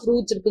டஃப்ட் ஆஃப்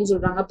ரூட்ஸ் இருக்குன்னு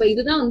சொல்றாங்க. அப்ப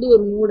இதுதான் வந்து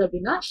ஒரு நோட்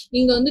அப்படின்னா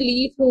இங்க வந்து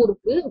லீஃபும்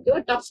இருக்கு. ஓகேவா?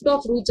 டஃப்ட்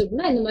ஆஃப் ரூட்ஸ்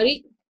அப்படின்னா இந்த மாதிரி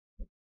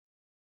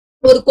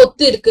ஒரு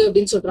கொத்து இருக்கு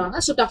அப்படின்னு சொல்றாங்க.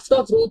 சோ டஃப்ட்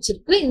ஆஃப் ரூட்ஸ்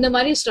இருக்கு. இந்த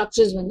மாதிரி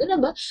ஸ்ட்ரக்சர்ஸ் வந்து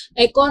நம்ம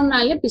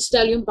எக்கார்னாலையும்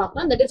பிஸ்டாலையும்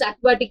பார்க்கலாம், தட் இஸ்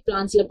அக்வாட்டிக்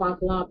பிளான்ட்ஸ்ல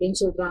பார்க்கலாம் அப்படின்னு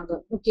சொல்றாங்க.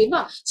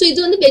 ஓகேவா? சோ இது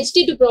வந்து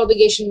வெஜிடேட்டிவ்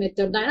ப்ராபகேஷன்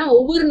மெத்தட் தான். ஏன்னா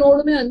ஒவ்வொரு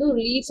நோடுமே வந்து ஒரு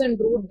லீஃப்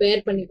அண்ட் ரூட்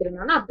பேர்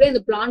பண்ணிக்கிறதுனால அப்படியே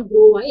அந்த பிளான்ட்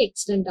க்ரோ ஆகி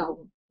எக்ஸ்டெண்ட்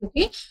ஆகும்.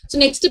 ஓகே, சோ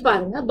நெக்ஸ்ட்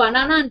பாருங்க,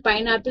 பனானா அண்ட்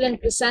பைனாப்பிள் அண்ட்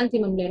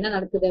கிரிசாந்திமம்ல என்ன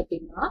நடக்குது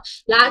அப்படின்னா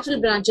லேட்டரல்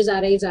பிரான்ச்சஸ்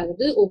அரைஸ்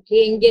ஆகுது. ஓகே,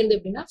 எங்க இருந்து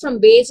அப்படின்னா from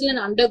Basel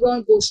and under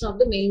ground portion of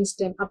the main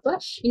stem. அப்ப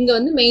இங்க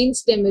வந்து மெயின்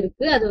ஸ்டெம்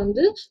இருக்கு, அது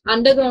வந்து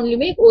அண்டர்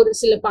கிரவுண்ட்லயுமே ஒரு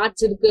சில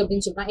பார்ட்ஸ் இருக்கு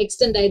அப்படின்னு சொல்றாங்க,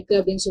 எக்ஸ்டெண்ட் ஆயிருக்கு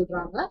அப்படின்னு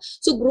சொல்றாங்க.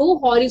 So grow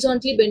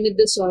ஹாரிசான்ட்லி beneath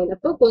the soil.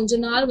 அப்போ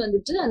கொஞ்ச நாள்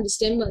வந்துட்டு அந்த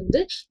ஸ்டெம்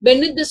வந்து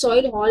பெனித் த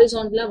சாயில்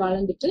ஹாரிசான்ட்லா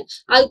வளர்ந்துட்டு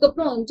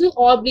அதுக்கப்புறம் வந்து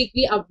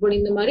ஆப்ளிக்லி அப்படி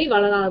இந்த மாதிரி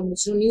வளர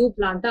ஆரம்பிச்சிடும், நியூ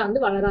பிளான்ட்டா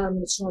வந்து வளர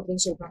ஆரம்பிச்சிடும்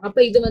அப்படின்னு சொல்றாங்க.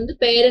 அப்ப இது வந்து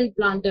பேரண்ட்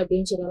பிளான்ட்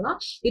அப்படின்னு சொல்லலாம்,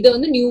 இது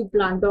வந்து நியூ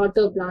பிளான்ட்,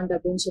 டாட்டர் பிளான்ட்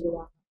அப்படின்னு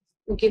சொல்லுவாங்க.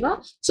 ஓகேவா?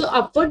 So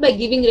upward by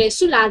giving rice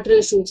to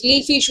lateral shoots.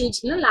 Leafy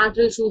ஷூட்ஸ்னா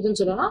lateral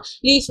ஷூட்ஸ்னு சொல்லலாம்.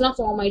 லீஃப்லாம்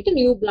ஃபார்ம் ஆயிட்டு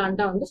நியூ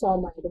பிளான்ட்டா வந்து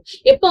ஃபார்ம் ஆயிடும்.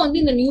 எப்ப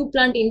வந்து இந்த நியூ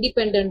பிளான்ட்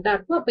இண்டிபெண்டன்ட்டா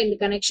இருக்கும் அப்ப இந்த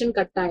கனெக்ஷன்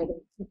கட்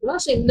ஆயிடும். ஓகேவா?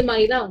 சோ இந்த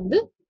மாதிரி தான் வந்து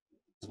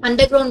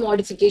அண்டர்கிரவுண்ட்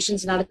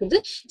மாடிஃபிகேஷன்ஸ் நடக்குது,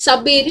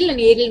 சப் ஏரியல்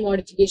அண்ட் ஏரியல்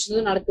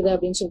மாடிஃபிகேஷன்ஸும் நடக்குது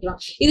அப்படின்னு சொல்றாங்க.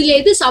 இதுல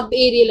எது சப்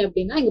ஏரியல்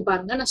அப்படின்னா இங்க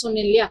பாருங்க, நான்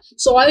சொன்னேன் இல்லையா,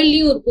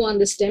 சாயில்லையும் இருக்கும்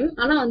அந்த ஸ்டெம்,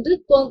 ஆனா வந்து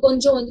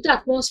கொஞ்சம் வந்துட்டு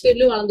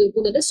அட்மாஸ்பியர்லயும்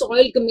வளர்ந்துருக்கும், அதாவது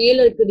சாயிலுக்கு மேல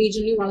இருக்க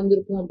ரீஜன்லயும்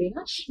வளர்ந்துருக்கும்.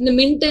 அப்படின்னா இந்த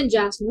மின்ட் அண்ட்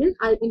ஜாஸ்மின்,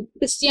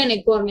 பிஸ்டியன்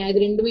எக்கோர்னியா,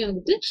 இது ரெண்டுமே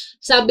வந்துட்டு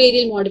சப்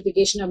ஏரியல்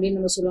மாடிஃபிகேஷன் அப்படின்னு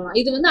நம்ம சொல்லலாம்.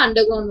 இது வந்து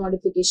அண்டர் கிரவுண்ட்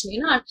மாடிஃபிகேஷன்.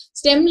 ஏன்னா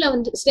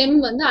ஸ்டெம்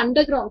வந்து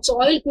அண்டர் கிரவுண்ட்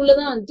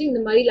சாயிலுக்குள்ளதான் வந்து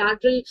இந்த மாதிரி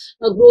லேட்டரல்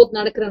க்ரோத்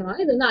நடக்கிறதுனால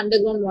இது வந்து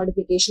அண்டர் கிரவுண்ட்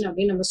மாடிஃபிகேஷன்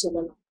அப்படின்னு நம்ம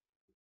சொல்லலாம்.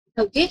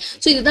 ஓகே,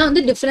 சோ இதுதான்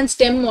வந்து டிஃபரெண்ட்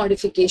ஸ்டெம்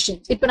மாடிஃபிகேஷன்.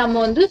 இப்ப நம்ம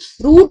வந்து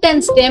ரூட்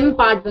அண்ட் ஸ்டெம்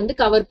பார்ட் வந்து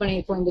கவர்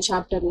பண்ணிருக்கோம் இந்த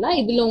சாப்டர்ல.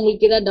 இதுல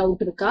உங்களுக்கு ஏதாவது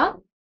டவுட் இருக்கா?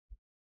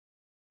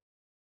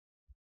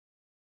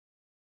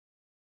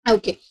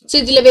 ஓகே, சோ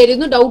இதுல வேற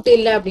எதுவும் டவுட்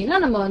இல்ல அப்படின்னா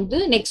நம்ம வந்து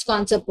நெக்ஸ்ட்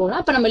கான்செப்ட்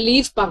போலாம். அப்ப நம்ம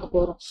லீஃப் பார்க்க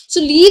போறோம். சோ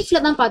லீஃப்ல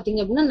தான் பாத்தீங்க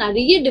அப்படின்னா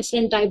நிறைய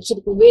டிஃப்ரெண்ட் டைப்ஸ்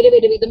இருக்கும், வேற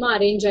வேற விதமா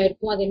அரேஞ்ச்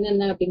ஆயிருக்கும். அது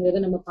என்னென்ன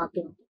அப்படிங்கறத நம்ம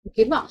பார்க்கலாம்.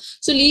 ஓகேவா?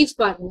 சோ லீஃப்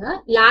பாருங்க,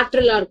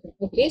 லேட்டரலா இருக்கும்.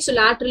 ஓகே, சோ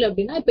லேட்டரல்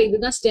அப்படின்னா இப்ப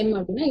இதுதான் ஸ்டெம்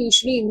அப்படின்னா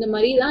யூஸ்வலி இந்த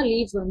மாதிரி தான்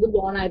லீஃப் வந்து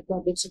பார்ன் ஆயிருக்கும்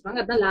அப்படின்னு சொல்றாங்க.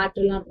 அதான்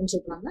லேட்டரலா இருக்கும்னு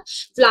சொல்றாங்க.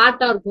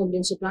 பிளாட்டா இருக்கும்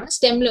அப்படின்னு சொல்றாங்க.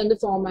 ஸ்டெம்ல வந்து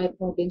ஃபார்ம்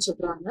ஆயிருக்கும் அப்படின்னு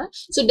சொல்றாங்க.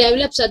 So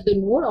develops at the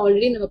note,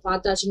 already நம்ம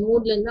பார்த்தாச்சு.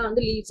 நோட்ல இருந்தா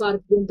வந்து லீஃபா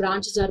இருக்கட்டும்,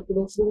 பிரான்ச்சஸா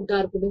இருக்கட்டும், ஃப்ரூட்டா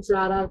இருக்கட்டும்,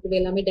 ஃபிளவரா இருக்கட்டும்,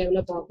 எல்லாமே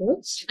டெவலப் ஆகும்.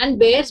 And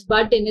purse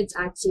but in it's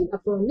axial.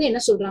 அப்போ வந்து என்ன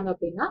சொல்றாங்க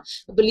அப்படின்னா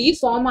இப்போ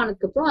லீஃப் ஃபார்ம்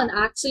ஆனதுக்கு அப்புறம் அந்த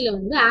ஆக்சில்ல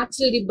வந்து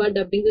ஆக்சிலரி பட்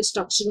அப்படிங்கிற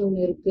ஸ்ட்ரக்சர்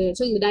ஒன்று இருக்கு.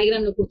 சோ இந்த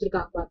டயக்ராம்ல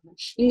கொடுத்துருக்காங்க பாருங்க,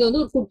 இங்க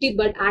வந்து ஒரு குட்டி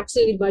பட்,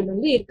 ஆக்சிலரி பட்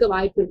வந்து இருக்க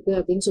வாய்ப்பு இருக்கு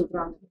அப்படின்னு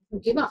சொல்றாங்க.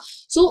 ஓகேவா?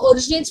 So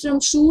originates from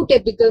shoot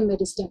எபிக்கல்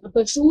meristem.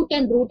 அப்ப ஷூட்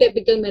அண்ட் ரூட்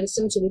எபிக்கல்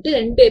மெரிஸ்டம் சொல்லிட்டு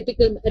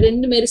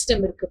ரெண்டு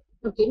மெரிஸ்டம் இருக்கு.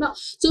 ஓகேவா?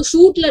 சோ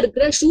ஷூட்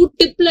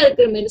டிப்ல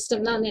இருக்கிற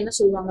மெரிஸ்டம் தான் வந்து என்ன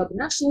சொல்லுவாங்க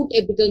அப்படின்னா ஷூட்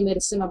எபிக்கல்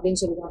மெரிஸ்டம் அப்படின்னு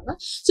சொல்லுவாங்க.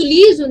 சோ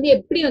லீவ்ஸ் வந்து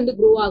எப்படி வந்து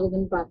க்ரோ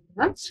ஆகுதுன்னு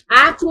பாருங்க,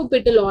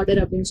 ஆக்ரோபெட்டல்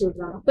ஆர்டர் அப்படின்னு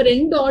சொல்றாங்க. அப்ப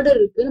ரெண்டு ஆர்டர்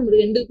இருக்கு, நம்ம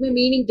ரெண்டுக்குமே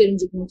மீனிங்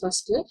தெரிஞ்சுக்கணும்.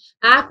 ஃபர்ஸ்ட்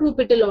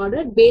ஆக்ரோபெட்டல்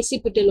ஆர்டர்,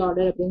 பேசிபிட்டல்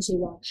ஆர்டர் அப்படின்னு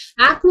சொல்லுவாங்க.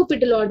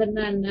 ஆக்ரோபெட்டல்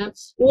ஆர்டர்னா என்ன?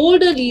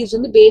 ஓல்டர் லீவ்ஸ்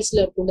வந்து பேஸ்ல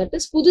இருக்கும், தட்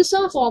இஸ்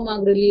புதுசா ஃபார்ம்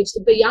ஆகுற லீவ்ஸ்.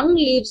 இப்ப யங்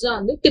லீவ்ஸ் தான்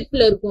வந்து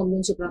டிப்ல இருக்கும்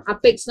அப்படின்னு சொல்றாங்க.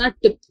 அப்பெக்ஸ்னா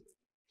டிப்.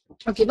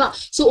 ஓகேவா?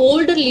 சோ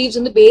ஓல்டர் லீவ்ஸ்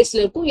வந்து பேஸ்ல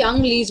இருக்கும்,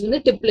 யங் லீவ்ஸ் வந்து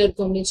டிப்ல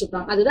இருக்கும் அப்படின்னு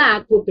சொல்றாங்க. அதுதான்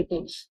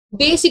ஆக்ரோபெட்டல்.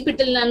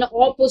 பேசிபிட்டல்னால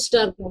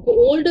ஆப்போசிட்டா இருக்கும். அப்போ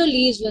ஓல்டர்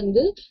லீவ்ஸ்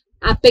வந்து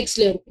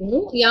அப்பெக்ஸ்ல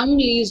இருக்கும், யங்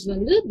லீவ்ஸ்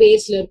வந்து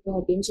பேஸ்ல இருக்கும்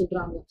அப்படின்னு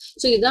சொல்றாங்க.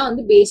 சோ இதுதான்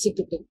வந்து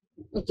பேசிபிட்டல்.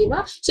 ஓகேவா?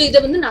 சோ இதை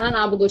வந்து நல்லா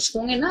ஞாபகம்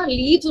வச்சுக்கோங்க. ஏன்னா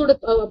லீவ்ஸோட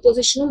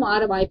பொசிஷனும்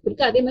மாற வாய்ப்பு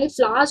இருக்கு, அதே மாதிரி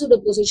ஃபிளார்ஸோட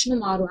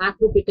பொசிஷனும் மாறும்,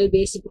 ஆக்ரோபெட்டல்,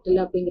 பேசிபிட்டல்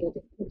அப்படிங்கிறது.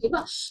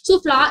 ஓகேவா? சோ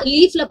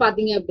லீஃப்ல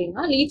பாத்தீங்க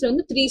அப்படின்னா லீஃப்ல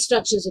வந்து 3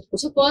 ஸ்ட்ரக்சர்ஸ்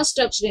இருக்கும். சோ ஃபர்ஸ்ட்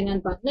ஸ்ட்ரக்சர்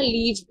என்னன்னு பாத்தீங்கன்னா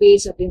லீஃப்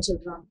பேஸ் அப்படின்னு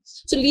சொல்றாங்க.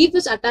 So leaf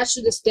is attach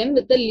to the stem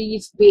with the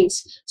leaf base.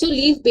 So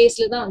leaf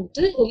பேஸ்ல தான்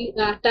வந்துட்டு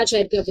அட்டாச்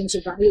ஆயிருக்கு அப்படின்னு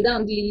சொல்றாங்க. இதுதான்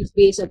வந்து லீஃப்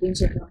பேஸ் அப்படின்னு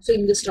சொல்றாங்க. சோ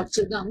இந்த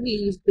ஸ்ட்ரக்சர் தான் வந்து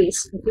லீஃப்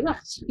பேஸ். ஓகேவா?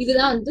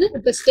 இதுதான் வந்து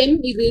இப்ப ஸ்டெம்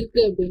இது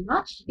இருக்கு அப்படின்னா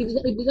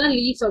இதுதான்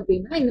லீஃப்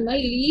அப்படின்னா இந்த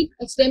மாதிரி லீஃப்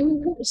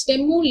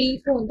ஸ்டெம்மும்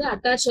லீஃபும் வந்து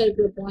அட்டாச்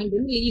ஆயிருக்கிற பாயிண்ட்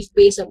வந்து லீஃப்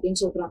பேஸ் அப்படின்னு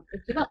சொல்றாங்க.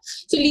 ஓகேவா?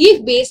 சோ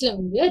லீஃப் பேஸ்ல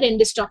வந்து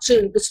ரெண்டு ஸ்ட்ரக்சர்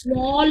இருக்கு,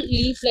 ஸ்மால்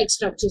லீஃப் லைக்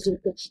ஸ்ட்ரக்சர்ஸ்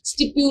இருக்கு,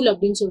 ஸ்டிப்யூல்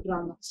அப்படின்னு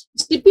சொல்றாங்க.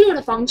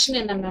 ஸ்டிப்யூலோட ஃபங்க்ஷன்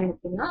என்னன்னு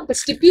அப்படின்னா இப்ப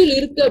ஸ்டிப்யூல்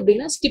இருக்கு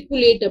அப்படின்னா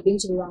ஸ்டிப்புலேட்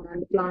அப்படின்னு சொல்லுவாங்க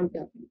அந்த பிளான்ட்.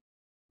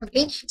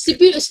 ஓகே,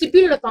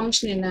 ஸ்டிப்யூலோட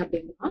ஃபங்க்ஷன் என்ன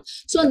அப்படின்னா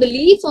சோ அந்த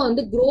லீஃப்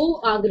வந்து க்ரோ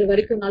ஆகுற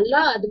வரைக்கும்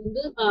நல்லா அது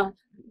வந்து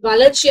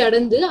வளர்ச்சி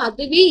அடைந்து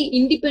அதுவே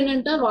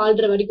இண்டிபெண்டா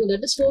வாழ்ற வரைக்கும்,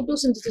 தட் இஸ்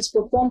போட்டோசிந்தசிஸ்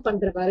பெர்ஃபார்ம்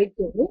பண்ற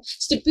வரைக்கும்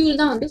ஸ்டிப்யூல்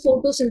தான் வந்து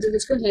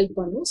போட்டோசிந்தசிஸ்க்கும் ஹெல்ப்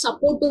பண்ணும்,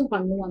 சப்போர்ட்டும்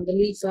பண்ணும் அந்த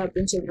லீஃப்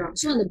அப்படின்னு சொல்றாங்க.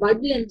 ஸோ அந்த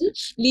பட்ல இருந்து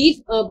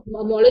லீஃப்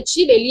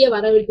முளைச்சி வெளியே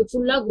வர வரைக்கும்,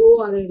 ஃபுல்லா க்ரோ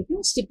வர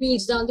வரைக்கும்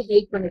ஸ்டிப்யூல்ஸ் தான் வந்து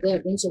ஹெல்ப் பண்ணுது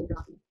அப்படின்னு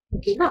சொல்றாங்க.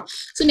 ஓகேவா?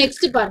 ஸோ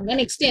நெக்ஸ்ட் பாருங்க,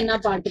 நெக்ஸ்ட் என்ன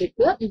பார்ட்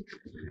இருக்கு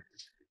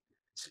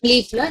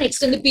லீஃப்ல.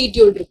 நெக்ஸ்ட் வந்து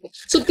பீட்டியூல் இருக்கு.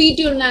 ஸோ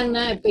பீட்டியூல்னா என்ன?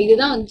 இப்ப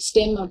இதுதான் வந்து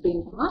ஸ்டெம்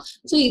அப்படின்னா,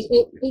 ஸோ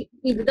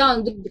இதுதான்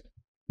வந்து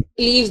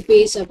லீவ்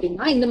பேஸ்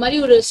அப்படின்னா இந்த மாதிரி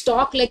ஒரு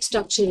ஸ்டாக் லைக்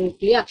ஸ்ட்ரக்சர்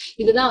இருக்கு இல்லையா,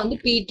 இதுதான் வந்து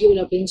பீட்டியூல்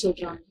அப்படின்னு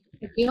சொல்றாங்க.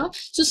 ஓகேவா?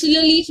 சோ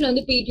சில லீஃப்ல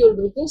வந்து பீட்டியூல்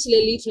இருக்கும், சில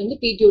லீஃப்ல வந்து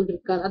பீட்டியூல்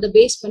இருக்காது. அதை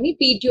பேஸ் பண்ணி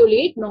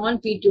பீட்டியோலேட், நான்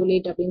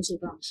பீட்டியோலேட் அப்படின்னு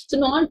சொல்றாங்க. சோ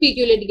நான்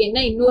பீட்டியோலேட்டுக்கு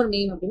என்ன இன்னொரு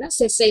நேம் அப்படின்னா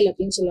செசைல்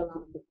அப்படின்னு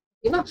சொல்லலாம்.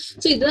 ஓகேவா?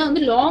 சோ இதுதான்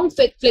வந்து லாங்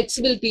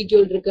ஃபிளெக்சிபிள்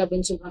பீட்டியோல் இருக்கு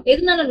அப்படின்னு சொல்றாங்க.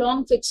 எதனால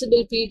லாங்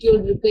ஃபிளெக்சிபிள்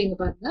பீட்டியோல் இருக்கு இங்க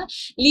பாருங்க,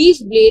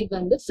 லீஃப் பிளேட்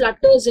வந்து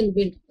ஃபிளட்டர்ஸ் இன்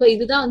விண்ட். இப்போ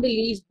இதுதான் வந்து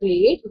லீஃப்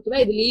பிளேட். ஓகேவா?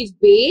 இது லீஃப்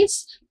பேஸ்,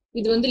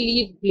 இது வந்து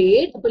லீஃப்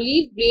பிளேட். அப்ப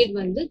லீஃப் பிளேட்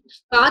வந்து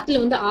காத்துல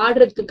வந்து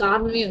ஆடுறதுக்கு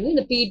காரணமே வந்து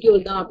இந்த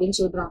பீட்டியோல் தான் அப்படின்னு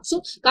சொல்றாங்க. சோ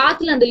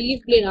காத்துல அந்த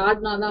லீஃப் பிளேட்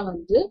ஆடினாதான்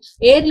வந்து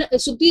ஏர்ல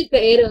சுத்தி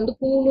இருக்க ஏர் வந்து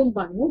கூலும்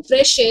பண்ணும்,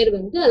 ஃப்ரெஷ் ஏர்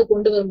வந்து அது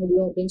கொண்டு வர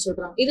முடியும் அப்படின்னு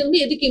சொல்றாங்க. இது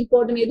வந்து எதுக்கு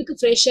இம்பார்ட்டன்ட், எதுக்கு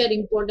ஃப்ரெஷ் ஏர்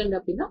இம்பார்ட்டன்ட்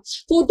அப்படின்னா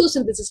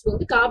போட்டோசிந்தசிஸ்க்கு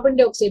வந்து கார்பன்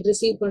டை ஆக்சைடு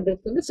ரிசீவ்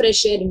பண்றதுக்கு வந்து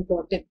ஃப்ரெஷ் ஏர்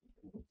இம்பார்ட்டன்ட்.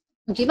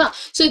 ஓகேவா?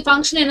 சோ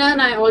ஃபங்க்ஷன் என்ன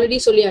நான் ஆல்ரெடி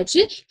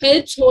சொல்லியாச்சு,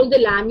 helps hold the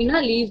lamina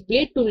leaf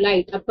plate to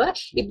light. அப்ப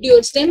இப்படி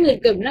ஒரு ஸ்டெம்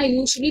இருக்கு அப்படின்னா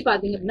யூஸ்வலி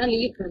பாத்தீங்க அப்படின்னா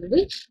லீஃப் வந்து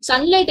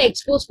சன்லைட்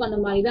எக்ஸ்போஸ் பண்ண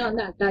மாதிரி தான்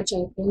வந்து அட்டாச்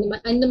ஆயிருக்கும்.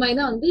 இந்த மாதிரி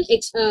தான் வந்து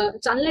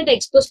சன்லைட்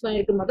எக்ஸ்போஸ்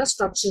பண்ணிருக்க மாதிரி தான்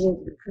ஸ்ட்ரக்சர்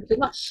இருக்கு.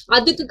 ஓகேவா?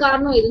 அதுக்கு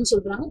காரணம் எதுன்னு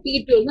சொல்றாங்க,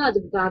 பீட்டியோல் தான்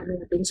அதுக்கு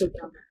காரணம் அப்படின்னு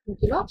சொல்றாங்க.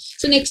 ஓகேவா?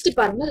 சோ நெக்ஸ்ட்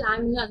பாருங்க,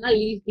 லேமினா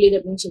லீஃப் பிளேட்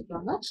அப்படின்னு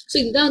சொல்றாங்க. சோ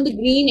இதுதான் வந்து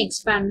கிரீன்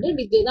எக்ஸ்பேண்டட்,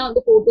 இதுதான்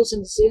வந்து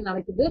போட்டோசிந்தசிஸ்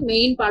நடக்குது.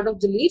 Main part of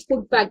the leaf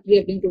food factory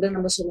அப்படின்னு கூட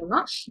நம்ம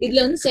சொல்லலாம்.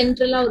 இதுல வந்து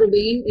சென்ட்ரலா ஒரு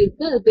வெயின்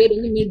இருக்கு, அது பேர்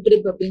வந்து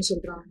மிட்ரிப் அப்படின்னு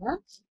சொல்றாங்க.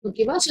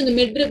 ஓகேவா? சோ இந்த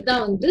மிட்ரிப்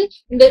தான் வந்து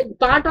இந்த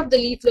பார்ட் ஆஃப் த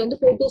லீஃப்ல வந்து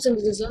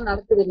போட்டோசிந்தசிஸ் எல்லாம்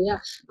நடக்குது இல்லையா,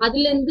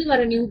 அதுல இருந்து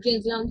வர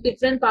நியூட்ரியன்ஸ் எல்லாம் வந்து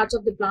டிஃப்ரெண்ட் பார்ட்ஸ்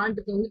ஆஃப் தி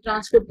பிளான்ட்க்கு வந்து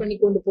டிரான்ஸ்போர்ட் பண்ணி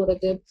கொண்டு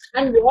போறது.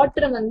 அண்ட்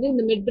வாட்டரை வந்து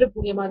இந்த மிட்ரிப்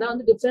மூலியமா தான்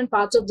வந்து டிஃப்ரெண்ட்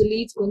பார்ட்ஸ் ஆஃப் தி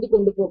லீஃப்க்கு வந்து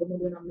கொண்டு போக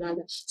முடியும் நம்மளால.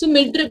 சோ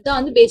மிட்ரிப் தான்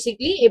வந்து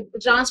பேசிக்லி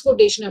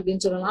டிரான்ஸ்போர்டேஷன்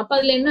அப்படின்னு சொல்லலாம். அப்ப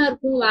அதுல என்ன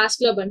இருக்கும்,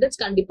 வாஸ்குலர் பண்டல்ஸ்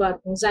கண்டிப்பா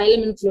இருக்கும்,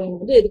 சைலம் அண்ட் ஃப்ளோயம்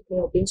வந்து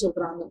இருக்கும் அப்படின்னு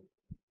சொல்றாங்க.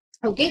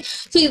 ஓகே,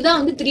 சோ இதுதான்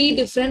வந்து 3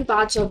 different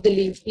parts of the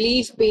leaf,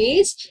 leaf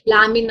base,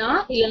 lamina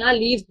இல்லனா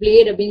லீஃப்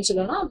பிளேட் அப்படின்னு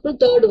சொல்லலாம். அப்புறம்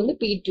தேர்ட் வந்து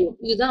பீட்டியோல்.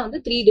 இதுதான்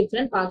வந்து 3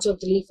 different parts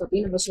of the leaf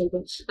அப்படின்னு நம்ம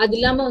சொல்றோம். அது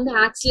இல்லாம வந்து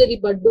ஆக்சிலரி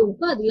பட்டும்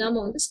இருக்கு, அது இல்லாம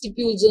வந்து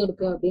ஸ்டிப்யூல்ஸும்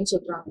இருக்கு அப்படின்னு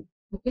சொல்றாங்க.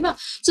 ஓகேவா?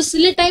 சோ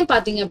சில டைம்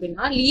பாத்தீங்க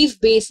அப்படின்னா லீஃப்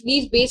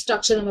பேஸ்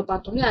ஸ்ட்ரக்சர் நம்ம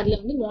பார்த்தோம்னா அதுல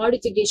வந்து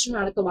மாடிஃபிகேஷன்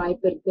நடக்க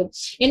வாய்ப்பு இருக்கு.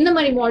 என்ன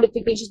மாதிரி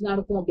மாடிஃபிகேஷன்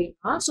நடக்கும்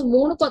அப்படின்னா, சோ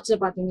மோனோகாட்ஸ்ல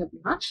பாத்தீங்க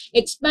அப்படின்னா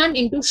expand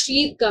into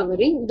sheet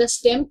covering the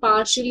stem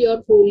partially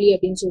R Holi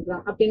அப்படின்னு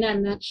சொல்றாங்க. அப்படின்னா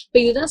என்ன, இப்ப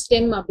இதுதான்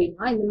ஸ்டெம்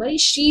அப்படின்னா இந்த மாதிரி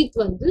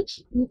ஷீட் வந்து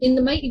இந்த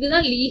மாதிரி,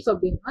 இதுதான் லீஃப்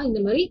அப்படின்னா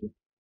இந்த மாதிரி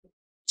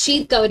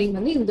ஷீட் கவரிங்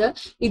வந்து இந்த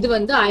இது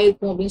வந்து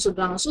ஆயிருக்கும் அப்படின்னு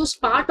சொல்றாங்க. So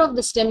part of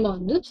the stem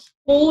வந்து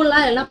ஹோலா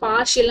எல்லாம்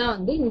பார்ஷியலா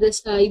வந்து இந்த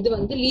இது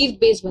வந்து லீஃப்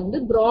பேஸ் வந்து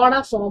ப்ராடா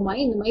ஃபார்ம்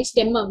ஆகி இந்த மாதிரி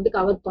ஸ்டெம்மை வந்து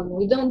கவர்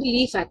பண்ணும். இதை வந்து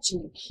லீஃப்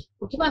ஆக்சுவலி.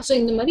 ஓகேவா? ஸோ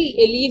இந்த மாதிரி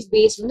லீஃப்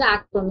பேஸ் வந்து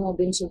ஆக்ட் பண்ணும்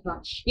அப்படின்னு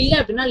சொல்றாங்க. இல்ல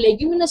அப்படின்னா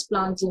லெகுமினஸ்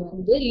பிளான்ட்ஸ்ல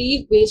வந்து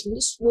லீஃப் பேஸ்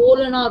வந்து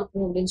ஸ்வோலனா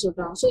இருக்கும் அப்படின்னு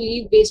சொல்றாங்க. ஸோ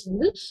லீஃப் பேஸ்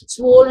வந்து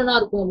ஸ்வோலனா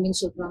இருக்கும்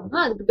அப்படின்னு சொல்றாங்க.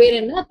 அதுக்கு பேர்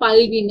என்ன,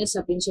 பல்வினஸ்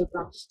அப்படின்னு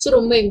சொல்றாங்க. ஸோ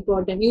ரொம்ப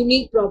important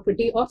unique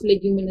property of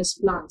leguminous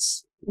plants.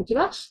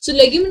 ஓகேவா? சோ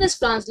லெகுமினஸ்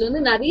பிளான்ட்ஸ்ல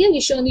வந்து நிறைய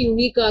விஷயம் வந்து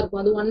யூனிக்கா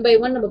இருக்கும், அது 1 by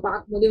 1 நம்ம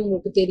பார்க்கும்போதே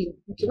உங்களுக்கு தெரியும்.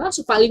 ஓகேவா?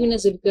 சோ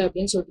பல்வினஸ் இருக்கு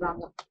அப்படின்னு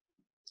சொல்றாங்க.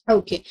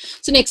 ஓகே,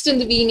 சோ நெக்ஸ்ட்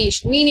வந்து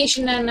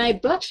வீனேஷன் என்ன,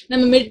 இப்ப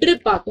நம்ம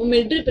மிட்ரிப் பார்த்தோம்.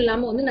 மிட்ரிப்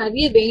இல்லாம வந்து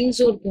நிறைய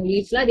வெயின்ஸும் இருக்கும்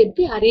லீஃப்ல, அது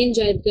எப்படி அரேஞ்ச்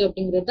ஆயிருக்கு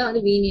அப்படிங்கறது தான்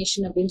வந்து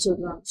வீனேஷன் அப்படின்னு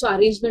சொல்றாங்க. So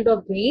arrangement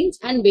of veins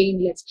and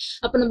வெயின்லெட்ஸ்.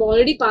 அப்ப நம்ம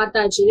ஆல்ரெடி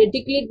பார்த்தாச்சு,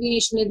 ரெட்டிகுலேட்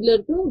வீனேஷன் எதுல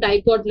இருக்கும்,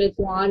 டைகாட்ல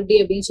இருக்கும், ஆர்டி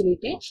அப்படின்னு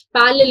சொல்லிட்டு.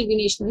 பேரலல்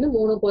வீனேஷன் வந்து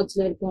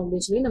மோனோகாட்ஸ்ல இருக்கும்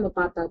அப்படின்னு சொல்லி நம்ம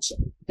பார்த்தாச்சு.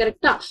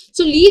 கரெக்டா?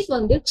 சோ லீஃப்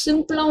வந்து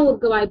சிம்பிளாவும்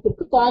இருக்க வாய்ப்பு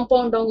இருக்கு,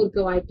 காம்பவுண்டாவும்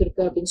இருக்க வாய்ப்பு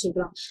இருக்கு அப்படின்னு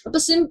சொல்றாங்க. அப்ப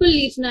சிம்பிள்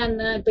லீஃப்னா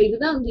என்ன, இப்ப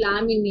இதுதான் வந்து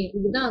லாமினே,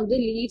 இதுதான் வந்து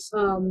லீஃப்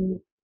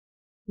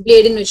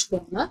பிளேடுன்னு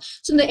வச்சுக்கோங்க.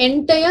 ஸோ இந்த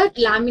என்டையர்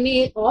லாமினே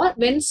ஆர்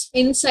வென்ஸ்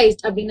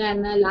இன்சைஸ்ட் அப்படின்னா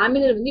என்ன,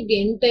 லாமினர் வந்து இப்படி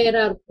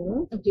என்டையரா இருக்கும்.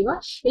 ஓகேவா?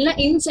 இல்லைன்னா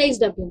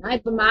இன்சைஸ்ட் அப்படின்னா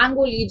இப்ப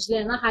மேங்கோ லீவ்ஸ்ல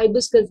இல்லைன்னா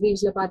ஹைபிஸ்கஸ்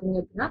லீவ்ஸ்ல பாத்தீங்க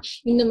அப்படின்னா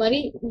இந்த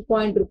மாதிரி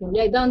பாயிண்ட் இருக்கும்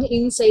இல்லையா, இதான் வந்து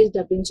இன்சைஸ்ட்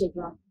அப்படின்னு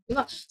சொல்றாங்க.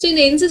 ஓகேவா? சோ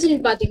இந்த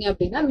இன்சிஷன் பாத்தீங்க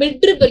அப்படின்னா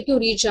மிட்ரிப் வரைக்கும்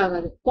ரீச்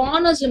ஆகாது,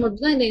 கார்னர்ஸ்ல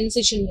மட்டும் தான் இந்த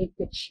இன்சிஷன்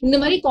இருக்கு. இந்த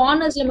மாதிரி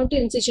கார்னர்ஸ்ல மட்டும்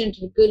இன்சிஷன்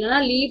இருக்கு, இல்லைன்னா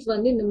லீஃப்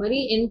வந்து இந்த மாதிரி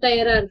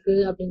என்டையரா இருக்கு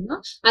அப்படின்னா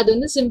அது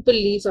வந்து சிம்பிள்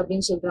லீஃப்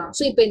அப்படின்னு சொல்றாங்க.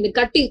 சோ இப்ப இந்த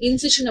கட்டிங்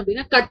இன்சிஷன்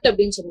அப்படின்னா கட்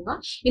அப்படின்னு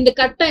சொல்லலாம். இந்த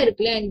கட்டா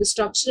இருக்குல்ல, இந்த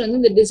ஸ்ட்ரக்சர் வந்து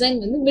இந்த டிசைன்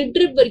வந்து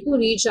மிட்ரிப் வரைக்கும்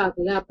ரீச்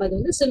ஆகல, அப்ப அது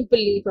வந்து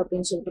சிம்பிள் லீஃப்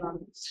அப்படின்னு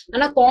சொல்றாங்க.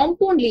 ஆனா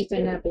காம்பவுண்ட் லீஃப்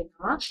என்ன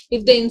அப்படின்னா,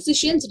 if the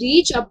இன்சிஷன்ஸ்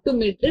reach up to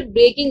midrib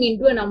braking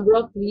into a number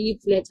of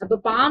leaflets.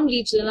 அப்ப பாம்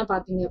லீவ்ஸ்ல எல்லாம்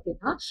பாத்தீங்க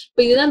அப்படின்னா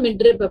இப்ப இதுதான்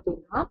மிட்ரிப்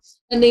அப்படின்னா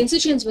அந்த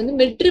இன்சிஷன்ஸ் வந்து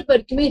மிட்ரிப்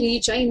வரைக்குமே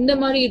ரீச் ஆகி இந்த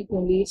மாதிரி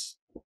இருக்கும் லீஃப்.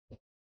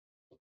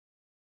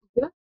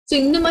 So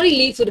இந்த மாதிரி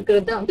லீஃப்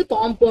இருக்கிறது தான் வந்து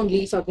காம்பவுண்ட்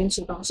லீஃப் அப்படின்னு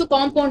சொல்றாங்க. ஸோ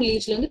காம்பவுண்ட்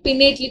லீஃப்ல வந்து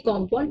பின்னேட்லி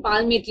காம்பவுண்ட்,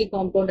 பால்மேட்லி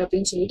காம்பவுண்ட்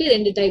அப்படின்னு சொல்லிட்டு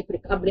 2 டைப்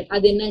இருக்கு. அப்படி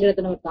அது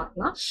என்னங்கிறத நம்ம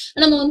பார்க்கலாம்.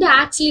 நம்ம வந்து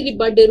ஆக்சிலரி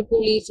பட்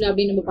இருக்கும் லீஃப்ல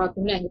அப்படின்னு நம்ம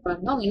பார்க்கணும்ல, அங்க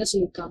பாருங்க அவங்க என்ன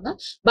சொல்லியிருக்காங்க,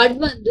 பட்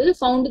வந்து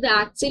found the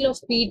axial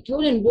of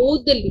petiole in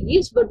both the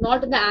leaves but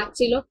not in the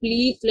axil of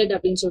leaflet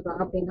அப்படின்னு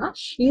சொல்றாங்க. அப்படின்னா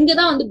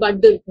இங்கதான் வந்து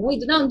பட் இருக்கும்,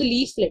 இதுதான் வந்து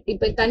லீஃப்லெட்.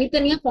 இப்ப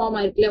தனித்தனியா ஃபார்ம்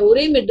ஆயிருக்குல்ல,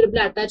 ஒரே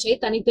மிட்ரிப்ல அட்டாச் ஆகி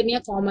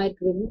தனித்தனியா ஃபார்ம்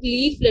ஆயிருக்கிறது வந்து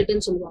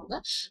லீஃப்லெட்னு சொல்லுவாங்க.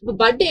 இப்ப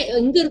பட்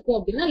எங்க இருக்கும்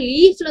அப்படின்னா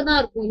லீஃப்ல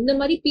தான் இருக்கும். இந்த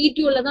மாதிரி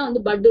petiole தான்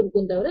வந்து பட்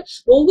இருக்கும், தவிர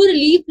ஒவ்வொரு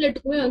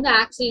லீஃப்லெட்டுக்குமே வந்து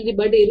ஆக்சிலரி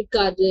பட்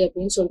இருக்காது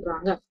அப்படின்னு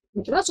சொல்றாங்க.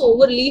 ஓகேவா? சோ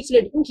ஒவ்வொரு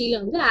லீஃப்லெட்டுக்கும் கீழே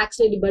வந்து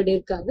ஆக்சிலரி பட்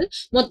இருக்காது,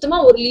 மொத்தமா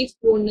ஒரு லீஃப்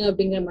ஒண்ணு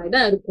அப்படிங்கிற மாதிரி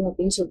தான் இருக்கும்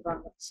அப்படின்னு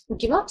சொல்றாங்க.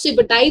 ஓகேவா? சோ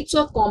இப்ப டைப்ஸ்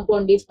ஆஃப்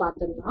காம்பவுண்ட் லீஃப்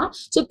பார்த்தோம்னா,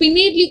 சோ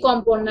பின்னேட்லி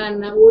காம்பவுண்ட்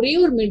என்ன, ஒரே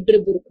ஒரு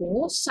மிட்ரிப்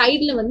இருக்கும்,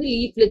 சைட்ல வந்து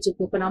லீஃப்லெட்ஸ்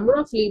இருக்கும். இப்ப number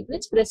of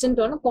leaflets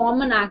present on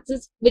common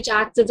axis which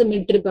acts as a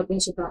midrib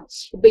அப்படின்னு சொல்றாங்க.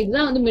 இப்ப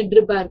இதுதான் வந்து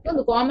மிட்ரிப்பா இருக்கு.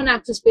 அந்த காமன்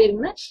ஆக்சிஸ் பேர்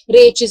என்ன,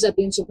 ரேச்சஸ்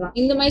அப்படின்னு சொல்றாங்க.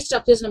 இந்த மாதிரி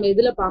ஸ்ட்ரக்சர்ஸ் நம்ம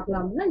எதுல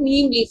பாக்கலாம்னா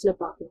நீம் லீஃப்ல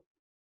பாக்கலாம்.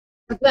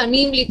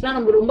 நீம் லீஃப்லாம்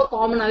நம்ம ரொம்ப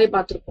காமனாவே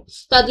பார்த்திருக்கோம்.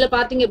 அதுல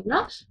பாத்தீங்க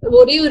அப்படின்னா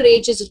ஒரே ஒரு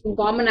ரேச்சஸ் இருக்கும்,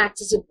 காமன்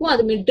ஆக்சிஸ் இருக்கும்,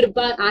 அது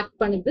மிட்ரிப்பா ஆக்ட்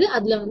பண்ணுது,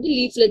 அதுல வந்து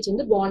லீஃப்லெட்ஸ்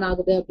வந்து பார்ன்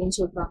ஆகுது அப்படின்னு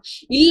சொல்றாங்க.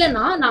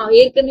 இல்லைன்னா நான்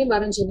ஏற்கனவே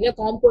வரைஞ்சேன்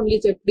காம்பவுண்ட்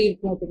லீஃப் எப்படி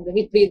இருக்கும்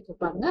அப்படிங்கிறது இப்படி இருக்கும்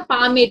பாருங்க,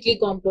 பாமேட்லி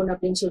காம்பவுண்ட்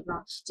அப்படின்னு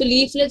சொல்றாங்க. So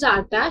leaflets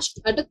attach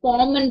at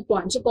common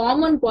point. So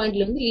common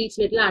பாயிண்ட்ல வந்து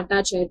லீஃப்லெட்ல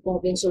அட்டாச் ஆயிருக்கும்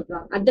அப்படின்னு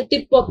சொல்றாங்க, at the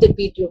tip of the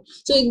petiole.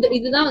 So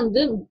இதுதான்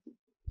வந்து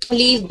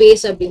லீஃப்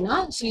பேஸ் அப்படின்னா,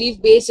 லீஃப்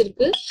பேஸ்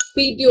இருக்கு,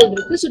 petiole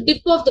இருக்கு. So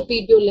tip of the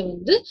petiole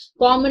வந்து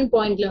காமன்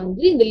பாயிண்ட்ல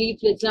வந்து இந்த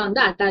லீஃப்லெட்ஸ்லாம்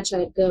வந்து அட்டாச்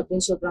ஆயிருக்கு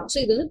அப்படின்னு சொல்றாங்க. ஸோ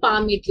இது வந்து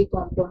பாமேட்லி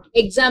compound.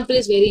 Example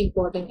is very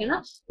important, ஏன்னா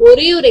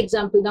ஒரே ஒரு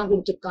எக்ஸாம்பிள் தான்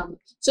கொடுத்துருக்காங்க.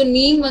 ஸோ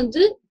நீம்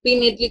வந்து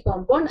பின்னேட்லி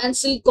காம்பவுண்ட் அண்ட்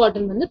சில்க்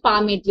காட்டன் வந்து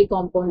பாமேட்லி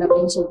காம்பவுண்ட்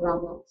அப்படின்னு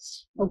சொல்றாங்க.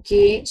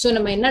 ஓகே, ஸோ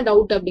நம்ம என்ன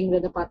டவுட்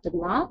அப்படிங்கறத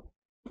பாத்துக்கலாம்.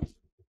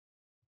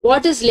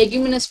 What is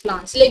leguminous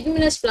plants?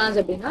 Leguminous plants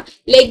அப்படின்னா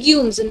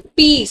legumes,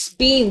 peas,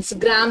 beans,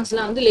 grams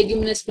எல்லாம் வந்து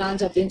leguminous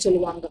plants அப்படின்னு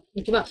சொல்லுவாங்க.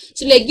 ஓகேவா?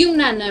 ஸோ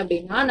லெக்யூம்னா என்ன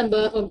அப்படின்னா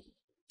நம்ம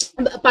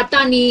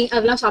பட்டாணி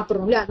அதெல்லாம்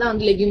சாப்பிடுறோம் இல்லையா, அதான்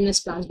வந்து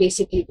லெக்யூமினஸ் பிளான்ஸ்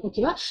பேசிக்லி.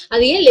 ஓகேவா?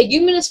 அது ஏன்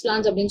லெக்யூமினஸ்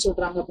பிளான்ஸ் அப்படின்னு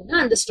சொல்றாங்க அப்படின்னா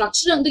அந்த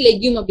ஸ்ட்ரக்சர் வந்து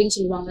லெக்யூம் அப்படின்னு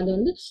சொல்லுவாங்க. அது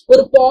வந்து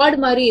ஒரு பாட்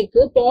மாதிரி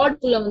இருக்கு,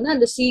 பாட்குள்ள வந்து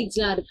அந்த சீட்ஸ்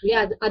எல்லாம் இருக்கு இல்லையா,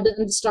 அது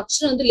அந்த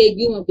ஸ்ட்ரக்சர் வந்து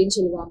லெக்யூம் அப்படின்னு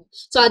சொல்லுவாங்க.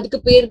 ஸோ அதுக்கு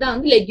பேர் தான்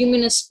வந்து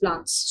leguminous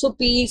plans. So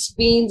piece,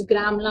 beans,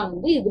 கிராம்லாம்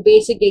வந்து இது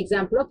பேசிக்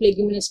எக்ஸாம்பிள் ஆஃப்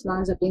லெக்யூமினஸ்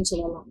பிளான்ஸ் அப்படின்னு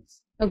சொல்லலாம்.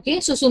 ஓகே,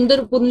 ஸோ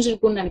சுந்தர்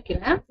புரிஞ்சிருக்கும்னு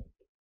நினைக்கிறேன்.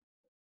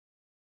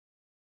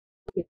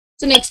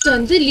 ஸோ நெக்ஸ்ட்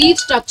வந்து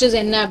லீஃப் ஸ்ட்ரக்சர்ஸ்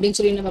என்ன அப்படின்னு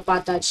சொல்லி நம்ம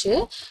பார்த்தாச்சு.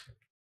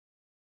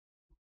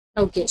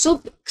 ஓகே, ஸோ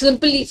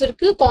சிம்பிள் லீஃப்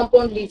இருக்கு,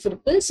 காம்பவுண்ட் லீஃப்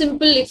இருக்கு.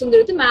 சிம்பிள்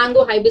லீஃப்ங்கிறது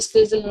மேங்கோ,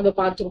 ஹைபிஸ்கஸ் நம்ம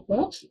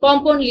பார்த்திருக்கோம்.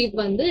 காம்பவுண்ட் லீஃப்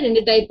வந்து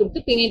 2 டைப்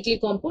இருக்கு, பின்னேட்லி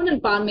compound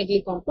and பால்மேட்லி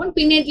compound.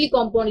 பின்னேட்லி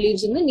compound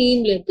leaves வந்து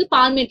நீம்ல இருக்கு,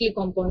 பால்மேட்லி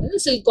காம்பவுண்ட்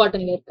வந்து சில்க்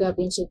காட்டன்ல இருக்கு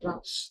அப்படின்னு சொல்றாங்க.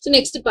 ஸோ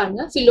நெக்ஸ்ட்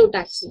பாருங்க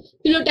பிலோடாக்சி.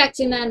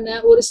 பிலோடாக்சினா என்ன,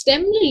 ஒரு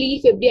ஸ்டெம்ல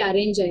லீஃப் எப்படி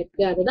அரேஞ்ச்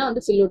ஆயிருக்கு அதுதான்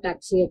வந்து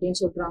பிலோடாக்சி அப்படின்னு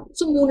சொல்றாங்க.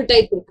 ஸோ 3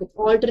 டைப் இருக்கு,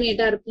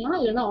 ஆல்டர்னேட்டா இருக்கலாம்,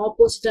 இல்லைன்னா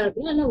ஆப்போசிட்டா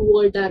இருக்கலாம், இல்லைன்னா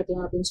வேர்ல்டா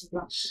இருக்கலாம் அப்படின்னு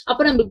சொல்றாங்க.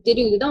 அப்ப நம்மளுக்கு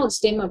தெரியும் இதுதான் ஒரு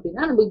ஸ்டெம்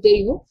அப்படின்னா நம்மளுக்கு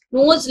தெரியும்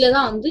நோஸ்ல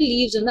தான் வந்து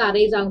லீவ்ஸ் வந்து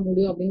அரைஸ் ஆக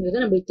முடியும்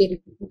அப்படிங்கறது நம்மளுக்கு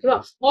தெரியும். ஓகேவா?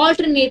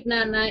 ஆல்டர்னேட்னா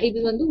என்ன, இது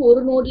வந்து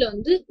ஒரு நோட்ல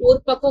வந்து ஒரு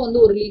பக்கம்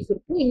வந்து ஒரு லீஃப்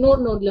இருக்கும்,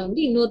 இன்னொரு நோட்ல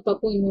வந்து இன்னொரு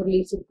பக்கம் இன்னொரு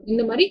லீஃப் இருக்கும்.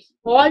 இந்த மாதிரி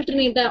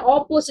ஆல்டர்னேட்டா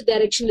ஆப்போசிட்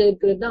டைரக்ஷன்ல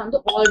இருக்கிறது தான்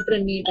வந்து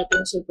ஆல்டர்னேட்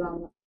அப்படின்னு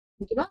சொல்றாங்க.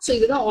 ஓகேவா? சோ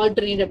இதுதான்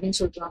ஆல்டர்னேட்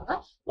அப்படின்னு சொல்றாங்க.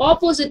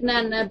 ஆப்போசிட்னா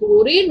என்ன, இப்போ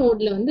ஒரே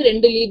நோட்ல வந்து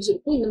 2 லீவ்ஸ்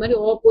இருக்கும், இந்த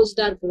மாதிரி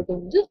ஆப்போசிட்டா இருக்கிறது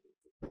வந்து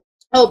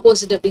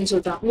ஆப்போசிட் அப்படின்னு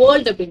சொல்றாங்க.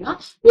 வேர்ல்ட் அப்படின்னா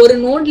ஒரு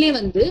நோட்லயே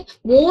வந்து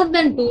மோர்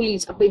தென் 2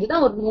 லீவ்ஸ், அப்ப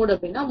இதுதான் ஒரு நோட்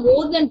அப்படின்னா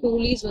மோர் தென் 2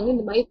 லீவ்ஸ் வந்து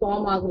இந்த மாதிரி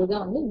ஃபார்ம்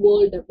ஆகுறதா வந்து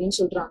வேர்ல்ட் அப்படின்னு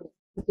சொல்றாங்க.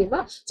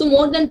 ஓகேவா? சோ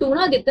மோர் தென்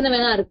 2னா அது எத்தனை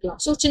வேணா இருக்கலாம்.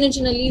 சோ சின்ன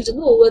சின்ன லீவ்ஸ்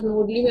வந்து ஒவ்வொரு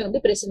நோட்லயுமே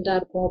வந்து பிரசென்டா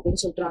இருக்கும்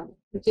அப்படின்னு சொல்றாங்க.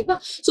 ஓகேவா?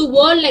 சோ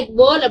வேர்ல்ட் லைக்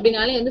வேர்ல்ட்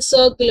அப்படின்னாலே வந்து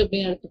சர்க்கிள்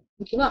அப்படின்னு அர்த்தம்.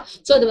 ஓகேவா?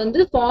 சோ அது வந்து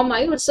ஃபார்ம்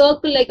ஆகி ஒரு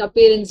சர்க்கிள் லைக்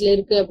அப்பியரன்ஸ்ல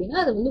இருக்கு அப்படின்னா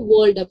அது வந்து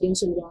வேர்ல்ட் அப்படின்னு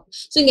சொல்லுவாங்க.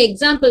 சோ இங்க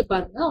எக்ஸாம்பிள்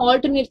பாருங்க,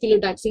 ஆல்டர்னேட்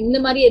பிலோடாக்சி இந்த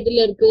மாதிரி எதுல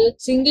இருக்கு,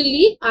 single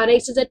leave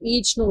arises at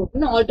each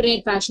note,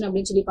 alternate fashion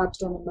அப்படின்னு சொல்லி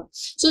பார்த்துட்டோம் நம்ம.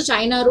 So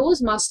China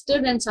rose,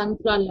 mustard and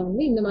சன்ஃபிளவர்ல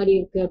வந்து இந்த மாதிரி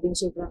இருக்கு அப்படின்னு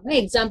சொல்றாங்க.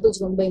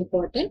 எக்ஸாம்பிள்ஸ் ரொம்ப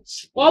இம்பார்ட்டன்ட்.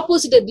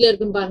 ஆப்போசிட் எதுல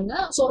இருக்குன்னு பாருங்க.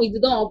 சோ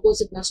இதுதான்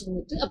ஆப்போசிட் நான்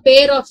சொன்னது,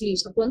 பேர் ஆஃப்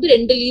லீவ்ஸ். அப்போ வந்து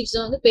 2 லீவ்ஸ்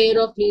தான் வந்து பேர்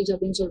ஆஃப் லீவ்ஸ்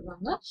அப்படின்னு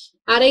சொல்றாங்க.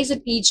 Arise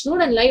at each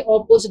note and lie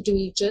opposite to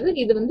each other.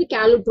 இது வந்து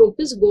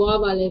கேலோட்ரோபிஸ்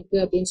கோவாவால இருக்கு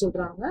அப்படின்னு சொல்றாங்க.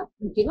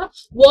 ஓகேவா?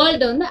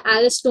 வேர்ல்ட் வந்து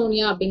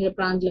அலஸ்டோனியா அப்படிங்கிற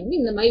பிளான்ட்ல வந்து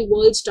இந்த மாதிரி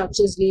வேர்ல்ட்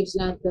ஸ்ட்ரக்சர்ஸ் லீவ்ஸ்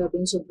எல்லாம் இருக்கு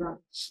அப்படின்னு சொல்றாங்க.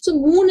 சோ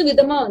 3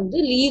 விதமா வந்து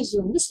லீவ்ஸ்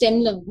வந்து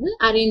ஸ்டெம்ல வந்து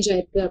அரேஞ்ச்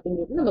ஆயிருக்கு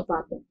அப்படிங்கிறது நம்ம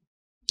பார்த்தோம்.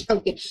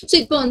 ஓகே, சோ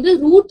இப்போ வந்து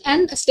ரூட்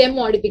அண்ட் ஸ்டெம்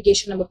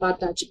மாடிஃபிகேஷன் நம்ம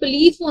பார்த்தாச்சு. இப்போ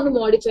லீஃப் வந்து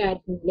மாடிஃபை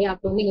ஆயிருக்கும் இல்லையா,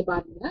 அப்போ வந்து இங்க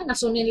பாருங்க நான்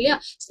சொன்னேன் இல்லையா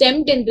ஸ்டெம்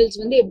டென்ட்ரில்ஸ்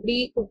வந்து எப்படி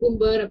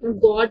குக்கும்பர் அப்புறம்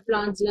காட்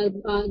பிளான்ட்ஸ்ல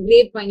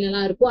கிரேப் வைன்ல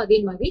எல்லாம் இருக்கும், அதே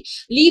மாதிரி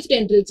லீஃப்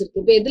டென்ட்ரில்ஸ் இருக்கு.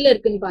 இப்போ எதுல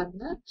இருக்குன்னு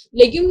பாருங்க,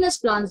 லெக்யூமினஸ்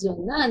பிளான்ட்ஸ்ல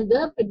வந்து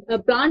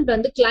அந்த பிளான்ட்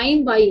வந்து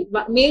கிளைம் ஆகி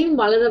மேலும்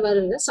வளர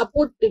வர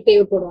சப்போர்ட்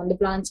தேவைப்படும் அந்த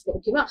பிளான்ட்ஸ்க்கு.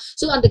 ஓகேவா?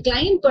 சோ அந்த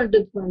கிளைம்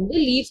பண்றதுக்கு வந்து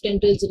லீஃப்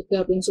டென்ட்ரில்ஸ் இருக்கு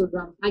அப்படின்னு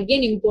சொல்றாங்க.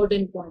 Again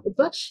important point.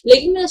 இப்போ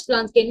லெக்யூமினஸ்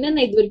பிளான்ட்ஸ்க்கு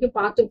என்னென்ன இது வரைக்கும்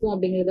பார்த்திருக்கோம்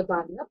அப்படிங்கறத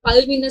பாருங்க.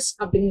 பல்வின் லெகுமினஸ்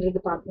அப்படிங்கிறது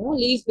பார்ப்போம்.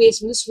 லீஃப் பேஸ்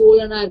வந்து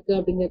ஸ்வோலனா இருக்கு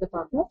அப்படிங்கறத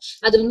பார்ப்போம்.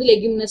 அது வந்து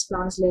லெகுமினஸ்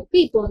பிளான்ட்ஸ்ல இருக்கு.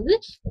 இப்போ வந்து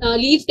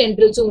லீஃப்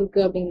டென்ட்ரில்ஸும்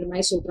இருக்கு அப்படிங்கிற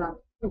மாதிரி சொல்றாங்க.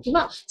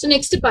 ஓகேவா? சோ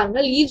நெக்ஸ்ட் பாருங்க,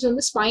 லீவ்ஸ்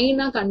வந்து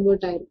ஸ்பைனா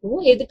கன்வெர்ட் ஆயிருக்கும்.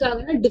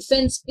 எதுக்காகனா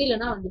டிஃபென்ஸ்க்கு,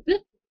 இல்லைன்னா வந்துட்டு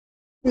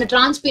இந்த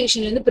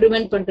டிரான்ஸ்பிரேஷன்ல இருந்து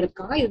ப்ரிவென்ட்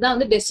பண்றதுக்காக. இதுதான்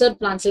வந்து டெசர்ட்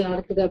பிளான்ட்ஸ்ல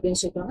நடக்குது அப்படின்னு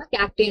சொல்றாங்க,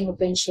 கேக்டே அண்ட்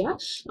ஒபென்ஷியா.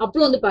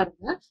 அப்புறம் வந்து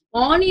பாருங்க,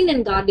 ஆனியன்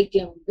அண்ட்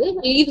கார்லிக்ல வந்து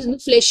லீவ்ஸ்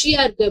வந்து ஃபிளஷியா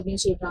இருக்கு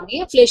அப்படின்னு சொல்றாங்க.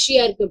 ஏன்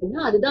ஃபிளஷியா இருக்கு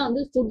அப்படின்னா அதுதான்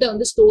வந்து ஃபுட்டை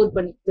வந்து ஸ்டோர்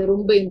பண்ணிக்குது,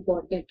 ரொம்ப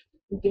இம்பார்ட்டன்ட்.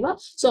 ஓகேவா?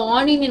 சோ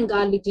ஆனியன் அண்ட்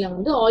கார்லிக்ல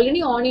வந்து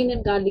ஆல்ரெடி ஆனியன்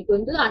அண்ட் கார்லிக்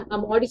வந்து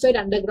மாடிஃபைட்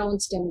அண்டர்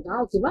கிரவுண்ட் ஸ்டெம்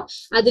தான். ஓகேவா?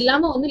 அது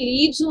இல்லாம வந்து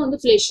லீவ்ஸும் வந்து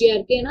ஃபிளஷியா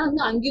இருக்கு, ஏன்னா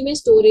வந்து அங்கேயுமே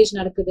ஸ்டோரேஜ்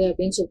நடக்குது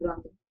அப்படின்னு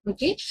சொல்றாங்க.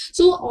 ஓகே,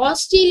 சோ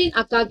ஆஸ்திரேலியன்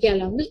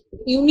அக்காக்கியால வந்து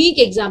யூனிக்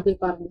எக்ஸாம்பிள்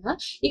பாருங்க.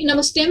 இப்ப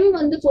நம்ம ஸ்டெம்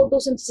வந்து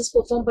போட்டோசிந்தசிஸ்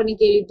பெர்ஃபார்ம் பண்ணி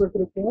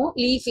கேள்விப்பட்டிருப்போம்.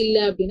 லீஃப் இல்ல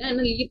அப்படின்னா,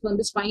 ஏன்னா லீஃப்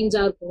வந்து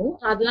ஸ்பைன்ஸா இருக்கும்,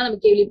 அதெல்லாம்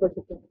நம்ம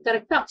கேள்விப்பட்டிருப்போம்.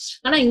 கரெக்டா?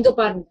 ஆனா இங்க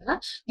பாருங்க,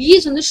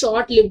 லீவ்ஸ் வந்து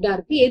ஷார்ட் லிவ்டா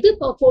இருக்கு. எது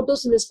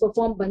போட்டோசிந்தசிஸ்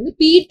பெர்ஃபார்ம் பண்ணு?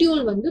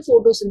 பீட்டியூல் வந்து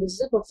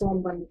போட்டோசிந்தசிஸ்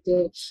பெர்ஃபார்ம் பண்ணுது.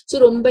 சோ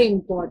ரொம்ப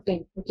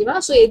இம்பார்ட்டன்ட். ஓகேவா?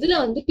 சோ எதுல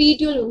வந்து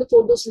பீட்டியூல் வந்து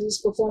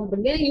போட்டோசிந்தசிஸ் பெர்ஃபார்ம்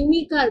பண்ணி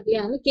யூனிக்கா இருக்கு,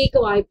 இல்லையா கேட்க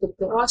வாய்ப்பு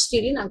இருக்கு.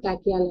 ஆஸ்திரேலியன்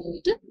அக்காக்கியால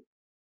வந்துட்டு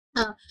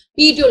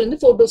பீட்டியோல் வந்து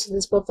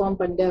போட்டோசிந்தசிஸ் பெர்ஃபார்ம்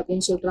பண்ணுது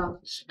அப்படின்னு சொல்றாங்க.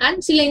 அண்ட்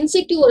சில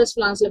இன்செக்டிவோரஸ்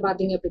பிளான்ட்ஸ்ல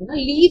பாத்தீங்க அப்படின்னா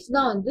லீஃப்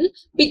தான் வந்து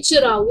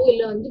பிக்சராவோ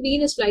இல்ல வந்து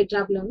வீனஸ் ஃபிளை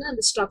ட்ராப்ல வந்து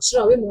அந்த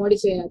ஸ்ட்ரக்சராவே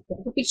மாடிஃபை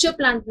ஆயிருக்கும். பிக்சர்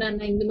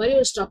பிளான்ட்னா இந்த மாதிரி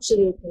ஒரு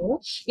ஸ்ட்ரக்சர் இருக்கும்,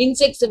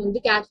 இன்செக்ட்ஸ்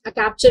வந்து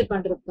கேப்சர்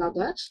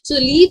பண்றதுக்காக.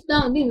 ஸோ லீஃப்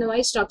தான் வந்து இந்த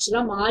மாதிரி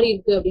ஸ்ட்ரக்சரா மாறி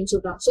இருக்கு அப்படின்னு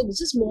சொல்றாங்க. So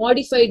this is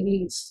modified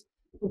leaf.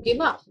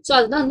 ஓகேவா? சோ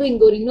அதுதான் வந்து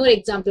இங்க இன்னொரு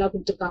எக்ஸாம்பிளா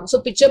கொடுத்துருக்காங்க. சோ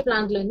பிக்சர்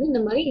பிளான்ட்ல இருந்து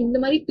இந்த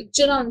மாதிரி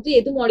பிக்சரா வந்து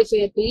எது மாடிஃபை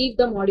ஆயிருக்கு? லீவ்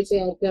தான் மாடிஃபை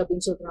ஆயிருக்கு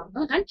அப்படின்னு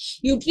சொல்றாங்க. அண்ட்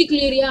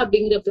யூட்ரிகுலேரியா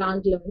அப்படிங்கிற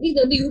பிளான்ட்ல வந்து இது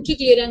வந்து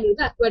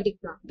யூட்ரிகுலேரியாங்கிறது அக்வாட்டிக்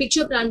பிளான்ட்,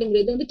 பிக்சர்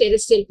பிளான்ட்ங்கிறது வந்து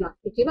டெரெஸ்ட்ரியல் பிளான்ட்.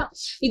 ஓகேவா?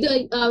 இது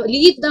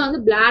லீவ் தான்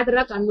வந்து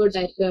பிளாடரா கன்வெர்ட்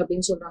ஆயிருக்கு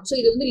அப்படின்னு சொல்றாங்க. சோ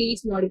இது வந்து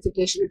லீஃப்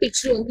மாடிஃபிகேஷன்,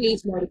 பிக்சர் வந்து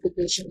லீஃப்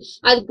மாடிஃபிகேஷன்.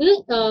 அதுக்கு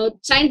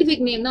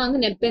சயின்டிபிக் நேம் தான்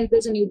வந்து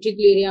நெப்பென்தஸ் அண்ட்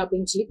யூட்ரிகுலேரியா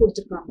அப்படின்னு சொல்லி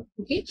கொடுத்துருக்காங்க.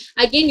 Okay,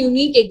 again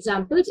unique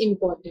examples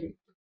important.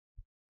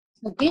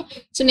 Okay,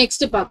 so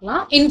next பார்க்கலாம்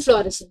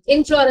இன்ஃப்ளோரசன்ஸ்.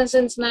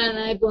 இன்ஃப்ளோரசன்ஸ்னா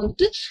இப்போ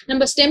வந்துட்டு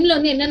நம்ம ஸ்டெம்ல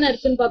வந்து என்னென்ன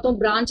இருக்குன்னு பார்த்தோம்,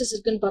 பிரான்ச்சஸ்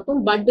இருக்குன்னு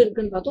பார்த்தோம், பட்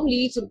இருக்குன்னு பார்த்தோம்,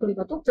 லீஃப் இருக்குன்னு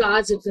பார்த்தோம்,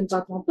 ஃபிளவர்ஸ் இருக்குன்னு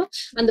பார்த்தோம். அப்போ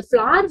அந்த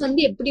ஃபிளவர்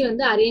வந்து எப்படி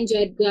வந்து அரேஞ்ச்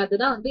ஆயிருக்கு,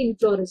 அதுதான் வந்து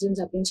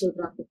இன்ஃப்ளோரசன்ஸ் அப்படின்னு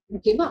சொல்றாங்க.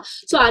 ஓகேவா?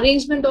 So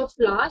arrangement of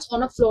flowers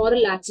on a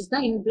floral axis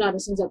தான்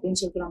இன்ஃப்ளோரசன்ஸ்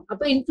அப்படின்னு சொல்றாங்க.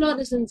 அப்ப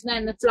இன்ஃப்ளோரசன்ஸ்னா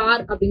என்ன?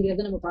 ஃபிளவர்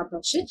அப்படிங்கறத நம்ம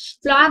பார்த்தாச்சு.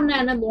 ஃபிளவர்னா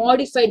என்ன?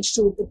 Modified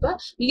shoot. இப்ப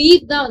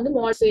லீஃப் தான் வந்து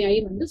மாடிஃபை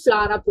ஆகி வந்து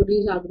ஃபிளவரா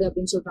ப்ரொடியூஸ் ஆகுது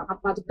அப்படின்னு சொல்றாங்க.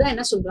 அப்ப அதுக்கு தான்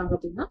என்ன சொல்றாங்க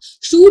அப்படின்னா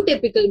ஷூட்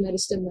எபிக்கல்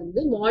மெரிஸ்டம்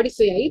வந்து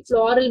மாடிஃபை ஆகி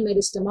ஃப்ளாரல்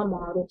மெரிஸ்டமா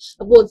மாறும்.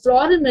 அப்போ ஒரு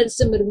ஃப்ளாரல்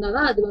மெரிஸ்டம்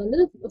இருந்தாதான் அது வந்து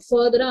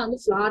ஃபர்தரா வந்து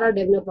ஃபிளாரா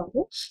டெவலப்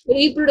ஆகும்.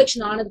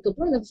 ரீப்ரொடக்ஷன் ஆனதுக்கு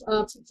அப்புறம் இந்த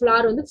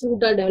ஃபிளார் வந்து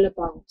ஃப்ரூட்டா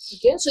டெவலப் ஆகும்.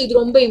 ஓகே, சோ இது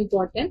ரொம்ப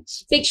important.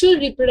 Sexual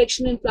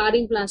reproduction and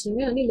flaring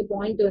பிளான்ட்ஸ்லுமே வந்து இந்த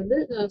பாயிண்ட் வந்து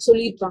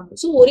சொல்லியிருப்பாங்க.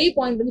 சோ ஒரே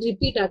பாயிண்ட் வந்து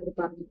ரிப்பீட்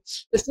ஆகிருப்பாங்க.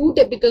 இப்போ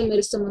ஷூட் எபிக்கல்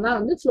மெரிஸ்டம் தான்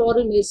வந்து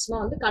ஃப்ளாரல்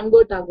மெரிஸ்டமா வந்து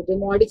கன்வெர்ட் ஆகுது,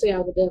 மாடிஃபை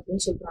ஆகுது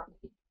அப்படின்னு சொல்றாங்க.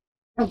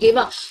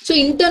 ஓகேவா? So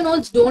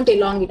இன்டர்னோட்ஸ் don't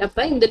elongate.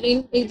 அப்ப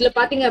இதுல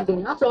பாத்தீங்க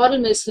அப்படின்னா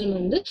ஃப்ளாரல் மெரிஸ்டம்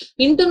வந்து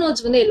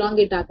இன்டர்னோட்ஸ் வந்து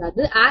எலாங்கேட்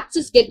ஆகாது.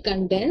 ஆக்சிஸ் கெட்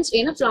கண்டென்ஸ்,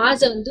 ஏன்னா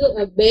ஃபிளவர்ஸ் வந்து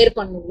பேர்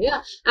பண்ணும் இல்லையா.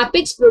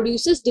 Apex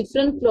produces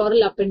different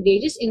floral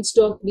appendages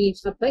instead of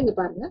leaves. அப்ப இங்க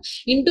பாருங்க,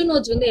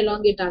 இன்டர்னோட்ஸ் வந்து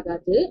எலாங்கேட்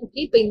ஆகாது. ஓகே,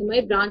 இப்ப இந்த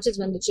மாதிரி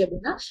பிரான்ச்சஸ் வந்துச்சு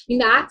அப்படின்னா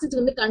இந்த ஆக்சிஸ்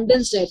வந்து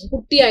கண்டென்ஸ்ட் ஆயிடும்,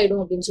 குட்டி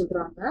ஆயிடும் அப்படின்னு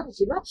சொல்றாங்க.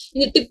 ஓகேவா?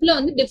 இந்த டிப்ல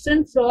வந்து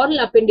டிஃபரெண்ட்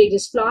ஃப்ளாரல்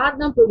அப்பெண்டேஜஸ், ஃபிளவர்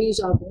தான்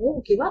ப்ரொடியூஸ் ஆகும்.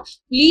 ஓகேவா?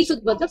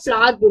 லீஃபுக்கு பார்த்தா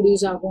ஃபிளவர்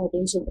ப்ரொடியூஸ் ஆகும்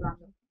அப்படின்னு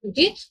சொல்றாங்க.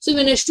 Okay, so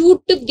when a shoot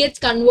tip gets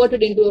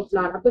converted into a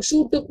flower, அப்ப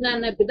shoot tip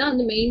இப்படிதான்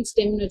வந்து மெயின்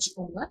ஸ்டெம்னு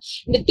வச்சுக்கோங்க.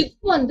 இந்த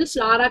டிப் வந்து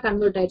ஃபிளாரா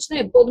கன்வெர்ட் ஆயிடுச்சுன்னா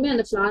எப்போதுமே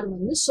அந்த ஃபிளார்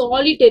வந்து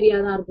சாலிட்டரியா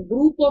தான் இருக்கும்,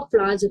 குரூப் ஆஃப்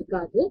ஃபிளார்ஸ்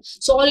இருக்காது.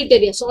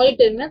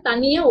 சாலிட்டரியா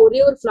தனியா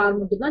ஒரே ஒரு ஃபிளார்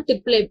மட்டும் தான்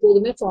டிப்ல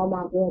எப்போதுமே ஃபார்ம்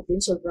ஆகும்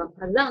அப்படின்னு சொல்றாங்க.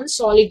 அதுதான் வந்து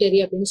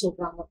சாலிட்டரி அப்படின்னு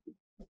சொல்றாங்க.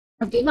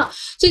 ஓகேவா?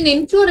 சோ இந்த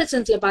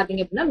இன்ஃப்ளோரசன்ஸ்ல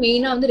பாத்தீங்க அப்படின்னா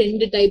மெயினா வந்து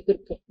ரெண்டு டைப்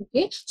இருக்கு.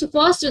 ஓகே, சோ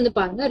ஃபர்ஸ்ட் வந்து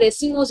பாருங்க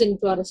ரெசிமோஸ்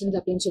இன்ஃப்ளோரசன்ஸ்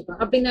அப்படின்னு சொல்றாங்க.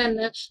 அப்படின்னா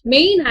என்ன?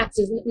 மெயின்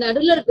ஆக்சிஸ்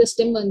நடுவுல இருக்கிற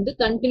ஸ்டெம் வந்து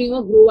கண்டினியூவா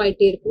க்ரோ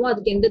ஆயிட்டே இருக்கும்,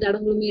 அதுக்கு எந்த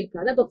தடங்களுமே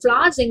இருக்காது. அப்ப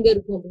ஃபிளார்ஸ் எங்க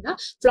இருக்கும் அப்படின்னா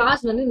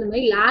ஃபிளார்ஸ் வந்து இந்த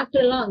மாதிரி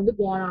லேட்டரலா வந்து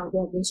பார்ன்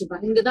ஆகும் அப்படின்னு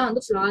சொல்றாங்க. இங்கதான்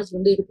வந்து ஃபிளார்ஸ்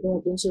வந்து இருக்கும்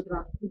அப்படின்னு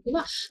சொல்றாங்க.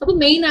 ஓகேவா? அப்ப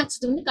மெயின்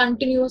ஆக்சிஸ் வந்து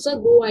கண்டினியூஸா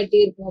க்ரோ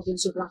ஆயிட்டே இருக்கும்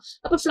அப்படின்னு சொல்றாங்க.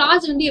 அப்ப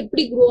ஃபிளார்ஸ் வந்து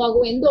எப்படி க்ரோ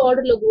ஆகும், எந்த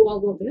ஆர்டர்ல க்ரோ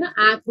ஆகும் அப்படின்னா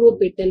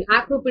ஆக்ரோபெட்டல்.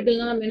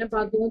 ஆக்ரோபெட்டல்னா நம்ம என்ன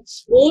பார்த்தோம்,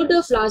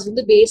 ஓல்டர் ஃபிளார்ஸ்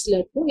வந்து பேஸ்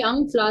இருக்கும்,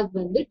 யங் ஃபிளார்ஸ்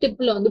வந்து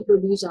டிப்ல வந்து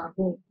ப்ரொடியூஸ்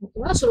ஆகும்.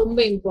 ஓகேவா? சோ ரொம்ப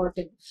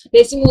இம்பார்ட்டன்ட்.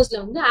 ரெசிமோஸ்ல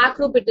வந்து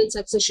ஆக்ரோபெட்டல்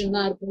சக்சஷன்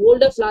தான் இருக்கும்,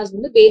 ஓல்டர் ஃபிளார்ஸ்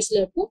வந்து பேஸ்ல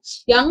இருக்கும்,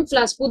 யங்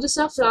ஃபிளார்ஸ்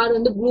புதுசா ஃபிளார்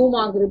வந்து ப்ளூம்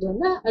ஆகுறது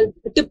வந்து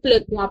டிப்ல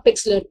இருக்கும்,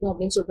 அபெக்ஸ்ல இருக்கும்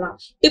அப்படின்னு சொல்றாங்க.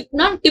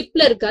 டிப்னா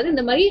டிப்ல இருக்காது,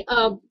 இந்த மாதிரி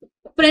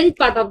ஃப்ரண்ட்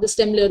பார்ட் ஆஃப் த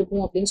ஸ்டெம்ல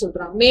இருக்கும் அப்படின்னு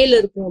சொல்றாங்க, மேல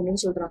இருக்கும்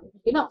அப்படின்னு சொல்றாங்க.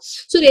 ஓகேவா?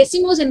 சோ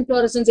ரெசிமோஸ்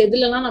இன்ஃப்ளோரசன்ஸ்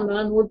எதுலலாம்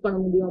நம்மளால நோட் பண்ண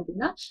முடியும்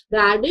அப்படின்னா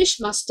ராடிஷ்,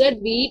 மஸ்டர்ட்,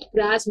 வீட்,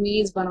 கிராஸ்,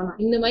 மேஸ், பனானா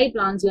இந்த மாதிரி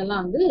பிளான்ட்ஸ்ல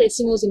எல்லாம் வந்து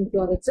ரெசிமோஸ்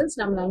இன்ஃப்ளோரசன்ஸ்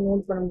நம்மளால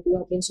நோட் பண்ண முடியும்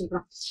அப்படின்னு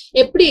சொல்றாங்க.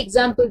 எப்படி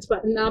எக்ஸாம்பிள்ஸ்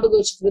ஞாபகம்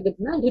வச்சுக்கிறது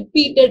அப்படின்னா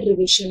ரிப்பீட்டட்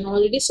ரிவிஷன்.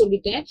 ஆல்ரெடி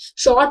சொல்லிட்டேன்,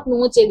 ஷார்ட்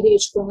நோட்ஸ் எழுதி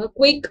வச்சுக்கோங்க,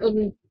 குயிக்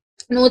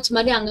நோட்ஸ்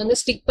மாதிரி அங்கங்க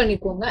ஸ்டிக்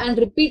பண்ணிக்கோங்க. அண்ட்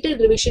ரிப்பீட்டட்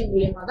ரிவிஷன்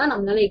மூலியமா தான்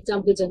நம்மளால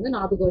எக்ஸாம்பிள்ஸ் வந்து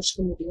ஞாபகம்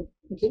வச்சுக்க முடியும்.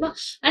 ஓகேவா?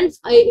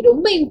 அண்ட்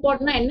ரொம்ப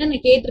இம்பார்ட்டன்டா என்னென்ன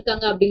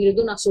கேட்டிருக்காங்க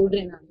அப்படிங்கறதும் நான்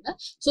சொல்றேன் நாங்க,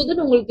 சோ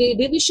தட் உங்களுக்கு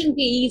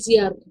ரிவிஷனுக்கு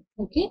ஈஸியா இருக்கும்.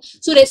 ஓகே.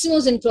 ஸோ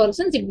ரெசிமோஸ்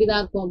இன்ஃப்ளோரசன்ஸ்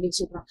இப்படிதான் இருக்கும் அப்படின்னு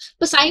சொல்றாங்க.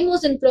 இப்போ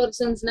சைமோஸ்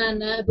இன்ஃப்ளோரசன்ஸ்னா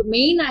என்ன? இப்போ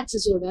மெயின்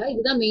ஆக்சிஸோட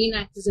இதுதான் மெயின்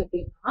ஆக்சிஸ்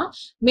அப்படின்னா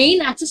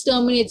மெயின் ஆக்சிஸ்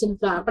டெர்மினேட்ஸ் இன்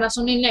ஃபிளார். அப்ப நான்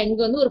சொன்னேன்ல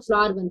இங்க வந்து ஒரு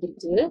ஃபிளார்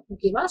வந்துருக்கு.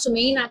 ஓகேவா? ஸோ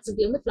மெயின்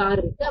ஆக்சிஸ்ல இருந்து ஃபிளார்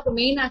இருக்கு. அப்ப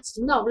மெயின் ஆக்சிஸ்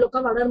வந்து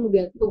அவ்வளோக்கா வளர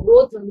முடியாது. இப்போ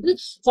growth வந்து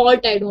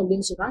ஹால்ட் ஆயிடும்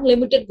அப்படின்னு சொல்றாங்க.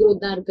 லிமிடெட் growth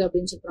தான் இருக்கு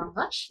அப்படின்னு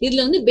சொல்றாங்க. இதுல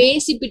வந்து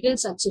பேசிபிட்டல்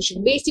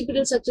சக்சஷன்.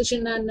 பேசிபிட்டல்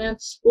சக்சஷன் என்ன?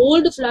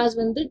 ஓல்டு ஃபிளார்ஸ்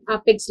வந்து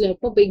அபெக்ஸ்ல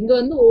இருக்கும். இப்போ இங்க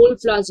வந்து ஓல்டு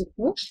ஃபிளார்ஸ்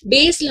இருக்கும்,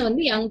 பேஸ்ல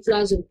வந்து யங்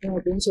ஃபிளார்ஸ் இருக்கும்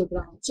அப்படின்னு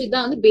சொல்றாங்க. ஸோ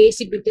இதான் வந்து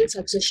பேசிபிட்டல்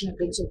சக்சஷன்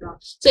அப்படின்னு சொல்றாங்க.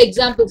 ஸோ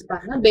எக்ஸாம்பிள்ஸ்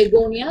பாருங்க,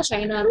 begonia,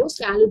 China rose,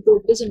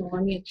 கேலிடோபிஸ் and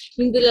onion.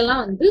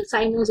 இதுலலாம் வந்து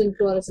சைமோஸ்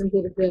இன்ஃப்ளோரசன்ஸ்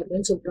இருக்கு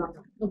அப்படின்னு சொல்றாங்க.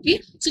 ஓகே.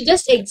 ஸோ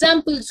ஜஸ்ட்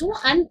எக்ஸாம்பிள்ஸும்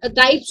அண்ட்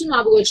டைப்ஸும்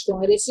ஞாபகம்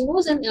வச்சுக்கோங்க.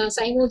 ரெசிமோஸ் அண்ட்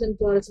சைமோஸ்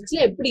இன்ஃப்ளோரசன்ஸ்ல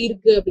எப்படி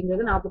இருக்கு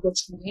அப்படிங்கறத ஞாபகம்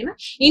வச்சுக்கோங்க. ஏன்னா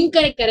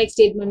கரெக்ட்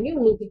ஸ்டேட்மெண்ட்லயும்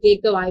உங்களுக்கு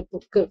கேட்க வாய்ப்பு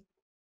இருக்கு.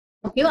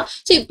 ஓகேவா?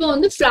 சோ இப்போ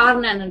வந்து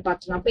ஃபிளார்னா என்னன்னு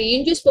பாத்துக்கலாம். இப்போ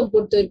ஏஞ்சியோஸ்பம்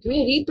பொறுத்த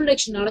வரைக்கும்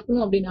ரீப்ரொடக்ஷன்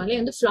நடக்கணும் அப்படின்னாலே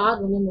வந்து ஃபிளார்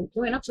ரொம்ப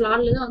முக்கியம். ஏன்னா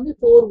ஃபிளார்ல தான் வந்து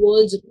 4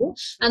 வேர்ல்ஸ் இருக்கும்.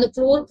 அந்த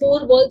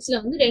 4 வேர்ல்ஸ்ல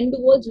வந்து 2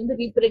 வேர்ல்ஸ் வந்து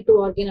ரீப்ரொடக்டிவ்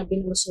ஆர்கன்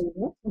அப்படின்னு நம்ம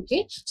சொல்லுவோம். ஓகே.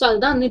 சோ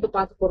அதுதான் வந்து இப்ப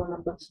பார்க்க போறோம்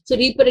நம்ம. சோ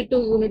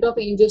ரீப்ரொடக்டிவ் யூனிட்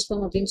ஆஃப்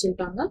ஏஞ்சியோஸ்பம் அப்படின்னு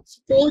சொல்லிட்டாங்க.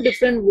 4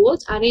 different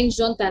வேர்ல்ஸ் arrange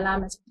on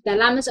thalamus.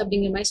 Thalamus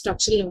அப்படிங்கிற மாதிரி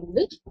ஸ்ட்ரக்சர்ல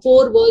வந்து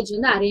 4 வேர்ல்ஸ்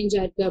வந்து அரேஞ்ச்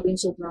ஆயிருக்கு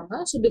அப்படின்னு சொல்றாங்க.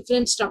 ஸோ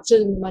டிஃபரெண்ட்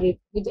ஸ்ட்ரக்சர் இந்த மாதிரி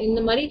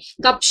இந்த மாதிரி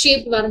கப்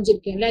ஷேப்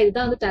வரைஞ்சிருக்கேன்ல,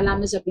 இதுதான் வந்து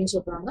தலாமஸ் அப்படின்னு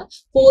சொல்றாங்க.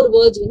 4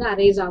 வேர்ல்ஸ் வந்து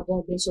அரேஸ் ஆகும்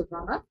அப்படின்னு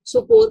சொல்றாங்க. சோ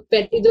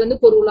இது வந்து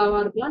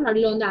பொருளாவா இருக்கலாம்.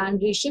 நடுவில் வந்து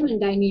ஆண்ட்ரீஷியம்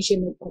அண்ட்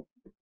டைனீஷியம் இருக்கும்.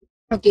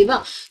 ஓகேவா?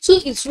 So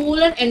it's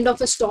ruler end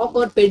of a stock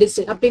R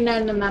pedicel. அப்படின்னா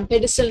என்ன மேம்?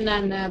 பெடிசில்னா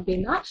என்ன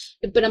அப்படின்னா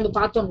இப்ப நம்ம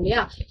பார்த்தோம்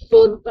இல்லையா, இப்போ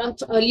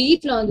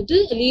லீஃப்ல வந்துட்டு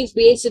லீஃப்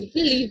பேஸ்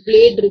இருக்கு, லீஃப்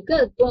பிளேட் இருக்கு,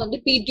 அதுக்கப்புறம் வந்து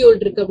பீட்டியோல்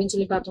இருக்கு அப்படின்னு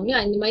சொல்லி பார்த்தோம்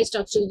இல்லையா. இந்த மாதிரி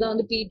ஸ்ட்ரக்சர் தான்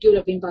வந்து பீட்டியோல்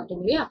அப்படின்னு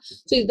பார்த்தோம் இல்லையா.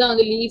 சோ இதுதான்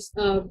வந்து லீஃப்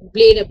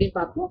பிளேட் அப்படின்னு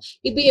பார்த்தோம்.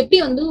 இப்போ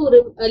எப்படி வந்து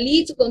ஒரு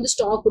லீஃபுக்கு வந்து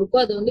ஸ்டாக்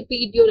இருக்கோ அதை வந்து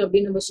பீட்டியோல்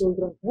அப்படின்னு நம்ம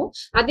சொல்றோமோ,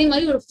 அதே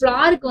மாதிரி ஒரு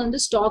ஃபிளாருக்கு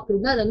வந்து ஸ்டாக்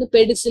இருந்தா அதை வந்து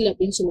பெடிசில்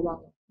அப்படின்னு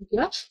சொல்லுவாங்க.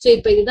 ஓகேவா? சோ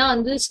இப்ப இதுதான்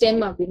வந்து ஸ்டெம்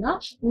அப்படின்னா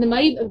இந்த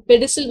மாதிரி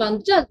பெடிசில்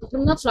வந்துட்டு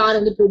அதுக்கப்புறம் தான் ஃபிளார்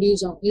வந்து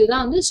ப்ரொடியூஸ் ஆகும்.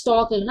 இதுதான் வந்து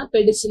ஸ்டாக் இல்லைன்னா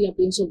பெடிசில்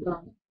அப்படின்னு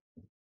சொல்றாங்க.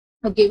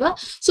 ஓகேவா?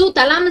 சோ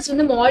தலாமஸ்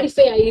வந்து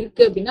மாடிஃபை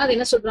ஆயிருக்கு அப்படின்னா அது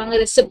என்ன சொல்றாங்க?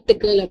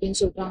 ரெசெப்டிக்கல் அப்படின்னு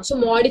சொல்றாங்க. சோ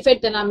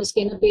மாடிஃபைட்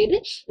தலாமஸ்க்கு என்ன பேரு?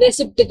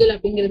 ரெசெப்டிக்கல்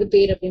அப்படிங்கிறது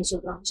பேர் அப்படின்னு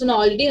சொல்றாங்க. சோ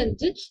நான் ஆல்ரெடி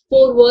வந்து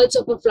 4 வேர்ட்ஸ்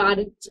ஆஃப்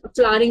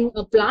ஃபிளாரிங்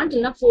பிளான்ட்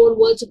இல்லைன்னா 4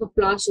 வேர்ட்ஸ் ஆஃப்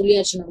ஃபிளார்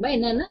சொல்லியாச்சு. நம்ம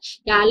என்னன்னா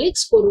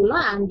கேலிக்ஸ்,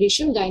 கொரோலா,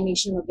 ஆண்ட்ரீஷியம்,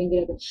 கைனீஷியம்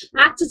அப்படிங்கிறது.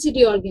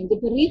 ஆக்சசிட்டி ஆர்கன்ஸ்.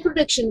 இப்போ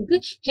ரீப்ரொடக்ஷனுக்கு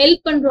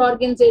ஹெல்ப் பண்ற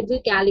ஆர்கன்ஸ்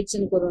எது? Calyx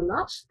and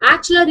corolla.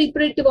 ஆக்சுவலா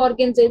ரீப்ரொடக்டிவ்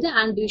ஆர்கன்ஸ் எது?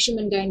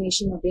 ஆண்ட்ரீஷியம் அண்ட்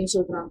கைனீஷியம் அப்படின்னு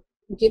சொல்றாங்க.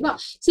 ஓகேவா?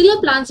 சில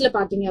பிளான்ட்ஸ்ல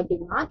பாத்தீங்க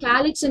அப்படின்னா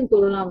கேலிக்ஸ் அண்ட்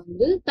கொரோலா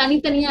வந்து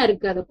தனித்தனியா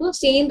இருக்காதப்போ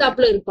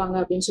சேர்ந்தாப்புல இருப்பாங்க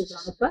அப்படின்னு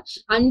சொல்றாங்க. இப்ப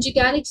 5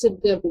 கேலிக்ஸ்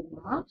இருக்கு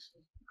அப்படின்னா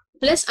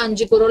பிளஸ்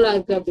 5 கொரோலா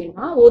இருக்கு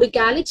அப்படின்னா ஒரு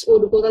கேலிக்ஸ்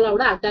ஒரு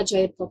கொரோலாவோட அட்டாச்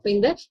ஆயிருக்கும். அப்ப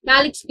இந்த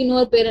கேலிக்ஸ்க்கு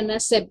இன்னொரு பேர் என்ன?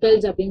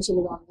 செப்பல்ஸ் அப்படின்னு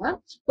சொல்லுவாங்க.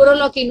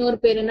 கொரோலாக்கு இன்னொரு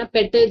பேர் என்ன?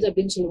 பெட்டல்ஸ்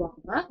அப்படின்னு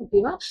சொல்லுவாங்க.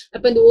 ஓகேவா?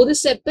 அப்ப இந்த ஒரு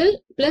செப்பல்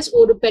பிளஸ்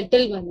ஒரு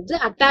பெட்டல் வந்து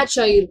அட்டாச்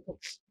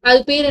ஆயிருக்கும்.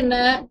 அது பேர் என்ன?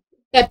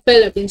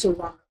 டெப்பல் அப்படின்னு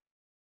சொல்லுவாங்க.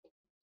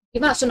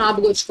 ஓகேவா? சோ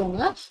ஞாபகம்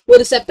வச்சுக்கோங்க,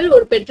 ஒரு செப்பல்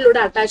ஒரு பெட்டலோட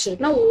அட்டாச்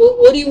இருக்குன்னா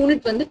ஒரு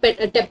யூனிட் வந்து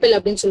டெப்பல்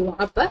அப்படின்னு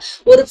சொல்லுவாங்க. அப்ப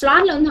ஒரு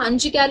ஃபிளார்ல வந்து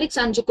 5 கேலிக்ஸ்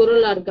 5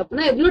 கொரோலா இருக்கு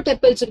அப்படின்னா எவ்வளவு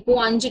டெப்பல்ஸ்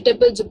இருக்கும்? 5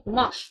 டெப்பல்ஸ்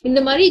இருக்குமா?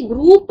 இந்த மாதிரி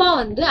குரூப்பா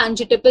வந்து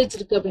 5 டெப்பல்ஸ்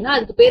இருக்கு அப்படின்னா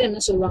அதுக்கு பேர்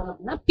என்ன சொல்லுவாங்க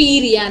அப்படின்னா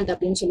பீரியாந்த்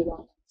அப்படின்னு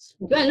சொல்லுவாங்க.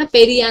 ஓகேவா?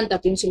 பெரியாந்த்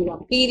அப்படின்னு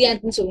சொல்லுவாங்க.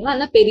 பீரியாந்த்னு சொல்லலாம்,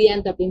 இல்ல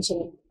பெரியாந்த் அப்படின்னு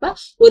சொல்லுவாங்க. இப்ப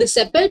ஒரு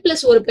செப்பல்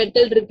பிளஸ் ஒரு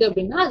பெட்டல் இருக்கு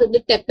அப்படின்னா அது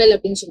வந்து டெப்பல்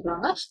அப்படின்னு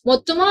சொல்றாங்க.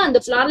 மொத்தமா அந்த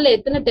ஃபிளார்ல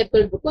எத்தனை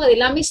டெப்பல் இருக்கோ அது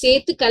எல்லாமே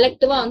சேர்த்து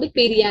கலெக்டிவா வந்து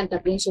பெரியாந்த்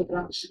அப்படின்னு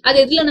சொல்றாங்க. அது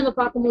எதுல நம்ம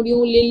பார்க்க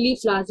முடியும்? லில்லி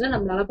ஃபிளார்ஸ்ல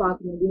நம்மளால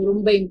பார்க்க முடியும்.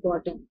 ரொம்ப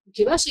இம்பார்ட்டன்ட்.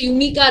 ஓகேவா? சோ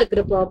யூனிக்கா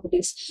இருக்கிற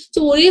ப்ராப்பர்ட்டிஸ். சோ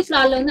ஒரே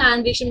ஃபிளார்ல வந்து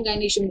ஆண்ட்ரீஷியம்,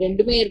 கைனீஷியம்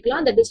ரெண்டுமே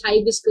இருக்கலாம். தட் இஸ்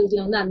ஹைபிஸ்கஸ்ல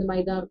வந்து அந்த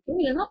மாதிரி தான் இருக்கும்.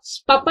 இல்லைன்னா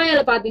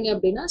பப்பாயால பாத்தீங்க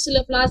அப்படின்னா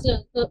சில ஃபிளார்ஸ்ல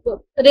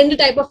 2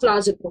 டைப் ஆஃப்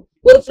ஃபிளார்ஸ் இருக்கும்.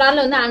 ஒரு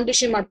ஃபிளார்ல வந்து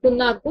ஆண்ட்ரீஷியம்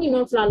மட்டும்தான் இருக்கும்,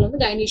 இன்னொரு ஃபிளார்ல வந்து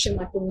கைனீஷியம்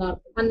மட்டும்தான்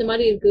இருக்கும். அந்த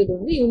மாதிரி இருக்கிறது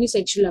வந்து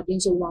யூனிசெக்சுவல்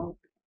அப்படின்னு சொல்லுவாங்க.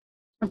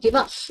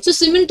 ஓகேவா? சோ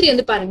சிமெண்ட்ரி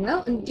வந்து பாருங்க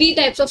 3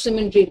 டைப்ஸ் ஆஃப்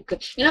சிமெண்ட்ரி இருக்கு.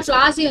 ஏன்னா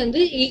ஃபிளார்ஸை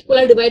வந்து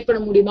ஈக்குவலா டிவைட்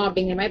பண்ண முடியுமா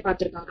அப்படிங்கிற மாதிரி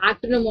பாத்துருக்காங்க.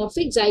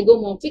 Actinomorphic,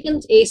 ஜைகோமார்பிக்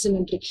and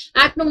asymmetry.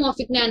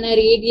 ஆக்டினோமார்பிக்னா என்ன?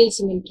 Radial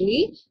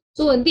symmetry.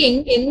 சோ வந்து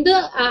எந்த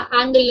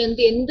ஆங்கிள்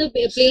இருந்து எந்த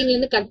பிளேன்ல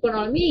இருந்து கட்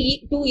பண்ணாலுமே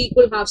 2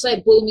 ஈக்குவல் ஹாஃப்ஸா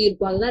எப்போதுமே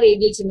இருக்கும். அதுதான்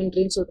ரேடியல்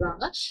சிமெண்ட்ரின்னு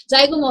சொல்றாங்க.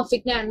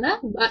 ஜைகோமார்பிக்னா என்ன?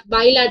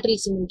 Bilateral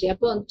symmetry.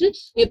 அப்போ வந்துட்டு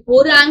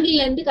ஒரு ஆங்கிள்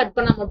இருந்து கட்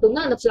பண்ணா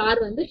மட்டும்தான் அந்த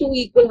ஃபிளார் வந்து 2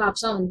 ஈக்குவல்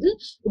ஹாஃப்ஸா வந்து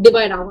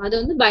டிவைட் ஆகும். அது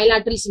வந்து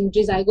பைலாட்ரல்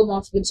சிமெண்ட்ரி,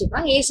 ஜைகோமார்பிக்னு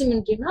சொல்றாங்க.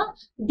 ஏசிமெண்ட்ரினா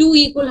 2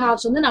 ஈக்குவல்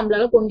ஹாஃப்ஸ் வந்து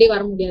நம்மளால கொண்டே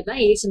வர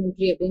முடியாதுதான்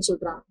ஏசிமெண்ட்ரி அப்படின்னு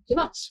சொல்றாங்க.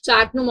 ஓகேவா? சோ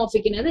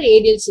ஆக்டினோமார்பிக் என்னது?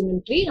 Radial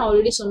symmetry. நான்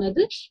ஆல்ரெடி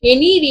சொன்னது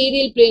எனி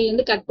ரேடியல் பிளேன்ல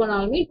இருந்து கட்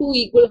பண்ணாலுமே 2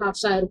 ஈக்குவல்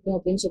ஹாஃப்ஸா இருக்கும்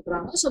அப்படின்னு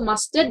சொல்றாங்க. சோ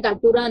மஸ்டர்ட்,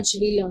 டட்டூரா அண்ட்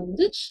சில்லில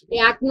வந்து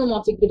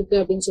ஆக்டினோமார்பிக் இருக்கு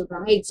அப்படின்னு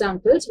சொல்றாங்க.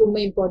 எக்ஸாம்பிள்ஸ் ரொம்ப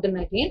இம்பார்ட்டன்ட்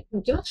அகைன்.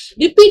 ஓகேவா?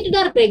 ரிப்பீட்டடா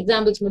இருக்கிற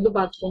எக்ஸாம்பிள்ஸ் மட்டும்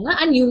பாத்துக்கோங்க.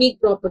 And unique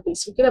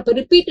properties. ஓகேவா? இப்ப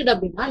ரிப்பீட்டட்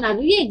அப்படின்னா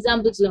நிறைய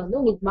எக்ஸாம்பிள்ஸ்ல வந்து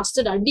உங்களுக்கு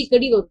மஸ்டர்ட்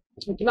அடிக்கடி வரும்.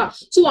 ஓகேவா?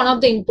 So one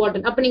of the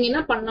important. அப்ப நீங்க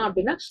என்ன பண்ணலாம்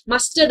அப்படின்னா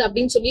மஸ்டர்ட்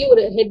அப்படின்னு சொல்லி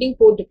ஒரு ஹெட்டிங்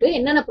போட்டுட்டு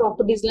என்னென்ன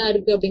ப்ராப்பர்ட்டிஸ் எல்லாம்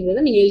இருக்கு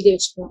அப்படிங்கறத நீங்க எழுதி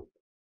வச்சுக்கலாம்.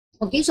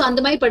 ஓகே, ஸோ அந்த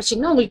மாதிரி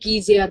படிச்சீங்கன்னா உங்களுக்கு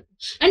ஈஸியா இருக்கும்.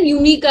 அண்ட்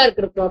யூனிக்கா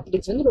இருக்கிற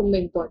ப்ராப்பர்ட்டிஸ் வந்து ரொம்ப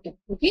இம்பார்ட்டன்ட்.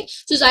 ஓகே,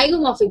 ஸோ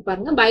ஜைகோமார்பிக்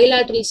பாருங்க,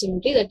 bilateral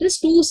symmetry, that is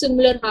two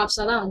similar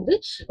ஹாஃப்ஸா தான் வந்து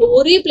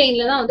ஒரே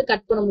பிளேன்ல தான் வந்து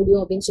கட் பண்ண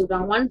முடியும் அப்படின்னு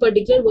சொல்றாங்க. ஒன்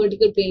பர்டிகுலர்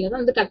வெர்டிகல் பிளேன்ல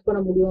தான் வந்து கட் பண்ண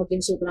முடியும்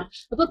அப்படின்னு சொல்றாங்க.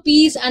 அப்போ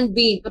பீஸ் அண்ட்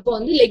பீன், அப்போ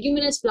வந்து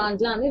லெகுமினஸ்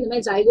பிளான்ட்லாம் வந்து இந்த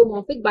மாதிரி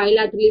ஜைகோமார்பிக்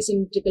பைலாட்ரலி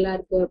சிமெட்ரிக்கலா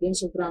இருக்கு அப்படின்னு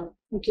சொல்றாங்க.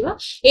 ஓகேவா,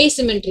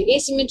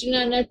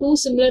 ஏசிமெட்ரினா டூ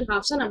சிமிலர்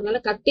ஹாஃப்ஸா நம்மளால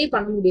கட்டே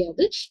பண்ண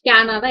முடியாது,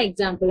 கேனா தான்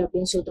எக்ஸாம்பிள்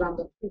அப்படின்னு சொல்றாங்க.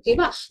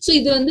 ஓகேவா, சோ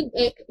இது வந்து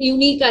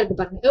யூனிக்கா இருக்கு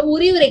பாருங்க.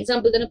 ஒரே ஒரு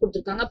எக்ஸாம்பிள் தானே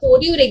கொடுத்துருக்காங்க, அப்போ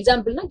ஒரே ஒரு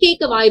எக்ஸாம்பிள்னா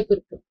கேட்க வாய்ப்பு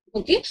இருக்கு.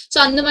 ஓகே, சோ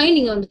அந்த மாதிரி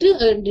நீங்க வந்துட்டு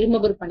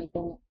ரிமெம்பர்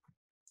பண்ணிக்கோங்க.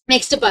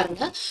 நெக்ஸ்ட்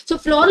பாருங்க, சோ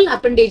ஃப்ளோரல்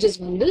அப்பெண்டேஜஸ்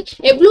வந்து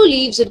எவ்வளவு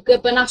லீவ்ஸ் இருக்கு.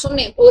 இப்ப நான்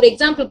சொன்னேன் ஒரு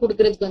எக்ஸாம்பிள்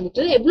கொடுக்கறதுக்கு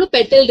வந்துட்டு எவ்வளவு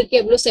பெட்டல் இருக்கு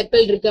எவ்வளவு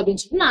செப்பல் இருக்கு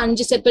அப்படின்னு சொல்லிட்டு நான்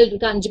 5 செப்பல்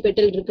இருக்கு 5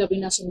 பெட்டல் இருக்கு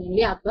அப்படின்னு நான் சொன்னேன்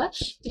இல்லையா. அப்ப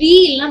 3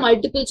 இல்லைன்னா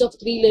மல்டிபிள்ஸ் ஆஃப்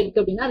 3ல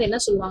இருக்கு அப்படின்னா அது என்ன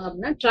சொல்லுவாங்க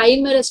அப்படின்னா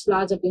ட்ரைமரஸ்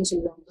ஃபிளார்ஸ் அப்படின்னு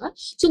சொல்லுவாங்க.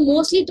 சோ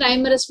மோஸ்ட்லி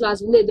ட்ரைமரஸ்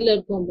ஃபிளார்ஸ் வந்து எதுல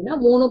இருக்கும் அப்படின்னா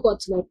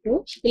மோனோகாட்ஸ்ல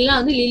இருக்கும், இல்ல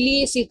வந்து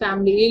லில்லியேசி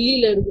ஃபேமிலி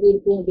லில்லியில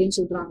இருக்கும் அப்படின்னு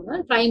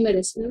சொல்றாங்க.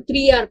 ட்ரைமரஸ்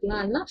 3ஆ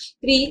இருக்கலாம்,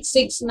 3,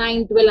 6,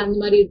 9, 12 அந்த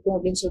மாதிரி இருக்கும்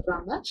அப்படின்னு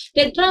சொல்றாங்க.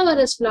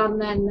 டெட்ராமரஸ்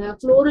ஃபிளார்னா என்ன,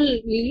 floral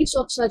leaves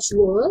of such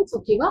words,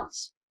 ஓகேவா,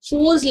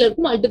 ஃபோர்ஸ்ல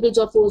இருக்கும், மல்டிபிள்ஸ்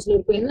ஆஃப் ஃபோர்ஸ்ல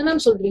இருக்கும். என்ன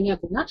மேம் சொல்றீங்க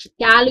அப்படின்னா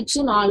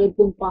கேலிக்ஸும் 4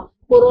 இருக்கும்பா,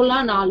 கொரோலா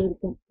 4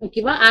 இருக்கும்,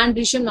 ஓகேவா,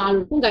 ஆண்ட்ரிஷியம் 4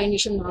 இருக்கும்,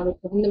 கைனிஷியம் 4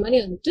 இருக்கும். இந்த மாதிரி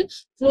வந்துட்டு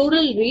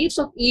floral leaves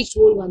of each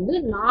role வந்து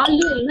 4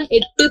 இல்லைன்னா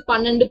 8,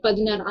 12,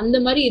 16 அந்த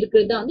மாதிரி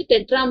இருக்கிறது வந்து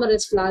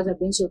டெட்ராமரஸ் ஃபிளார்ஸ்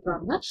அப்படின்னு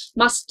சொல்றாங்க.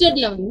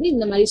 மஸ்டர்ட்ல வந்து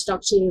இந்த மாதிரி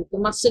ஸ்ட்ரக்சர் இருக்கு.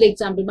 மஸ்டர்ட்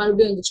எக்ஸாம்பிள்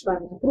மறுபடியும் வந்துச்சு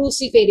பாருங்க,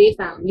 க்ரூசிஃபெரே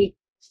ஃபேமிலி.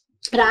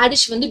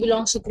 ராடிஷ் வந்து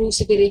பிலாங்ஸ் டு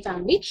க்ரூசிஃபெரே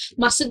ஃபேமிலி.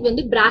 மஸ்டர்ட்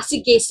வந்து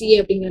பிராசிகேசியே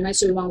அப்படிங்கிற மாதிரி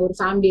சொல்லுவாங்க, ஒரு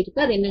ஃபேமிலி இருக்கு,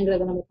 அது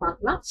என்னங்கிறத நம்ம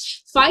பார்க்கலாம்.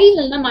 5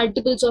 இல்லைன்னா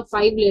மல்டிபிள்ஸ் ஆஃப்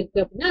 5ல இருக்கு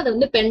அப்படின்னா அது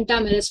வந்து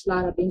பென்டாமெரஸ்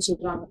ஃபிளார் அப்படின்னு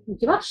சொல்றாங்க.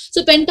 ஓகேவா,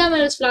 சோ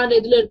பென்டாமெரஸ் ஃபிளார்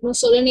எதுல இருக்கணும்,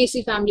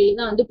 சொலனேசி ஃபேமிலியில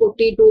தான் வந்து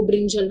பொட்டேட்டோ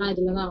பிரிஞ்சல்லாம்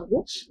இதுல தான்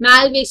வரும்.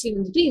 மால்வேசி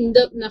வந்துட்டு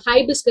இந்த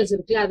ஹைபிஸ்கஸ்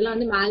இருக்குல்ல அதெல்லாம்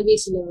வந்து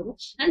மால்வேசில வரும்.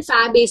 அண்ட்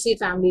ஃபேபேசி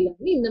ஃபேமிலியில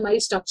வந்து இந்த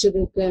மாதிரி ஸ்ட்ரக்சர்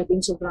இருக்கு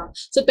அப்படின்னு சொல்றாங்க.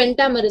 சோ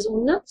பென்டாமெரஸ்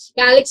ஒண்ணு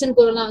கேலிக்ஸ் அண்ட்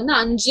கொரோலா வந்து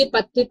 5,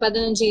 10,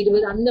 15,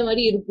 20 அந்த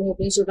மாதிரி இருக்கும்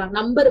அப்படின்னு சொல்றாங்க.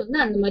 நம்பர் வந்து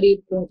அந்த மாதிரி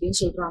இருக்கும் அப்படின்னு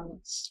சொல்றாங்க.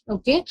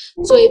 ஓகே,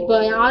 சோ இப்ப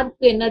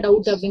யாருக்கு என்ன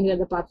டவுட்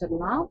அப்படிங்கறத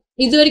பாத்துக்கலாம்.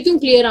 இது வரைக்கும்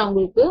கிளியரா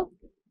உங்களுக்கு?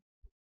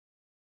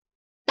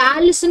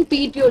 தாலிஸ் அண்ட்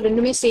பீட்டியோல்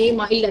ரெண்டுமே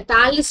சேமா? இல்ல,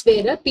 தாலிஸ்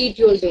வேற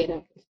பீட்டியோல் வேற.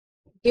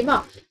 ஓகேவா,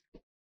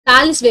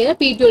 தாலிஸ் வேற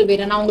பீட்டியோல்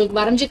வேற. நான்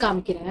உங்களுக்கு வரைஞ்சு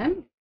காமிக்கிறேன்.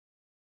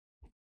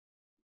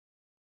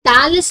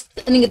 தாலிஸ்,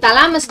 நீங்க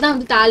தலாமஸ் தான்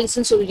வந்து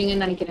தாலிஸ்ன்னு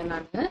சொல்றீங்கன்னு நினைக்கிறேன்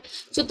நானு.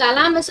 சோ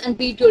தலாமஸ் அண்ட்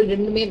பீட்டியோல்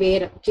ரெண்டுமே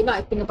வேற. ஓகேவா,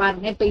 இப்ப இங்க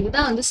பாருங்க, இப்ப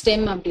இதுதான் வந்து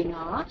ஸ்டெம்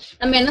அப்படின்னா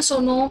நம்ம என்ன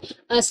சொன்னோம்,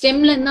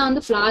 ஸ்டெம்ல இருந்தா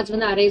வந்து ஃபிளார்ஸ்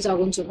வந்து அரேஸ்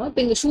ஆகும்னு சொன்னோம்.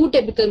 இப்ப இங்க ஷூட்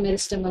எபிக்கல்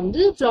மெரிஸ்டம்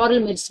வந்து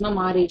ஃப்ளாரல் மெரிஸ்டமா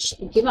மாறிடுச்சு.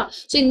 ஓகேவா,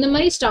 சோ இந்த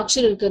மாதிரி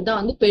ஸ்ட்ரக்சர் இருக்கிறது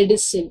தான் வந்து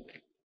பெடிசில்.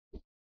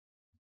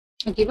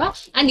 ஓகேவா,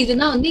 அண்ட்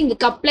இதுதான் வந்து இங்க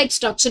கப் லைக்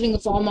ஸ்ட்ரக்சர் இங்க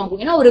ஃபார்ம்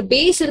ஆகும். ஏன்னா ஒரு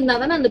பேஸ் இருந்தா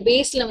தானே அந்த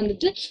பேஸ்ல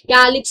வந்துட்டு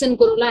கேலிக்ஸ் அண்ட்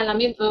கொரோலா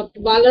எல்லாமே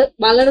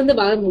வளர்ந்து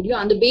வர முடியும்.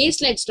 அந்த பேஸ்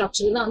லைக்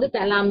ஸ்ட்ரக்சர் தான் வந்து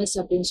தலாமஸ்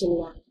அப்படின்னு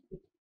சொல்லுவாங்க.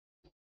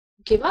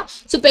 ஓகேவா,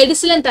 சோ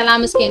பெடிசில் அண்ட்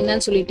தலாமஸ்க்கு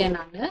என்னன்னு சொல்லிட்டேன்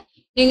நானு.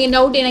 நீங்க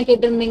டவுட் என்ன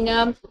கேட்டிருந்தீங்க,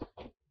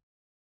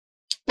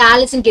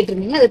 தாலிஸ்ன்னு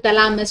கேட்டிருந்தீங்க, அது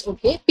தலாமஸ்.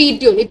 ஓகே,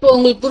 பீட்டியோல் இப்போ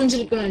உங்களுக்கு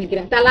புரிஞ்சிருக்கும்னு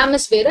நினைக்கிறேன்.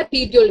 தலாமஸ் வேற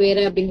பீட்டியோல் வேற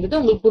அப்படிங்கிறது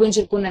உங்களுக்கு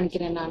புரிஞ்சிருக்கும்னு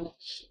நினைக்கிறேன் நான்.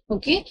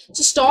 Okay,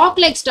 so stock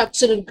like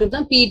structure இருக்கிறது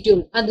தான்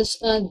பீட்டியோல், அது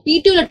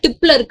பீட்டியோல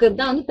டிப்ல இருக்கிறது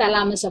தான் வந்து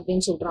தலாமஸ்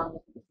அப்படின்னு சொல்றாங்க.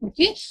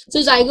 ஓகே, சோ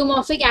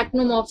ஜைகோமார்பிக்,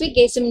 ஆக்டோமார்பிக்,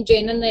 கேசிமெட்ரி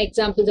என்னென்ன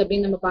எக்ஸாம்பிள்ஸ்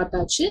அப்படின்னு நம்ம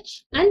பார்த்தாச்சு.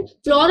 அண்ட்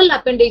ஃப்ளோரல்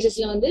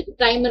அப்பெண்டேஜஸ்ல வந்து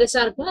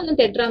ட்ரைமரஸா இருக்கலாம், இல்ல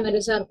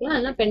டெட்ராமெரஸா இருக்கலாம்,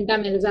 இல்ல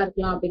பென்டாமெரஸா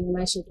இருக்கலாம் அப்படிங்கிற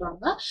மாதிரி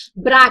சொல்றாங்க.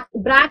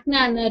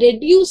 பிராக்னா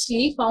reduce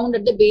leaf found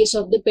at the base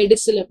of the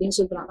pedicel அப்படின்னு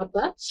சொல்றாங்க.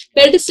 அப்ப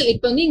பெடிசில்,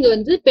 இப்ப வந்து இங்க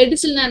வந்து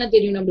பெடிசில்னா என்ன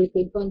தெரியும்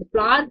நம்மளுக்கு, இப்ப வந்து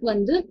பிளாட்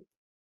வந்து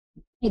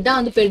இதான்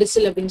வந்து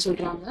பெடிசில் அப்படின்னு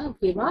சொல்றாங்க.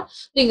 ஓகேவா,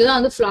 இங்கதான்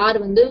வந்து ஃபிளார்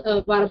வந்து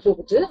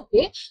வரப்போகுது.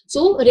 Okay,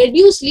 so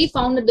reduce leaf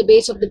found at the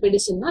base of the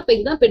பெடிசில்னா இப்ப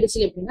இதுதான்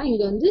பெடிசில் அப்படின்னா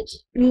இங்க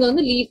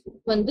வந்து லீஃப்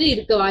வந்து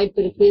இருக்க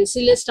வாய்ப்பு இருக்கு,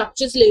 சில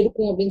ஸ்ட்ரக்சர்ஸ்ல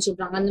இருக்கும் அப்படின்னு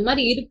சொல்றாங்க. அந்த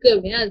மாதிரி இருக்கு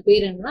அப்படின்னா அது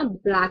பேர் என்னன்னா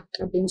பிராக்ட்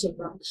அப்படின்னு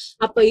சொல்றாங்க.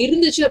 அப்ப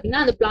இருந்துச்சு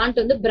அப்படின்னா அந்த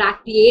பிளான்ட் வந்து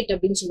பிராக்டியேட்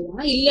அப்படின்னு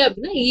சொல்லுவாங்க, இல்ல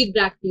அப்படின்னா ஈ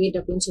பிராக்டியேட்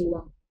அப்படின்னு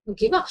சொல்லுவாங்க.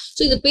 ஓகேவா,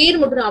 சோ இது பேர்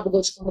மட்டும் ஞாபகம்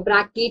வச்சுக்கோங்க,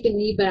 பிராக்டியேட் அண்ட்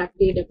ஈ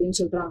பிராக்டியேட் அப்படின்னு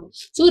சொல்றாங்க.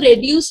 So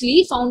reduce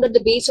leaf found at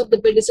the base of the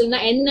பெடிசில்னா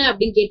என்ன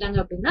அப்படின்னு கேட்டாங்க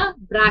அப்படின்னா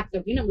பிராக்ட்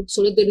அப்படின்னு நமக்கு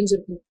சொல்ல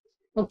தெரிஞ்சிருக்கும்.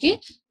 ஓகே,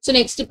 சோ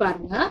நெக்ஸ்ட்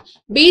பாருங்க,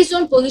 based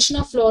on position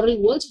of floral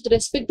Waals with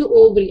respect to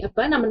ovary.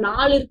 அப்ப நம்ம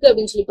 4 இருக்கு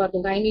அப்படின்னு சொல்லி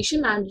பார்த்தோம்,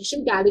 gynoecium,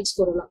 androecium, calyx,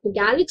 corolla.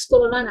 Calyx,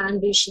 corolla and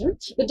androecium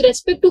with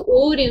respect to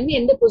ovary வந்து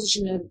எந்த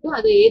பொசிஷன்ல இருக்கோ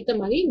அது ஏத்த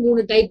மாதிரி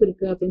 3 டைப்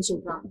இருக்கு அப்படின்னு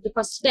சொல்றாங்க.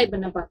 ஃபர்ஸ்ட் டைப்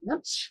என்ன பாருங்க,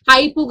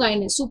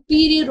 ஹைப்போகைனஸ்,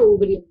 சுப்பீரியர்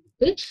ஓவரி.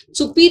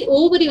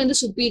 ஓவரி வந்து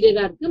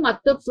சுப்பீரியரா இருக்கு,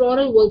 மத்த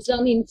ஃப்ளோரல் வால்ஸ்ல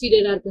வந்து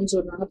இன்ஃபீரியரா இருக்குன்னு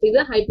சொல்றாங்க. அப்ப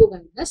இதுதான்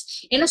ஹைப்போகைனஸ்.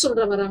 என்ன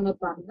சொல்ற வராங்க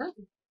பாருங்க,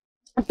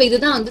 அப்ப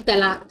இதுதான் வந்து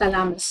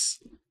தலாமஸ்.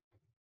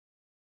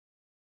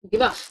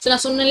 ஓகேவா? சோ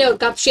நான் சொன்னேன்ல ஒரு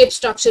கப் ஷேப்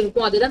ஸ்ட்ரக்சர்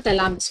இருக்கும், அதுதான்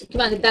தெலாமஸ்.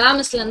 ஓகேவா? அந்த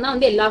தெலாமஸ்ல இருந்தா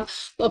வந்து எல்லா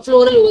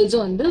ஃப்ளோரல்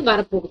ஹோல்ஸும் வந்து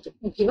வரப்போகுது.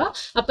 ஓகேவா?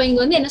 அப்ப இங்க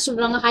வந்து என்ன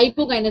சொல்றாங்க,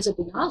 ஹைப்போகைனஸ்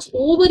அப்படின்னா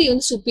ஓவரி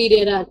வந்து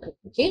சுப்பீரியரா இருக்கு.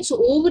 ஓகே, சோ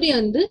ஓவரி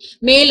வந்து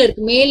மேல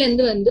இருக்கு, மேல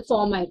இருந்து வந்து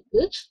ஃபார்ம்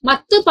ஆயிருக்கு.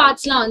 மத்த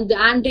பார்ட்ஸ்லாம் வந்து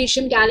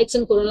ஆண்ட்ரீஷியம், கேலிக்ஸ்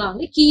கொரோலா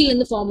வந்து கீழ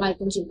இருந்து ஃபார்ம்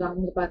ஆயிருக்குன்னு சொல்றாங்க.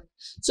 இங்க பாருங்க.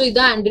 சோ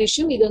இதான்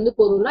ஆண்ட்ரீஷியம், இது வந்து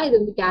கொரோலா, இது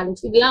வந்து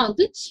கேலிக்ஸ். இதெல்லாம்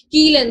வந்து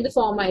கீழ இருந்து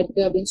ஃபார்ம்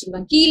ஆயிருக்கு அப்படின்னு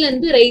சொல்றாங்க. கீழ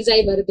இருந்து ரைஸ்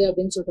ஆகி வருது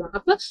அப்படின்னு சொல்றாங்க.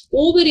 அப்ப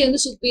ஓவரி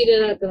வந்து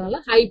சுப்பீரியரா இருக்கிறதுனால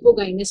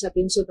ஹைப்போகைனஸ்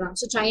அப்படின்னு சொல்றாங்க.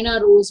 So China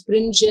rose,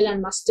 brinjal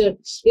and mustard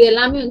இது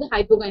எல்லாமே வந்து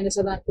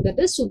ஹைப்போகைனஸா தான் இருக்கு.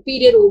 தட் இஸ்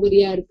சுப்பீரியர்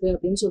ஓவரியா இருக்கு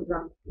அப்படின்னு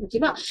சொல்றாங்க.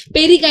 ஓகேவா?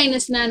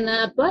 பெரிகைனஸ்னா என்ன?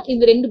 அப்ப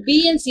இந்த ரெண்டு பி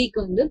அண்ட் சிக்கு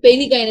வந்து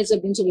பெரிகைனஸ்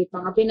அப்படின்னு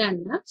சொல்லியிருப்பாங்க. அப்படின்னா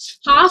என்ன?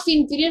 Half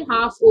inferior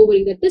half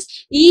ovary, that is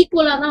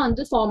ஈக்குவலா தான்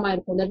வந்து ஃபார்ம்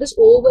ஆயிருக்கும். That is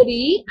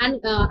ovary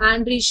and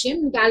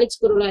androecium,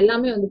 calyx corolla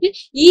எல்லாமே வந்துட்டு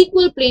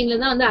ஈக்குவல் பிளேன்ல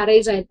தான் வந்து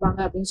அரைஸ் ஆயிருப்பாங்க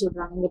அப்படின்னு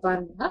சொல்றாங்க. இங்க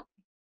பாருங்க,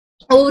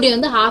 ஓவரி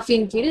வந்து ஹாஃப்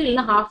இன்ஃபீரியர்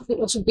இல்ல ஹாஃப்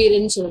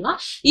சுப்பீரியர்னு சொல்லலாம்.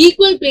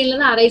 ஈக்குவல் பிளேன்ல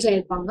தான் அரைஸ்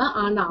ஆயிருப்பாங்க.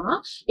 ஆனா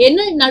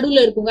என்ன நடுவுல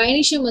இருக்கும்,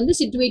 கைனீஷியம் வந்து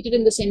சிச்சுவேட்டட்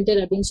இன் தி சென்டர்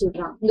அப்படின்னு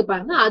சொல்றாங்க. இங்க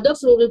பாருங்க, other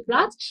floral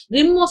parts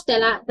rim of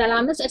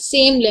தெலாமஸ் at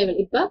same level.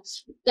 இப்ப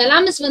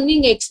தெலாமஸ் வந்து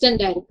இங்க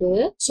எக்ஸ்டெண்ட் ஆயிருக்கு,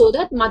 சோ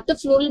தட் மத்த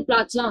ஃப்ளோரல்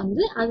பார்ட்ஸ்லாம்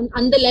வந்து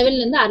அந்த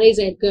லெவல்ல இருந்து அரைஸ்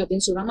ஆயிருக்கு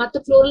அப்படின்னு சொல்றாங்க.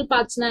 மத்த ஃப்ளோரல்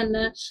பார்ட்ஸ்னா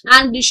என்ன,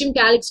 ஆண்ட்ரீஷியம்,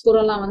 கேலிக்ஸ்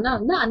கொரோலா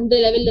வந்து அந்த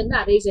லெவல்ல இருந்து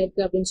அரைஸ்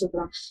ஆயிருக்கு அப்படின்னு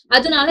சொல்றாங்க.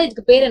 அதனால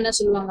இதுக்கு பேர் என்ன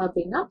சொல்லுவாங்க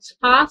அப்படின்னா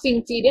ஹாஃப்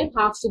இன்ஃபீரியர்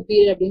ஹாஃப்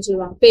சுப்பீரியர் அப்படின்னு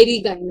சொல்லுவாங்க,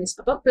 பெரிகைனஸ்.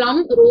 அப்ப பிளம்,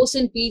 ரோஸ்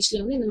அண்ட் பீச்ல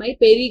வந்து இந்த மாதிரி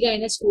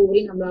பெரிகைனஸ்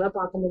ஓவரி நம்மளால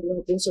பார்க்க முடியும்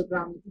அப்படின்னு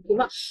சொல்றாங்க.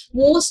 ஓகேவா?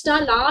 மோஸ்டா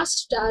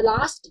லாஸ்ட்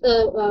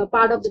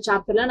பார்ட் ஆஃப் த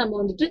சாப்டர்ல நம்ம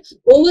வந்துட்டு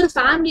ஒவ்வொரு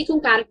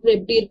ஃபேமிலிக்கும் கேரக்டர்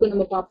எப்படி இருக்கும்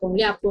நம்ம பார்ப்போம்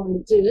இல்லையா? அப்போ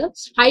வந்துட்டு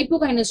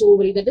ஹைப்போகைனஸ்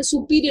ovary, that is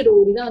superior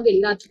ovary தான் வந்து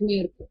எல்லாத்துக்குமே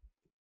இருக்கும்.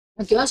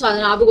 ஓகேவா? சோ அதை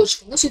ஞாபகம்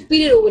வச்சுக்கோங்க.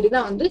 சுப்பீரியர் ஓவரி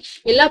தான் வந்து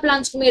எல்லா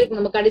பிளான்ஸ்க்குமே இருக்கும்.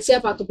 நம்ம கடைசியா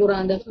பார்க்க போற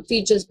அந்த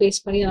ஃபீச்சர்ஸ் பேஸ்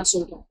பண்ணி நான்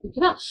சொல்றேன்.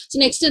 ஓகேவா? சோ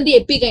நெக்ஸ்ட் வந்து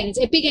எபிகைனஸ்.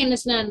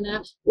 எபிகைனஸ்னா என்ன?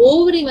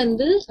 ஓவரி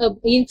வந்து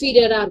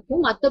இன்ஃபீரியரா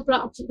இருக்கும், மத்த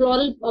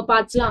ஃப்ளோரல்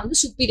பார்ட்ஸ் எல்லாம் வந்து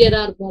சுப்பீரியரா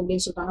இருக்கும்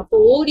அப்படின்னு சொல்றாங்க.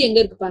 அப்போ ஓவரி எங்க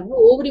இருக்கு பாருங்க,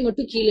 ஓவரி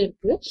மட்டும் கீழே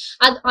இருக்கு,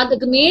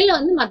 அதுக்கு மேல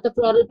வந்து மத்த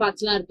ஃப்ளோரல்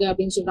பார்ட்ஸ் எல்லாம் இருக்கு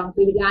அப்படின்னு சொல்றாங்க.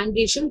 இதுக்கு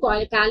ஆண்ட்ரீஷியம்,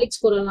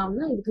 கேலிக்ஸ் கொரோலாம்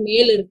இதுக்கு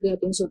மேல இருக்கு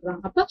அப்படின்னு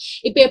சொல்றாங்க. அப்ப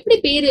இப்ப எப்படி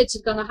பேர்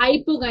வச்சிருக்காங்க,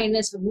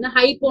 ஹைப்போகைனஸ் அப்படின்னா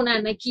ஹைப்போனா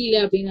என்ன,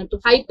 கீழே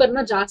அப்படின்னு,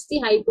 ஹைப்பர்னா ஜாஸ்தி,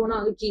 ஹைப்போனா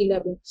வந்து கீழே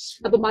அப்படின்னு.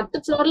 அப்ப மத்த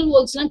ஃப்ளோரல்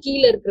ஹோல்ஸ் எல்லாம்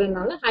கீழே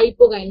இருக்கிறதுனால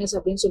ஹைப்போகைனஸ்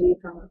அப்படின்னு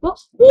சொல்லியிருக்காங்க. அப்போ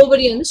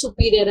ஓவரி வந்து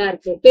சுப்பீரியரா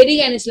இருக்கு.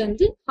 பெரிகைனஸ்ல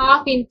வந்து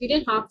ஹாஃப்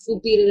இன்ஃபீரியர் ஹாஃப்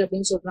சுப்பீரியர்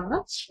அப்படின்னு சொல்றாங்க.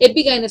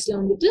 எபிகைனஸ்ல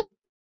வந்துட்டு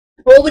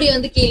ஓவரி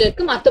வந்து கீழே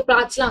இருக்கு, மத்த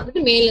பார்ட்ஸ் எல்லாம்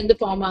வந்துட்டு மேல இருந்து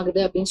ஃபார்ம்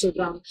ஆகுது அப்படின்னு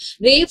சொல்றாங்க.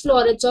 ரே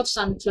ஃபிளாரட்ஸ் ஆஃப்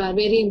சன்ஃபிளவர்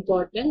வெரி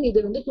இம்பார்ட்டன்ட். இது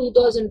வந்து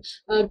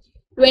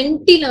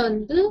 2020ல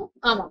வந்து,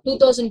 ஆமா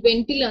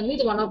 2020ல வந்து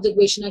இது ஒன் ஆஃப் த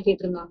கொஸ்டினா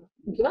கேட்டிருந்தாங்க.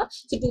 ஓகேவா?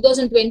 சோ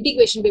 2020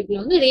 கொஸ்டின் பேப்பர்ல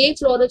வந்து ரே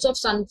ஃபிளாரட்ஸ் of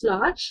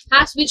sunflower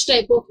has which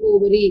type of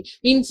ovary,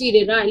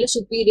 இன்ஃபீரியரா இல்ல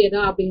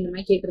சுப்பீரியரா அப்படிங்கிற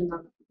மாதிரி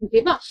கேட்டிருந்தாங்க.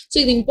 ஓகேவா? சோ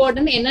இது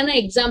இம்பார்ட்டன்ட். என்னென்ன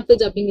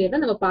எக்ஸாம்பிள்ஸ்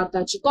அப்படிங்கறத நம்ம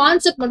பார்த்தாச்சு.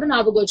 கான்செப்ட் மட்டும்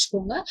ஞாபகம்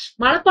வச்சுக்கோங்க,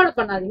 மனப்பாடம்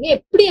பண்ணாதீங்க.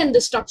 எப்படி அந்த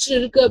ஸ்ட்ரக்சர்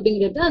இருக்கு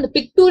அப்படிங்கறது அந்த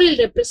பிக்டோரியல்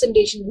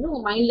ரெப்ரசன்டேஷன் வந்து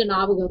உங்க மைண்ட்ல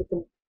ஞாபகம்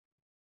இருக்கும்.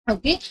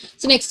 ஓகே,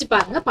 சோ நெக்ஸ்ட்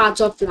பாருங்க,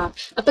 பார்ட்ஸ் ஆஃப் ஃபிளவர்.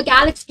 அப்ப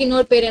கேலிக்ஸ்க்கு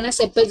இன்னொரு பேர் என்ன,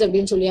 செப்பல்ஸ்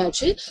அப்படின்னு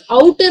சொல்லியாச்சு.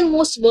 அவுட்டர்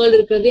மோஸ்ட் வேர்ல்டு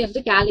இருக்கிறதே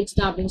வந்து கேலிக்ஸ்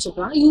தான் அப்படின்னு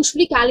சொல்றாங்க.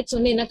 யூஸ்வலி கேலிக்ஸ்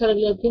வந்து என்ன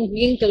கலர்ல இருக்கும்,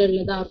 கிரீன்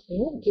கலர்ல தான்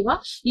இருக்கும். ஓகேவா?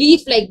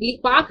 லீஃப் லைக்,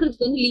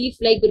 பாக்குறதுக்கு வந்து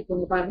லீஃப் லைக்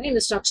இருக்கும். பாருங்க,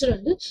 இந்த ஸ்ட்ரக்சர்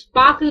வந்து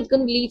பாக்குறதுக்கு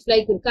வந்து லீஃப்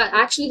லைக் இருக்கு.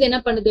 ஆக்சுவலி இது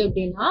என்ன பண்ணுது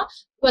அப்படின்னா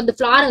அந்த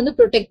ஃபிளவர் வந்து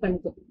ப்ரொடெக்ட்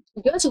பண்ணுது.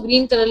 ஓகேவா? சோ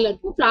கிரீன் கலர்ல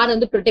இருக்கும், ஃபிளவர்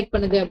வந்து ப்ரொடெக்ட்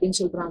பண்ணுது அப்படின்னு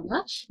சொல்றாங்க.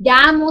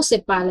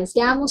 கேமோசெப்பாலஸ்.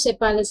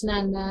 கேமோசெப்பாலஸ்னா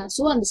என்ன?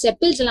 சோ அந்த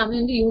செப்பல்ஸ் எல்லாமே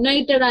வந்து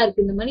யுனைட்டடா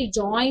இருக்கு, இந்த மாதிரி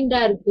ஜாயிண்டா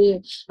இருக்கு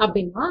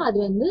அப்படின்னா அது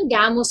வந்து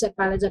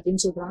கேமோசெப்பாலஸ்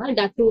அப்படின்னு சொல்றாங்க.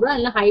 டட்டூரா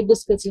இல்ல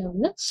ஹைபிஸ்கஸ்ல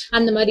வந்து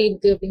அந்த மாதிரி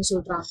இருக்கு அப்படின்னு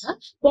சொல்றாங்க.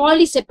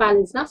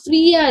 பாலிசெப்பாலஸ்னா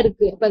ஃப்ரீயா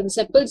இருக்கு. அப்ப அந்த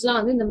செப்பல்ஸ் எல்லாம்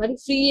வந்து இந்த மாதிரி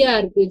ஃப்ரீயா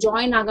இருக்கு,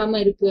 ஜாயின்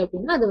ஆகாம இருக்கு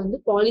அப்படின்னா அது வந்து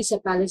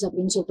பாலிசெப்பாலஸ்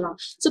அப்படின்னு சொல்றாங்க.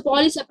 சோ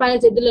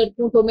பாலிசெப்பாலஸ் எதுல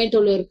இருக்கும்,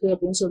 டொமேட்டோல இருக்கு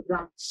அப்படின்னு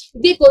சொல்றாங்க.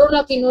 இதே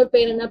கொரோலாக்கு இன்னொரு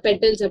பேர் என்ன,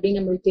 பெட்டல்ஸ் அப்படின்னு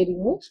நம்மளுக்கு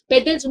தெரியும்.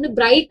 பெட்டல்ஸ் வந்து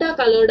பிரைட்டா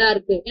கலர்டா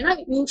இருக்கு. ஏன்னா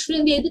யூஸ்வலி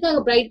வந்து எதுக்காக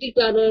பிரைட்லி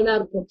கலர்டா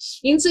இருக்கும்,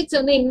 இன்செக்ட்ஸ்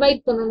வந்து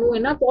இன்வைட் பண்ணணும்,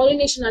 ஏன்னா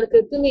பாலினேஷன்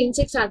நடக்கிறதுக்கு இந்த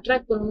இன்செக்ட்ஸ்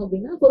அட்ராக்ட் பண்ணணும்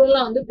அப்படின்னா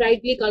கொரோலா வந்து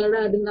பிரைட்லி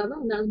கலர்டா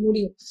இருந்தாதான் அது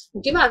முடியும்.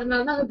 ஓகேவா?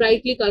 அதனாலதான் அது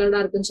பிரைட்லி கலர்டா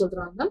இருக்குன்னு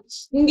சொல்றாங்க.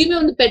 இங்கேயுமே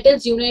வந்து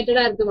பெட்டல்ஸ்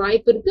யுனைட்டடா இருக்க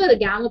வாய்ப்பு இருக்கு, அது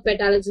கேமோ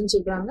பெட்டாலஸ்ன்னு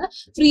சொல்றாங்க.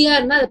 ஃப்ரீயா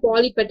இருந்தா அது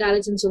பாலி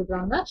பெட்டாலஸ்ன்னு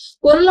சொல்றாங்க.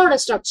 கொரோலாவோட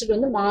ஸ்ட்ரக்சர்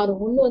வந்து மாறும்.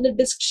 ஒண்ணு வந்து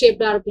டிஸ்க்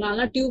ஷேப்டா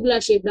இருக்கலாம்,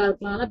 டியூபுலர் ஷேப்டா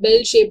இருக்கலாம்,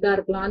 பெல் ஷேப்டா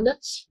இருக்கலாம். அந்த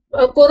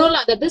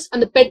கொரோலா, தட் இஸ்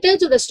அந்த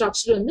பெட்டல்ஸோட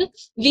ஸ்ட்ரக்சர் வந்து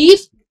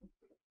லீஃப்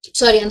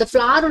அந்த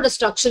ஃபிளவரோட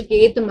ஸ்ட்ரக்சருக்கு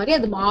ஏத்த மாதிரி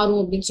அது மாறும்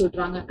அப்படின்னு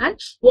சொல்றாங்க. And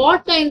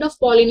what kind of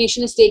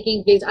pollination is taking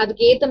place,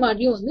 அதுக்கு ஏத்த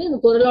மாதிரியும் வந்து இந்த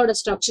கொரோலாவோட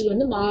ஸ்ட்ரக்சர்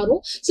வந்து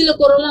மாறும். சில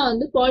கொரோலா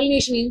வந்து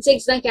பாலினேஷன்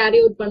இன்செக்ட்ஸ் தான் கேரி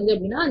அவுட் பண்ணுது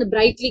அப்படின்னா அந்த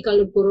பிரைட்லி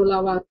கலர்ட்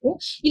கொரோலாவா இருக்கும்.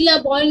 இல்ல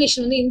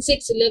பாலினேஷன் வந்து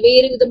இன்செக்ட்ஸ் இல்ல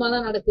வேறு விதமா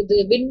தான் நடக்குது,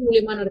 விண்ட்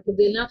மூலியமா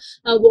நடக்குது,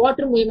 இல்ல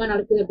வாட்டர் மூலியமா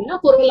நடக்குது அப்படின்னா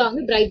கொரோலா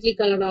வந்து பிரைட்லி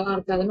கலர்டா தான்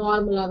இருக்காது,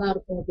 நார்மலா தான்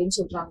இருக்கும் அப்படின்னு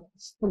சொல்றாங்க.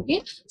 ஓகே,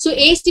 சோ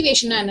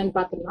ஏஸ்டிவேஷன் என்னன்னு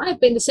பாத்துக்கலாம்.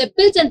 இப்ப இந்த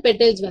செப்பல்ஸ் அண்ட்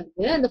பெட்டல்ஸ்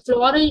வந்து அந்த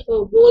ஃபிளாரல்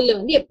போல்ல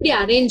வந்து எப்படி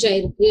அரேஞ்ச்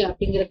ஆயிருக்கு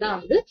அப்படிங்கறத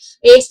வந்து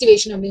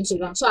ஏஸ்டிவேஷன் அப்படின்னு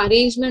சொல்றாங்க. So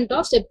arrangement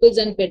of chappals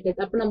and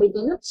petals. அப்ப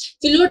நம்மளுக்கு வந்து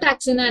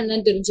பிலோடாக்சினா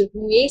என்னன்னு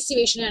தெரிஞ்சிருக்கும்,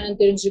 ஏஸ்டிவேஷன் என்னன்னு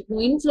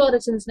தெரிஞ்சிருக்கும்,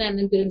 இன்ஃப்ளோரசன்ஸ்னா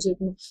என்னன்னு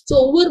தெரிஞ்சிருக்கும். சோ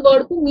ஒவ்வொரு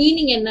வேர்டுக்கும்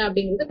மீனிங் என்ன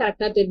அப்படிங்கறத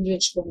கரெக்டா தெரிஞ்சு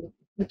வச்சுக்கோங்க.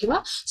 ஓகேவா?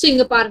 சோ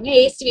இங்க பாருங்க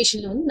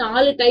ஏஸ்டிவேஷன்ல வந்து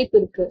 4 டைப்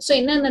இருக்கு. சோ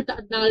என்னென்ன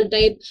 4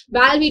 டைப்?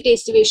 வால்வேட்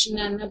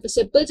ஏஸ்டிவேஷன் இப்ப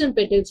செப்பல்ஸ் அண்ட்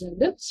பெட்டல்ஸ்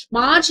வந்து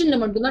மார்ஜின்ல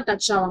மட்டும் தான்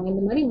டச் ஆவாங்க.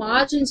 இந்த மாதிரி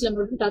மார்ஜின்ஸ்ல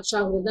மட்டும் டச்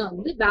ஆகுறது தான்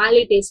வந்து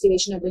வால்வேட்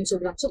ஏஸ்டிவேஷன் அப்படின்னு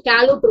சொல்றாங்க. சோ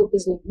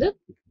கேலோட்ரோபிஸ்ல வந்து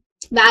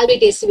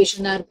வால்வேட்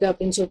ஏஸ்டிவேஷன் தான் இருக்கு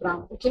அப்படின்னு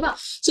சொல்றாங்க. ஓகேவா?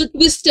 சோ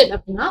ட்விஸ்டட்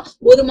அப்படின்னா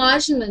ஒரு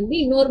மார்ஜின் வந்து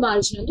இன்னொரு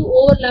மார்ஜின் வந்து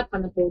ஓவர்லாப்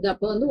பண்ண போகுது.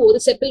 அப்ப வந்து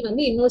ஒரு செப்பிள்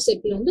வந்து இன்னொரு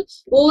செப்பிள் வந்து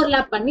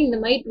ஓவர்லாப் பண்ணி இந்த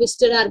மாதிரி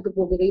ட்விஸ்டடா இருக்க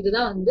போகுது.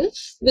 இதுதான் வந்து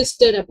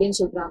ட்விஸ்டட் அப்படின்னு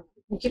சொல்றாங்க.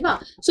 ஓகேவா?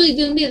 சோ இது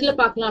வந்து எதுல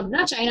பாக்கலாம்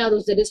அப்படின்னா China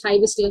rose that is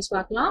hibiscus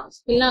பார்க்கலாம்,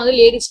 இல்லைன்னா வந்து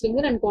லேடிஸ்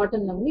ஃபிங்கர் அண்ட்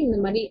காட்டன்ல வந்து இந்த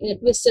மாதிரி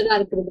ட்விஸ்டடா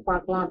இருக்கிறது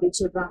பார்க்கலாம் அப்படின்னு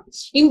சொல்றாங்க.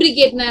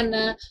 இம்ப்ரிகேட்னா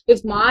என்ன?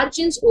 If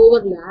margins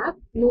overlap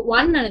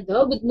one another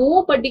with no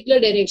particular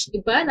direction.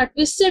 இப்ப நான்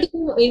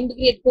ட்விஸ்டடுக்கும்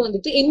இம்ப்ரிகேட்க்கும்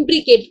வந்துட்டு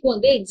இம்ப்ரிகேட்க்கும்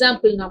வந்து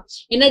எக்ஸாம்பிள்னா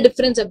என்ன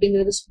டிஃபரன்ஸ்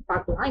அப்படிங்கிறது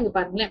பார்க்கலாம். இங்க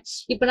பாருங்களேன்,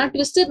 இப்ப நான்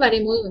ட்விஸ்டட்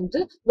வரையும்போது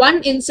வந்து one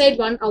inside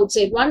one out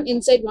side, one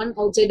inside one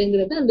out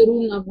சைடுங்கிறது அந்த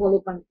ரூல் நான்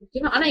ஃபாலோ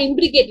பண்ணுறேன். ஆனா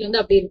இம்ப்ரிகேட்ல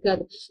வந்து அப்படி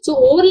இருக்காது. சோ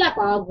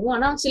ஓவர்லாப் ஆகும்,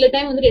 ஆனா சில டைம்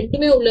வந்து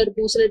ரெண்டுமே உள்ள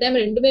இருக்கும், சில டைம்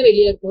ரெண்டுமே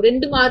வெளியே இருக்கும்,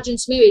 ரெண்டு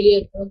மார்ஜின்ஸுமே வெளியே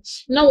இருக்கும்,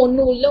 இல்லைன்னா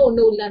ஒண்ணு உள்ள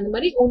ஒண்ணு உள்ள, அந்த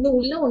மாதிரி ஒண்ணு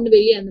உள்ள ஒண்ணு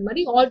வெளியே, அந்த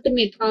மாதிரி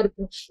ஆல்டர்னேட்டா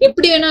இருக்கும்.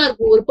 எப்படி வேணா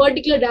இருக்கும், ஒரு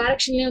பர்டிகுலர்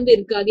டைரக்ஷன்லயே வந்து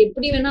இருக்காது.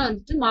 எப்படி வேணா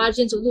வந்துட்டு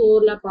மார்ஜின்ஸ் வந்து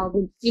ஓவர்லாப்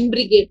ஆகும்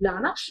இம்ப்ரிகேட்ல.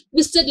 ஆனா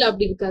ட்விஸ்டட்ல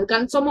அப்படி இருக்காது.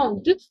 கன்ஃபார்மா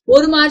வந்துட்டு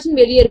ஒரு மார்ஜின்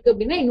வெளியே இருக்கு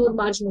அப்படின்னா இன்னொரு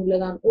மார்ஜின்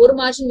உள்ளதான், ஒரு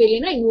மார்ஜின்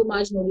வெளியேனா இன்னொரு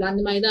மார்ஜின் உள்ள,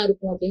 அந்த மாதிரி தான்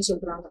இருக்கும் அப்படின்னு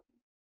சொல்றாங்க.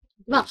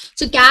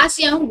 சோ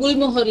கேசியாவும்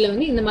குல்மோஹர்ல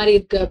வந்து இந்த மாதிரி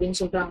இருக்கு அப்படின்னு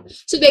சொல்றாங்க.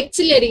 So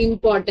வெக்ஸிலரி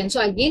importance.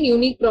 So again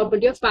unique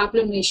property of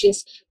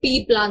பாப்புலோனேஷியஸ் B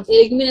plans,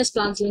 leguminous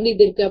பிளான்ட்ஸ்ல வந்து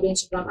இது இருக்கு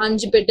அப்படின்னு சொல்றாங்க.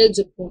 5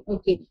 பெட்டல்ஸ் இருக்கும்.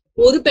 ஓகே,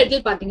 ஒரு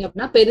பெட்டல் பாத்தீங்க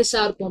அப்படின்னா பெருசா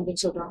இருக்கும்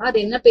அப்படின்னு சொல்றாங்க. அது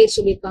என்ன பேர்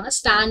சொல்லியிருக்காங்க?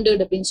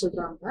 ஸ்டாண்டர்ட் அப்படின்னு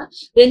சொல்றாங்க.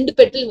 2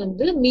 பெட்டல்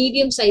வந்து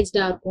மீடியம்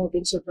சைஸ்டா இருக்கும்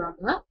அப்படின்னு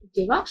சொல்றாங்க.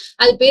 ஓகேவா?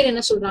 அது பேர்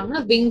என்ன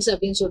சொல்றாங்கன்னா விங்ஸ்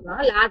அப்படின்னு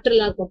சொல்றாங்க.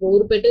 லேட்டரலா இருக்கும். அப்போ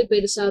ஒரு பெட்டல்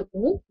பெருசா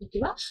இருக்கும்.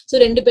 ஓகேவா? சோ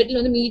 2 பெட்டல்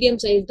வந்து மீடியம்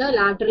சைஸ்டா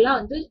லேட்டரலா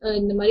வந்து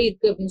இந்த மாதிரி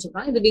இருக்கு அப்படின்னு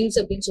சொல்றாங்க. இது விங்ஸ்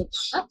அப்படின்னு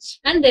சொல்றாங்க.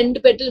 அண்ட்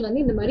 2 பெட்டல்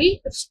வந்து இந்த மாதிரி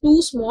 2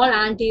 ஸ்மால்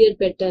ஆன்டீரியர்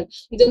பெட்டல்,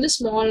 இது வந்து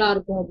ஸ்மாலா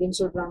இருக்கும் அப்படின்னு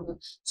சொல்றாங்க.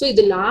 சோ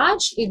இது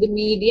லார்ஜ், இது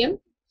மீடியம்,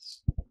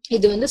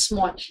 இது வந்து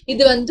ஸ்மால்.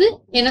 இது வந்து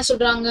என்ன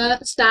சொல்றாங்க?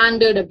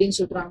 ஸ்டாண்டர்ட் அப்படின்னு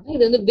சொல்றாங்க.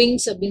 இது வந்து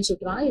விங்ஸ் அப்படின்னு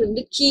சொல்றாங்க. இது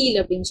வந்து கீல்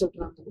அப்படின்னு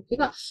சொல்றாங்க.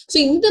 ஓகேவா? சோ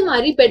இந்த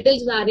மாதிரி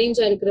பெட்டல்ஸ்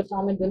அரேஞ்ச் ஆயிருக்கிற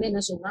ஃபார்மேட் வந்து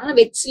என்ன சொல்றாங்க?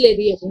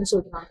 வெக்ஸிலரி அப்படின்னு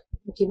சொல்றாங்க.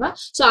 ஓகேவா?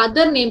 சோ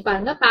அதர் நேம்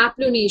பாருங்க,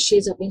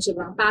 பாப்புலோனேஷியஸ் அப்படின்னு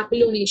சொல்றாங்க.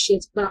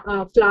 பாப்புலோனேஷியஸ்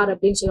ஃபிளார்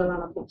அப்படின்னு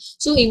சொல்லலாம் நம்ம.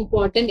 சோ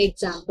இம்பார்ட்டன்ட்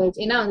எக்ஸாம்பிள்ஸ்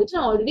ஏன்னா வந்துட்டு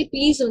ஆல்ரெடி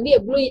பீஸ் வந்து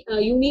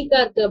எவ்வளவு யூனிக்கா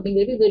இருக்கு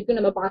அப்படிங்கிறது இது வரைக்கும்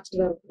நம்ம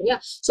பார்த்துட்டு வரோம் இல்லையா?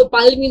 சோ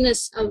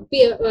பல்மினஸ்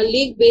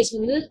லீக் பேஸ்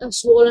வந்து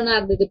ஸ்வோலனா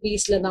இருந்தது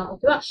பீஸ்ல தான்.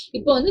 ஓகேவா?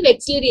 இப்போ வந்து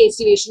வெக்ஸிலரி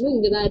ஏஸ்டிவேஷனும்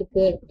இங்கதான்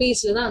இருக்கு,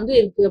 பீஸ்ல தான் வந்து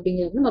இருக்கு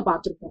அப்படிங்கிறது நம்ம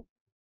பார்த்திருக்கோம்.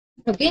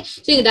 ஓகே,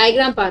 சோ இந்த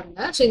டயக்ராம்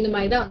பாருங்க. சோ இந்த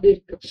மாதிரி தான் வந்து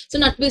இருக்கு. சோ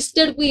நான்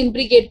ட்விஸ்டடுக்கும்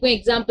இம்ப்ரிகேட்க்கும்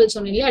எக்ஸாம்பிள்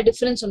சொன்னேன் இல்லையா,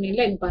 டிஃபரன்ஸ் சொன்னேன்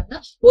இல்லையா, பாருங்க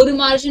ஒரு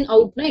மார்ஜின்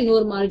அவுட்னா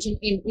இன்னொரு மார்ஜின்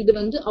இன், இது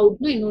வந்து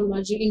அவுட்னா இன்னொரு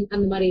மார்ஜின் இன்,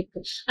 அந்த மாதிரி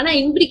இருக்கு. ஆனா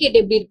இம்ப்ரிகேட்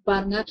எப்படி இருக்கு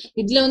பாருங்க,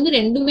 இதுல வந்து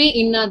ரெண்டுமே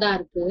இன்னா தான்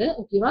இருக்கு.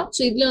 ஓகேவா?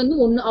 சோ இதுல வந்து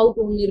ஒன்னு அவுட்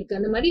ஒன்னு இருக்கு.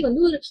 அந்த மாதிரி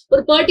வந்து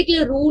ஒரு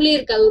பர்டிகுலர் ரூலே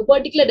இருக்காது, ஒரு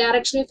பர்டிகுலர்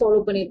டைரக்ஷனே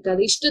ஃபாலோ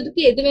பண்ணிருக்காது.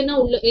 இஷ்டத்துக்கு எது வேணா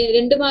உள்ள,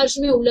 2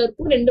 மார்ஜினுமே உள்ள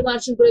இருக்கும், 2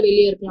 மார்ஜின் கூட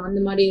வெளியே இருக்கலாம்,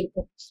 அந்த மாதிரி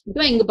இருக்கும்.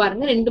 ஓகேவா? இங்க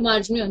பாருங்க 2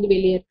 மார்ஜினுமே வந்து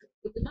வெளியே இருக்கு.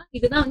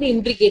 இதுதான் வந்து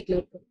இம்ப்ரிகேட்ல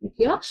இருக்கும்.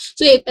 ஓகேவா?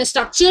 சோ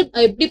ஸ்ட்ரக்சர்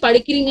எப்படி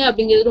படிக்கிறீங்க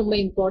அப்படிங்கிறது ரொம்ப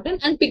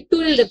இம்பார்ட்டன்ட். அண்ட்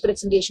பிக்டோரியல்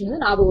ரெப்ரசன்டேஷன்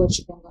வந்து ஞாபகம்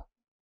வச்சுக்கோங்க.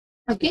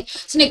 ஓகே,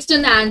 சோ நெக்ஸ்ட்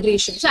வந்து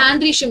ஆண்ட்ரீஷியம். சோ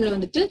ஆண்ட்ரீஷியம்ல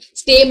வந்துட்டு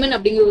ஸ்டேமன்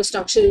அப்படிங்கிற ஒரு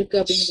ஸ்ட்ரக்சர் இருக்கு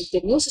அப்படிங்கிறது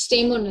தெரியும். சோ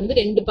ஸ்டேமன் வந்து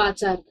 2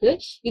 பார்ட்ஸா இருக்கு.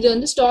 இது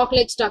வந்து ஸ்டாக்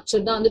லைக்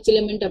ஸ்ட்ரக்சர் தான் வந்து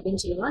ஃபிலமெண்ட்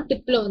அப்படின்னு சொல்லலாம்.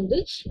 டிப்ல வந்து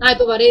நான்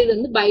இப்ப வரையறது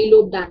வந்து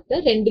பைலோப்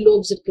ஆந்தர், 2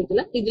 லோப்ஸ் இருக்கு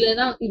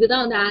இதுல.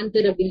 இதுதான் வந்து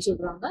ஆந்தர் அப்படின்னு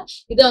சொல்றாங்க.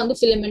 இதான் வந்து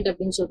ஃபிலமெண்ட்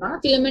அப்படின்னு சொல்றாங்க.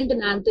 ஃபிலமெண்ட்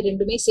அண்ட் ஆந்தர்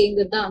ரெண்டுமே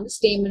சேர்ந்தது தான் வந்து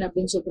ஸ்டேமன்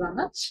அப்படின்னு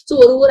சொல்றாங்க. சோ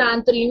ஒரு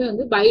ஆந்தர்லயுமே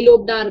வந்து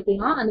பைலோப்டா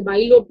இருக்கலாம். அந்த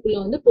பைலோப்குள்ள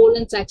வந்து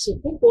போலன் சாக்ஸ்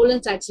இருக்கும்.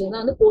 போலன் சாக்ஸ்ல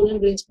தான் வந்து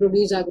போலன் கிரெயின்ஸ்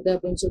ப்ரொடியூஸ் ஆகுது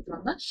அப்படின்னு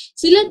சொல்றாங்க.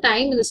 சில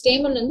டைம் இந்த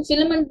ஸ்டேமன் வந்து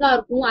ஃபிலமெண்டா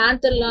இருக்கும்,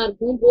 ஆந்தர்லாம்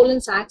இருக்கும், போலன்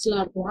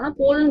சாக்ஸ்லாம் இருக்கும். ஆனா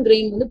போலன்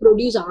கிரெயின் வந்து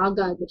ப்ரொடியூஸ்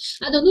ஆகாது.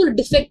 அது வந்து ஒரு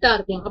டிஃபெக்டா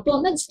இருக்கலாம். அப்போ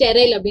வந்து அது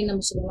ஸ்டெரைல் அப்படின்னு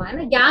நம்ம சொல்லுவோம்.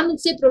 ஏன்னா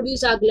கேமெட்ஸே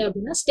ப்ரொடியூஸ் ஆகல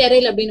அப்படின்னா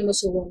ஸ்டெரைல் அப்படின்னு நம்ம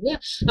சொல்லுவோம் இல்லையா?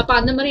 அப்ப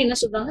அந்த மாதிரி என்ன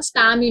சொல்றாங்க?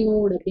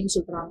 ஸ்டாமினோட் அப்படின்னு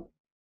சொல்றாங்க.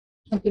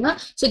 ஓகேவா?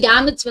 சோ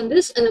கேமெட்ஸ் வந்து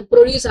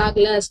ப்ரொடியூஸ்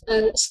ஆகல,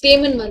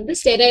 ஸ்டேமன் வந்து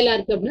ஸ்டெரைலா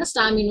இருக்கு அப்படின்னா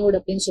ஸ்டாமினோட்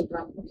அப்படின்னு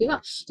சொல்றாங்க. ஓகேவா?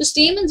 சோ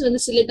ஸ்டேமன்ஸ்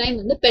வந்து சில டைம்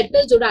வந்து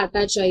பெட்டல்ஸோட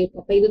அட்டாச்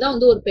ஆயிருக்கும். அப்ப இதுதான்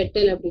வந்து ஒரு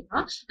பெட்டல் அப்படின்னா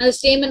அந்த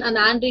ஸ்டேமன்,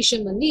 அந்த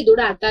ஆண்ட்ரீஷியம் வந்து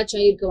இதோட அட்டாச்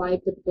ஆயிருக்க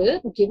வாய்ப்பு இருக்கு.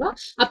 ஓகேவா?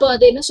 அப்போ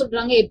அது என்ன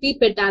சொல்றாங்க?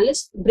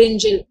 எபிபெட்டாலிஸ்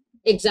பிரிஞ்சில்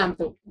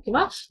எக்ஸாம்பிள்.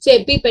 ஓகேவா? சோ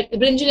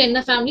பிரிஞ்சில்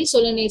என்ன ஃபேமிலி?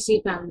 சொலனேசி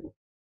ஃபேமிலி.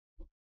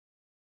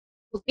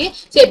 ஓகே,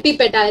 சோ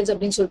எபிபெட்டாலிஸ்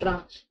அப்படின்னு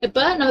சொல்றாங்க.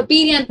 இப்ப நம்ம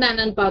பீரியாந்த்னா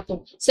என்னன்னு பார்த்தோம்.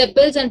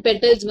 செப்பல்ஸ் அண்ட்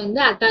பெட்டல்ஸ் வந்து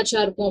அட்டாச்சா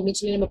இருக்கும் அப்படின்னு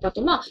சொல்லி நம்ம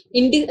பார்த்தோமா.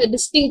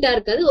 டிஸ்டிங்டா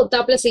இருக்காது, ஒரு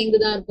தாப்புல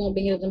சேர்ந்துதான் இருக்கும்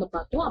அப்படிங்கறத நம்ம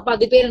பார்த்தோம். அப்ப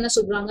அது பேர் என்ன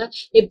சொல்றாங்க?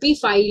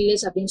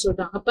 எபிஃபைலஸ் அப்படின்னு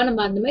சொல்றாங்க. அப்ப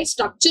நம்ம அந்த மாதிரி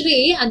ஸ்ட்ரக்சரே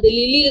அந்த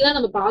லில்லியில தான்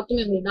நம்ம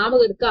பார்த்தோமே. உங்களுக்கு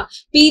ஞாபகம் இருக்கா?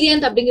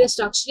 பீரியாந்த் அப்படிங்கிற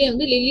ஸ்ட்ரக்சரே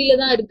வந்து லில்லியில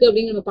தான் இருக்கு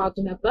அப்படின்னு நம்ம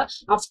பார்த்தோமே. அப்ப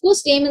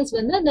அப்கோர்ஸ் ஸ்டேமன்ஸ்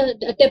வந்து அந்த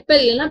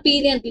டெப்பல் எல்லாம்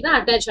பீரியாந்த்ல தான்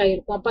அட்டாச்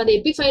ஆயிருக்கும். அப்ப அந்த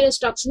எபிஃபைலஸ்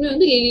ஸ்ட்ரக்சருமே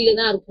வந்து லில்லியில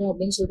தான் இருக்கும்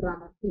அப்படின்னு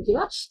சொல்றாங்க.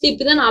 ஓகேவா?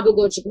 இப்படிதான்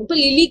ஞாபகம் வச்சுக்கணும். இப்ப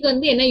லில்லிக்கு வந்து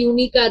என்ன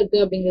யூனிக்கா இருக்கு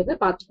அப்படிங்கறத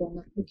பாத்துக்கோங்க.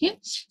 ஓகே,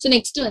 சோ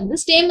நெக்ஸ்ட் வந்து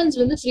ஸ்டேமன்ஸ்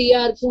வந்து ஃப்ரீயா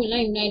இருக்கும், இல்ல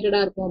யுனைட்டடா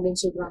இருக்கும்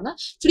அப்படின்னு சொல்றாங்க.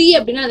 ஃப்ரீ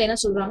அப்படின்னா அது என்ன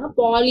சொல்றாங்க?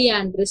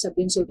 பாலியாண்ட்ரஸ்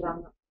அப்படின்னு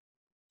சொல்றாங்க.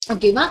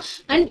 ஓகேவா.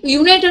 அண்ட்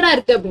யுனைடடா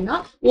இருக்கு அப்படின்னா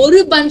ஒரு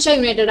பஞ்சா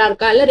யுனைடடா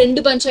இருக்கா, இல்ல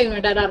 2 பஞ்சா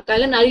யுனைடடா இருக்கா,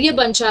 இல்ல நிறைய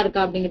பஞ்சா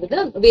இருக்கா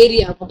அப்படிங்கிறது வேரி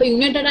ஆகும். அப்ப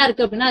யுனைடடா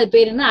இருக்கு அப்படின்னா அது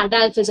பேர் என்ன,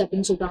 அடால்பஸ்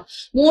அப்படின்னு சொல்றாங்க.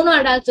 மோனோ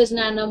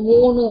அடால்பஸ்னா என்ன,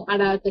 மோனோ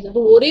அடால்பஸ்.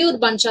 அப்போ ஒரே ஒரு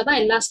பஞ்சா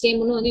தான் எல்லா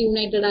ஸ்டேமும் வந்து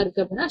யுனைடடா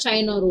இருக்கு அப்படின்னா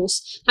சைனா ரோஸ்,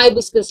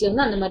 ஹைபிஸ்கஸ்ல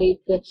இருந்து அந்த மாதிரி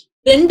இருக்கு.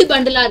 2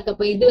 பண்டலா இருக்கு,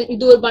 அப்ப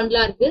இது ஒரு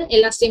பண்டலா இருக்கு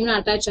எல்லா ஸ்டேமும்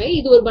அட்டாச் ஆகி,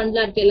 இது ஒரு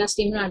பண்டலா இருக்கு எல்லா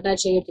ஸ்டேமும்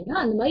அட்டாச் ஆகி அப்படின்னா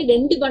அந்த மாதிரி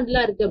 2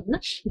 பண்டலா இருக்கு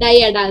அப்படின்னா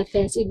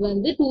டைஅடால்பஸ். இது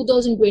வந்து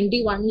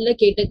 2021ல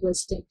கேட்ட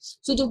கொஸ்டின்.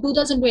 ஸோ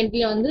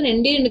 2020ல வந்து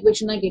 2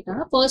 கொஸ்டின் தான்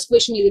கேட்டாங்க. ஃபர்ஸ்ட்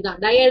கொஸ்டின்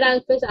இதுதான்,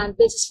 டைஅடால்பஸ்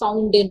ஆல்பஸ் இஸ்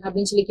ஃபவுண்ட் இன்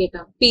அப்படின்னு சொல்லி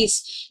கேட்டாங்க. பீஸ்.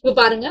 இப்ப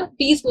பாருங்க,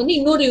 பீஸ் வந்து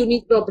இன்னொரு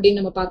யூனிக் ப்ராப்பர்ட்டி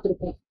நம்ம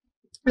பார்த்திருக்கோம்.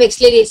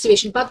 வெக்ஸ்லரி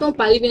எஸ்டிவேஷன் பார்த்தோம்,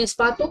 பல்வினஸ்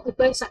பார்த்தோம்,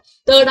 இப்ப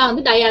தேர்டா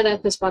வந்து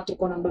டைஅடால்பஸ்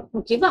பார்த்திருக்கோம் நம்ம.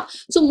 ஓகேவா.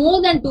 சோ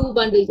மோர் தேன் 2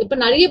 பண்டில்ஸ்,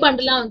 இப்ப நிறைய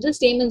பண்டிலா வந்து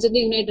ஸ்டேமன்ஸ்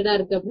வந்து யுனைடடா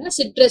இருக்கு அப்படின்னா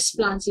சிட்ரஸ்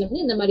பிளான்ட்ஸ்ல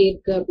வந்து இந்த மாதிரி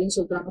இருக்கு அப்படின்னு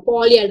சொல்றாங்க.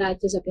 பாலி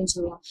அடால்பஸ் அப்படின்னு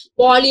சொல்லுவாங்க.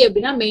 பாலி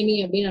அப்படின்னா மெனி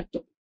அப்படின்னு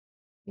அர்த்தம்.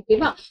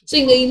 ஓகேவா. சோ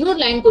இங்க இன்னொரு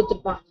லைன்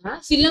கொடுத்திருப்பாங்க,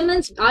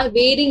 filaments R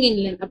wearing in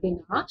length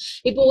அப்படின்னா,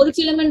 இப்போ ஒரு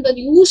ஃபிலமெண்ட்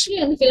வந்து யூஸ்வலி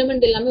வந்து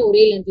ஃபிலமெண்ட் எல்லாமே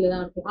ஒரே லென்த்ல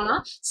தான் இருக்கும். ஆனா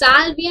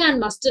சால்வியா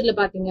அண்ட் மஸ்டர்ட்ல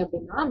பாத்தீங்க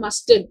அப்படின்னா,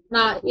 மஸ்டர்ட்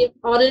நான்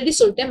ஆல்ரெடி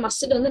சொல்லிட்டேன்,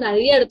 மஸ்டர்ட் வந்து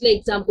நிறைய இடத்துல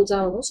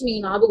எக்ஸாம்பிள்ஸா வரும். சோ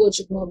நீங்க ஞாபகம்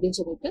வச்சுக்கணும் அப்படின்னு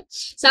சொல்லிட்டு,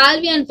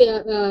 சால்வியா அண்ட்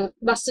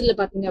மஸ்டர்ட்ல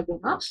பாத்தீங்க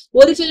அப்படின்னா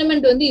ஒரு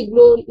ஃபிலமெண்ட் வந்து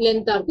இவ்வளோ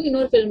லென்த்தா இருக்கும்,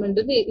 இன்னொரு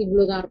ஃபிலமெண்ட் வந்து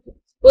இவ்வளவுதான் இருக்கும்.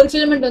 ஒரு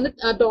ஃபிலமெண்ட் வந்து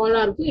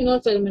டாலா இருக்கும்,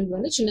 இன்னொரு ஃபிலமெண்ட்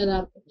வந்து சின்னதா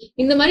இருக்கும்.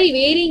 இந்த மாதிரி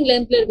வேரிங்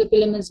லென்த்ல இருக்க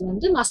ஃபிலமெண்ட்ஸ்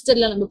வந்து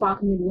மஸ்டர்ட்ல நம்ம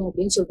பார்க்க முடியும்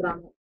அப்படின்னு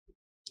சொல்றாங்க.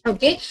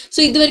 ஓகே. சோ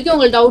இது வரைக்கும்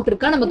உங்களுக்கு டவுட்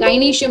இருக்கா? நம்ம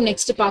கைனீஷியம்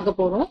நெக்ஸ்ட் பார்க்க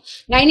போறோம்.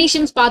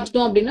 கைனீஷியம்ஸ்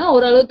பார்த்துட்டோம் அப்படின்னா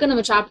ஓரளவுக்கு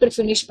நம்ம சாப்டர்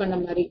ஃபினிஷ் பண்ண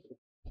மாதிரி.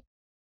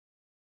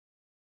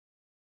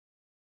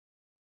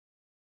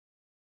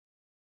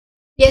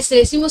 எஸ்,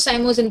 ரெசிமோஸ்,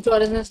 சைமோஸ்,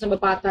 இன்ஃப்ளோரசன்ஸ் நம்ம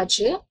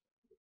பார்த்தாச்சு.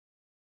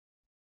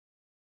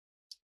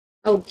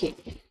 ஓகே.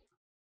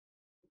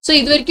 சோ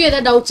இது வரைக்கும்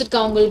ஏதாவது டவுட்ஸ்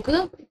இருக்கா உங்களுக்கு?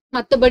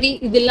 மத்தபடி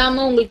இது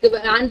இல்லாம உங்களுக்கு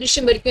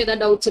ஆண்ட்ரிஷம் வரைக்கும்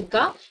ஏதாவது டவுட்ஸ்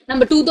இருக்கா?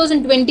 நம்ம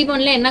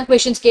 2021ல என்ன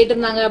கொஸ்டின்ஸ்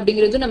கேட்டிருந்தாங்க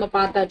அப்படிங்கிறது நம்ம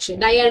பார்த்தாச்சு.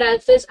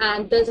 டைஅடால்பஸ்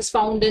Albus is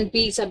found in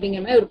peace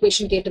அப்படிங்கிற மாதிரி ஒரு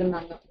கொஸ்டின்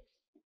கேட்டிருந்தாங்க.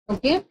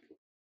 ஓகே.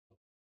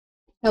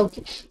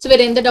 ஓகே. சோ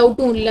வேற எந்த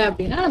டவுட்டும் இல்ல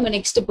அப்படின்னா நம்ம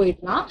நெக்ஸ்ட்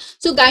போயிடலாம்.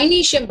 சோ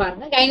கைனீஷியம்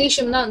பாருங்க,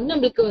 கைனீஷியம் தான் வந்து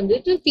நம்மளுக்கு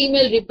வந்துட்டு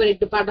female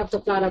reproductive part of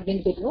the flower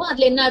அப்படின்னு தெரியும்.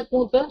 அதுல என்ன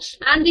இருக்கும், இப்போ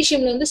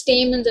ஆண்ட்ரிஷியம்ல வந்து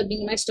ஸ்டேமன்ஸ்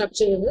அப்படிங்கிற மாதிரி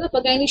ஸ்ட்ரக்சர் இருக்குது.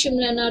 அப்ப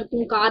கைனீஷியம்ல என்ன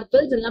இருக்கும்,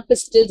 கார்பல்ஸ் இல்லைன்னா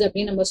பிஸ்டில்ஸ்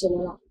அப்படின்னு நம்ம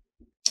சொல்லலாம்.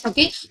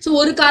 ஓகே. சோ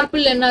ஒரு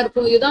கார்பிள் என்ன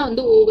இருக்கும், இதுதான்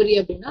வந்து ஓவரி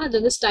அப்படின்னா அது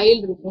வந்து ஸ்டைல்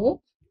இருக்கும்.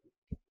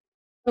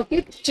 ஓகே.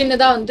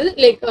 சின்னதா வந்து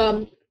like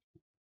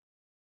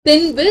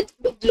thin with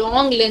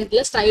long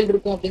lengthல style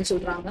இருக்கும் அப்படின்னு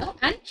சொல்றாங்க.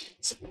 அண்ட்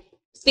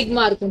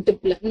ஸ்டிக்மா இருக்கும்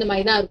டிப்ல, இந்த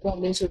மாதிரி தான் இருக்கும்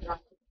அப்படின்னு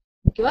சொல்றாங்க.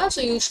 ஓகேவா.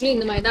 சோ யூஸ்வலி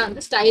இந்த மாதிரி தான்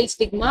வந்து style,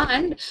 stigma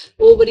and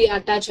ovary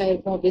attach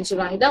ஆயிருக்கும் அப்படின்னு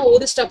சொல்றாங்க. இதான்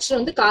ஒரு ஸ்ட்ரக்சர்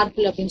வந்து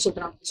கார்பிள் அப்படின்னு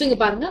சொல்றாங்க. சோ இங்க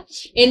பாருங்க,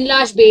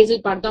 என்லார்ஜ் பேசல்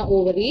பார்ட் தான்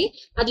ஓவரி,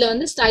 அதுல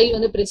வந்து ஸ்டைல்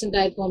வந்து பிரசன்ட்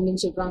ஆயிருக்கும்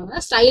அப்படின்னு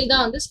சொல்றாங்க. ஸ்டைல்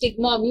தான் வந்து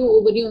ஸ்டிக்மாவையும்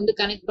ஓவரியும் வந்து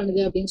கனெக்ட்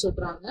பண்ணுது அப்படின்னு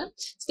சொல்றாங்க.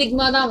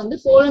 ஸ்டிக்மா தான் வந்து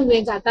போலன்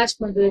கிரெயின்ஸ் அட்டாச்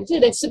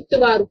பண்றதுக்கு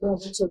ரெசிப்டிவா இருக்கும்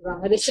அப்படின்னு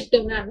சொல்றாங்க.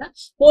 ரெசிப்டிவ்னா என்ன,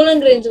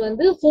 போலன் கிரெயின்ஸ்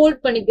வந்து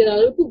ஹோல்ட் பண்ணிக்கிற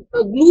அளவுக்கு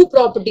க்ளூ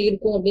ப்ராப்பர்ட்டி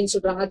இருக்கும் அப்படின்னு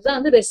சொல்றாங்க. அதுதான்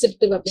வந்து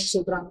ரெசிப்டிவ் அப்படின்னு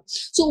சொல்றாங்க.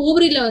 சோ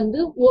ஓவரியில வந்து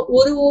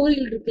ஒரு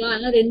ஓவரியில் இருக்கலாம்,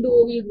 இல்ல 2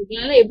 ஓவரியில் இருக்கலாம்,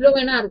 எவ்வளவு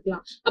வேணா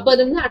இருக்கலாம். அப்ப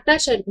அது வந்து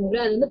அட்டாச் ஆயிருக்கும்,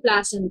 அது வந்து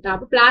பிளாசன்டா.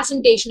 அப்ப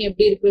பிளாசன்டேஷன்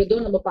எப்படி இருக்கிறதோ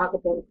நம்ம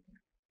பார்க்க போறோம்.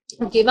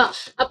 ஓகேவா.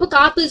 அப்ப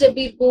காப்பிள்ஸ்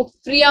எப்படி இருக்கும்,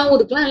 ஃப்ரீயாவும்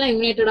இருக்கலாம், இல்ல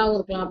யுனைடடாவும்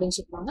இருக்கலாம் அப்படின்னு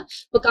சொல்றாங்க.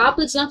 இப்ப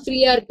காப்பிள்ஸ் எல்லாம்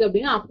ஃப்ரீயா இருக்கு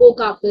அப்படின்னா அப்போ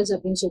காப்பிள்ஸ்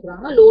அப்படின்னு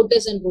சொல்றாங்க,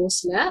 லோட்டஸ் அண்ட்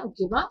ரோஸ்ல.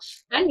 ஓகேவா.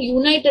 அண்ட்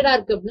யுனைடடா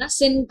இருக்கு அப்படின்னா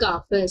சின்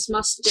காப்பிள்ஸ்.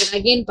 மஸ்டர்ட்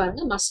அகைன்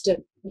பாருங்க,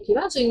 மஸ்டர்ட்.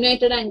 ஓகேவா. சோ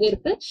யுனைடடா எங்க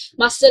இருக்கு,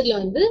 மஸ்டர்ட்ல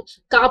வந்து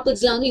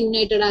காப்பிள்ஸ்லாம் வந்து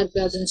யுனைடடா இருக்கு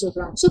அப்படின்னு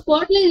சொல்றாங்க. சோ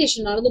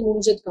ஃபர்டிலைசேஷன் நடந்து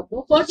முடிஞ்சதுக்கு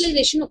அப்புறம்,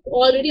 ஃபர்டிலைசேஷன்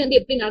ஆல்ரெடி வந்து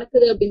எப்படி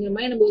நடக்குது அப்படிங்கிற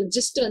மாதிரி நம்ம ஒரு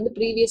ஜிஸ்ட் வந்து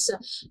ப்ரீவியஸ்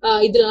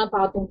இதுலாம்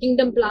பார்த்தோம்,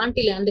 கிங்டம்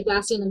பிளான்ட்ல அந்த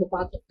கிளாஸ்ல நம்ம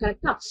பார்த்தோம்.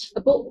 கரெக்டா.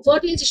 அப்போ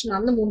ஃபர்டிலைசேஷன்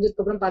நடந்து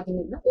முடிஞ்சதுக்கு அப்புறம்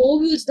பாத்தீங்கன்னா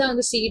ஓவியூல்ஸ் தான்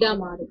வந்து சீடா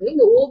மாறுது,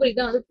 இந்த ஓவரி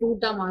தான் வந்து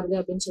ஃப்ரூட்டா மாறுது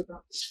அப்படின்னு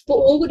சொல்றாங்க. இப்போ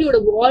ஓவரியோட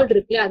வால்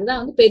இருக்குல்ல,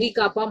 அதுதான் வந்து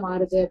பெரிகாப்பா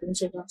மாறுது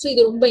அப்படின்னு சொல்றாங்க. சோ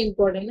இது ரொம்ப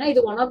இம்பார்ட்டன்ட்.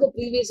 இது one of the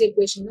previous year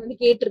question வந்து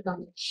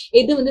கேட்டிருக்காங்க,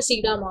 எது வந்து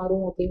சீடா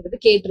மாறும் அப்படின்றது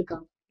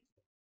கேட்டிருக்காங்க.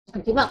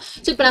 ஓகேவா.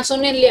 சோ இப்ப நான்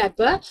சொன்னேன் இல்லையா,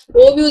 இப்ப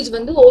ஓவியூல்ஸ்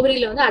வந்து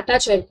ஓவரியில வந்து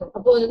அட்டாச் ஆயிருக்கும்.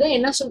 அப்போ வந்து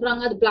என்ன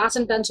சொல்றாங்க, அது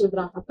பிளாசண்டான்னு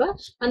சொல்றாங்க. அப்ப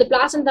அந்த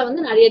பிளாசண்டா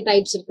வந்து நிறைய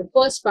டைப்ஸ் இருக்கு.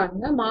 ஃபர்ஸ்ட்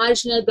பாருங்க,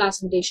 மார்ஜினல்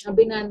பிளாசன்டேஷன்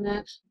அப்படின்னா என்ன,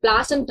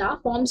 placenta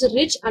forms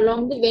rich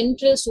along the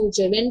ventral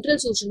suture. Ventral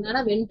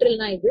சூச்சர்னா,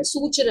 வென்ட்ரல்னா இது,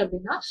 சூச்சர்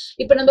அப்படின்னா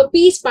இப்ப நம்ம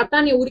பீஸ்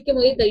பட்டாணியை உரிக்கும்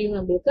போதே தெரியும்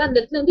நம்மளுக்கு, அந்த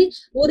இடத்துல வந்து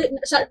ஒரு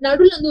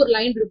நடுவுல வந்து ஒரு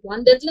லைன் இருக்கும்,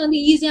 அந்த இடத்துல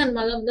வந்து ஈஸியா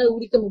நம்மளால வந்து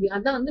உரிக்க முடியும்.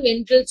 அதான் வந்து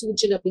வென்ட்ரல்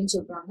சூச்சர் அப்படின்னு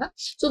சொல்றாங்க.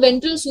 So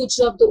ventral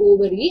suture of the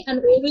ovary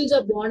and ovals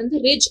R born in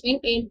the ridge in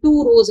 2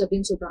 rows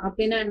அப்படின்னு சொல்றாங்க.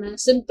 அப்படின்னா என்ன,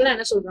 சிம்பிளா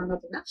என்ன சொல்றாங்க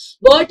அப்படின்னா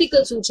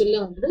வெர்டிகல் சூச்சர்ல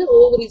வந்து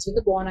ஓவரிஸ்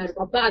வந்து born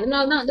ஆயிருக்கும். அப்ப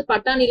அதனாலதான் வந்து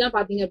பட்டாணி எல்லாம்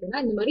பாத்தீங்க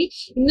அப்படின்னா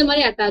இந்த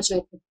மாதிரி அட்டாச்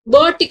ஆயிருக்கும்,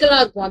 வெர்டிகலா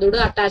இருக்கும் அதோட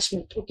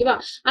அட்டாச்மெண்ட். ஓகேவா.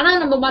 ஆனா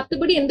நம்ம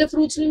மத்தபடி எந்த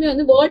ஃப்ரூட்ஸ்லயுமே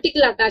வந்து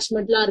வெர்டிகல்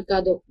அட்டாச்மெண்ட் எல்லாம்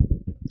இருக்காது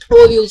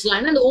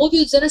ஓவியூஸ்லாம். அந்த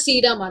ஓவியூஸ் தானே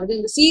சீடா மாறுது,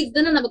 இந்த சீட்ஸ்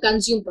தானே நம்ம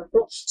கன்சியூம்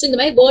பண்றோம். சோ இந்த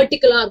மாதிரி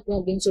வெர்டிகலா இருக்கும்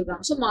அப்படின்னு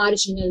சொல்றாங்க. So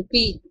marginal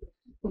B.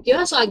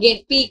 ஓகேவா? சோ அகைன்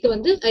பீக்கு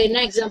வந்து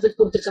என்ன எக்ஸாம்பிள்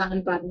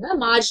கொடுத்துருக்காங்கன்னு பாருங்க.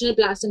 மார்ஜினல்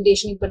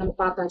பிளாசன்டேஷன் இப்ப நம்ம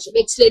பார்த்தாச்சு,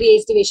 எக்ஸ்லரி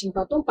ஏஸ்டிவேஷன்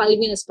பார்த்தோம்,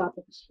 பல்வினஸ்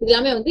பார்த்தோம்.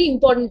 இதெல்லாமே வந்து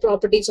இம்பார்ட்டன்ட்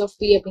ப்ராப்பர்ட்டிஸ் ஆஃப்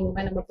பி அப்படிங்கிற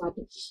மாதிரி நம்ம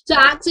பார்த்தோம். சோ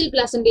ஆக்சில்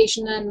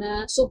பிளாசன்டேஷன் என்ன?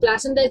 சோ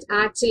பிளாசன்டா இஸ்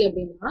ஆக்சில்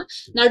அப்படின்னா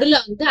நடுல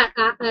வந்து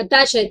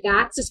அட்டாச் ஆயிருக்கு,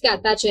 ஆக்சிஸ்க்கு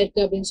அட்டாச்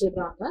ஆயிருக்கு அப்படின்னு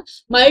சொல்றாங்க.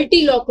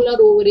 மல்டி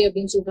லாக்குலர் ஓவரி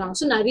அப்படின்னு சொல்றாங்க.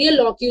 சோ நிறைய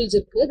லாக்யூல்ஸ்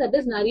இருக்கு, தட்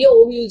இஸ் நிறைய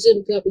ஓவியூல்ஸ்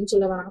இருக்கு அப்படின்னு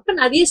சொல்ல வராங்க. அப்ப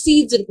நிறைய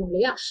சீட்ஸ் இருக்கும்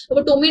இல்லையா? அப்ப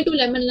டொமேட்டோ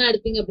லெமன் எல்லாம்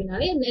எடுத்தீங்க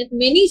அப்படின்னாலே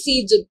மெனி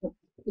சீட்ஸ் இருக்கும்.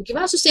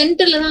 ஓகேவா? சோ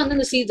சென்டர்ல தான் வந்து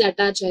அந்த சீட்ஸ்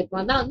அட்டாச் ஆயிருக்கும்.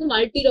 அதான் வந்து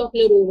மல்டி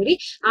லாக்குலர் ஓவரி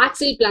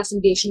ஆக்சில்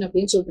பிளாசன்டேஷன்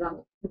அப்படின்னு சொல்றாங்க.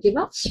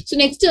 ஓகேவா? சோ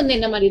நெக்ஸ்ட் வந்து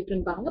என்ன மாதிரி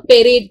இருக்குன்னு பாருங்க,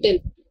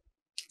 பெரேட்டல்.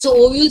 So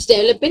ovules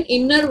develop in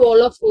inner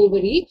wall of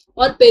ovary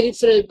or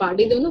peripheral part.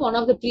 இது வந்து one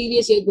of the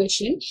previous year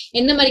question.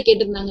 என்ன மாதிரி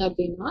கேட்டிருந்தாங்க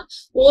அப்படின்னா,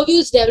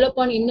 ovules develop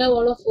on inner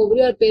wall of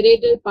ovary or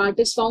parietal part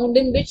is found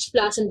in which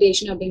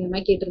placentation அப்படிங்கிற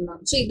மாதிரி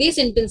கேட்டிருந்தாங்க. So இதே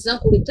சென்டென்ஸ் தான்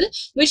கொடுத்து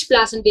which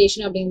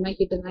placentation அப்படிங்கிற மாதிரி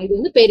கேட்டிருந்தாங்க. இது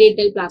வந்து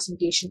parietal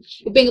placentation.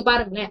 இப்போ இங்க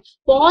பாருங்களேன்,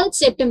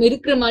 false septum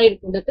இருக்கிற மாதிரி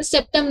இருக்கும். தட்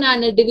septum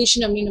and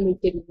division அப்படின்னு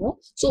நம்மளுக்கு தெரியும்.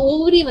 ஸோ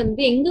ovary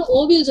வந்து எங்க,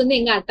 ovules வந்து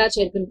எங்க அட்டாச்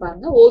ஆயிருக்குன்னு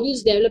பாருங்க.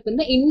 ovules develop in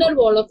the inner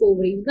wall of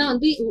ovary. இதுதான்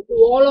வந்து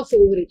wall of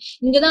ovary.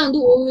 இங்கதான் வந்து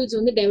ஓவியூல்ஸ்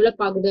வந்து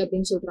டெவலப் ஆகுது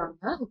அப்படின்னு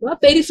சொல்றாங்க. ஓகேவா?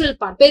 Peripheral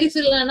part,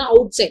 பெரிஃபரல்னா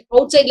out side,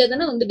 out சைட்ல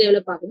தானே வந்து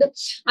டெவலப் ஆகுது,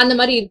 அந்த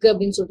மாதிரி இருக்கு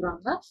அப்படின்னு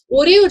சொல்றாங்க.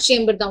 ஒரே ஒரு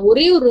சேம்பர் தான்,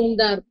 ஒரே ஒரு ரூம்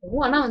தான்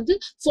இருக்கும். ஆனா வந்து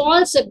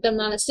ஃபால்ஸ்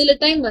செப்டம்னால சில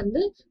டைம்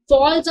வந்து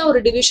ஃபால்ஸா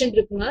ஒரு டிவிஷன்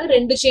இருக்குனால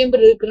 2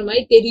 சேம்பர் இருக்கிற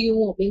மாதிரி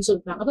தெரியும் அப்படின்னு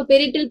சொல்றாங்க. அப்ப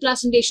பெரிட்டல்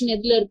பிளாசன்டேஷன்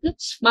எதுல இருக்கு?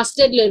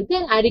 மஸ்டர்ட்ல இருக்கு,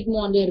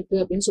 ஆரிக்மான்ல இருக்கு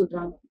அப்படின்னு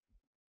சொல்றாங்க.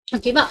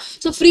 ஓகேவா?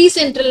 சோ ஃப்ரீ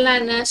சென்ட்ரல்னா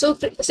என்ன? சோ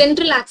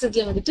சென்ட்ரல்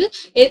ஆக்சிஸ்ல வந்துட்டு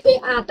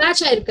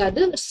அட்டாச்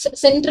ஆயிருக்காது,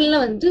 சென்ட்ரல்ல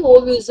வந்து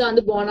ஓவியூல்ஸ் தான்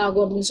வந்து பார்ன்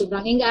ஆகும் அப்படின்னு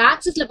சொல்றாங்க. இங்க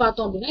ஆக்சிஸ்ல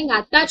பார்த்தோம் அப்படின்னா இங்க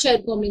அட்டாச்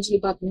ஆயிருக்கும் அப்படின்னு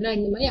சொல்லி பார்த்தோம்னா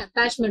இந்த மாதிரி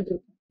அட்டாச்மெண்ட்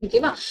இருக்கும்.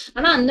 ஓகேவா?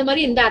 ஆனா அந்த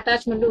மாதிரி எந்த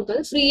அட்டாச்மெண்ட்டும்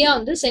இருக்காது, ஃப்ரீயா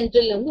வந்து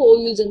சென்ட்ரல்ல வந்து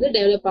ஓவியூல்ஸ் வந்து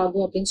டெவலப்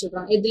ஆகும் அப்படின்னு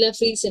சொல்றாங்க. இதுல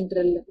ஃப்ரீ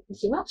சென்ட்ரல்ல.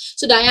 ஓகேவா?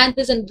 சோ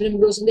டயாந்தஸ் அண்ட்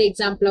பிரிம்ரோஸ் வந்து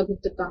எக்ஸாம்பிளா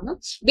கொடுத்துருக்காங்க.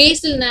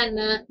 பேஸ்ல்னா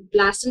என்ன?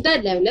 பிளாசன்டா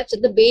develops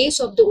at the base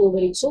of the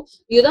ovary. So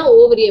இதுதான்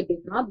ஓவரி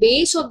அப்படின்னா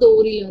பேஸ் ஆஃப் தி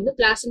ஓவரியில வந்து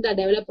பிளாசன்டா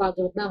டெவலப்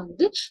ஆகுறது தான்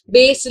வந்து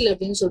பேசில்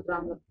அப்படின்னு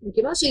சொல்றாங்க.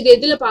 ஓகேவா? சோ இது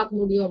எதுல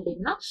பார்க்க முடியும்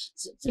அப்படின்னா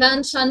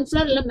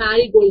சன்ஃபிளவர் இல்ல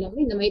மேரிகோல்ட்ல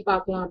வந்து இந்த மாதிரி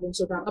பார்க்கலாம் அப்படின்னு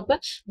சொல்றாங்க. அப்ப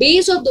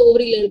பேஸ் ஆஃப் தி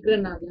ஓவரியில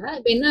இருக்கிறனால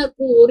என்ன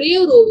இருக்கும்? ஒரே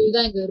ஒரு ஓவியூல்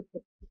தான் இங்க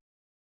இருக்கும்.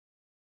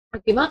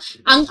 ஓகேவா?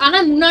 ஆனா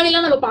முன்னாடி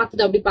எல்லாம் நம்ம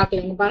பார்த்தது அப்படி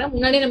பாக்கல. பாருங்க,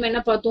 முன்னாடி நம்ம என்ன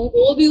பார்த்தோம்?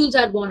 ஓவியூல்ஸ்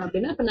ஆர் பார்ன்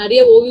அப்படின்னா இப்ப நிறைய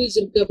ஓவியூல்ஸ்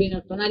இருக்கு அப்படின்னு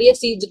அர்த்தம், நிறைய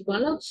சீட்ஸ் இருக்கும்.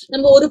 அதனால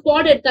நம்ம ஒரு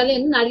பாட் எடுத்தாலே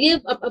வந்து நிறைய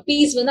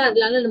பீஸ் வந்து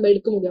அதனால நம்ம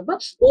எடுக்க முடியும்.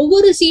 அப்ப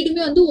ஒவ்வொரு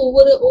சீடுமே வந்து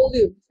ஒவ்வொரு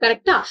ஓவியூல்,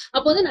 கரெக்டா?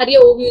 அப்போ வந்து நிறைய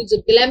ஓவியூல்ஸ்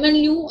இருக்கு.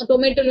 லெமன்லயும்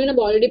டொமேட்டோலயும்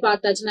நம்ம ஆல்ரெடி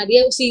பார்த்தாச்சு,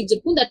 நிறைய சீட்ஸ்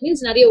இருக்கும். தட்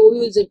மீன்ஸ் நிறைய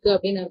ஓவியூல்ஸ் இருக்கு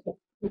அப்படின்னு அர்த்தம்.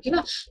 ஓகேவா?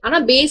 ஆனா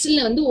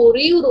பேசில்ல வந்து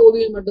ஒரே ஒரு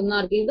ஓவியூல் மட்டும்தான்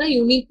இருக்கு. இதுதான்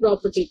யூனிக்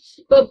ப்ராப்பர்ட்டி.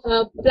 இப்போ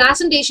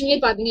பிளாசன்டேஷன்லயே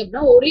பாத்தீங்க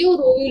அப்படின்னா ஒரே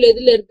ஒரு ஓவியூல்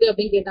எதுல இருக்கு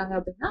அப்படின்னு கேட்டாங்க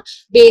அப்படின்னா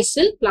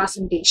பேசில்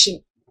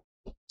பிளாசன்டேஷன்.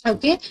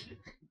 ஓகே,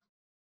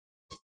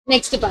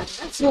 நெக்ஸ்ட்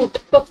பாருங்க ஃப்ரூட்.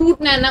 இப்போ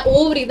ஃப்ரூட்னா என்ன?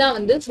 ஓவரி தான்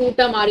வந்து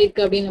ஃப்ரூட்டா மாறி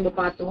இருக்கு அப்படின்னு நம்ம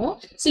பார்த்தோம்.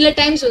 சில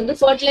டைம்ஸ் வந்து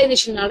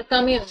ஃபர்டிலைசேஷன்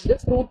நடக்காமே வந்து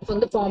ஃப்ரூட்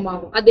வந்து ஃபார்ம்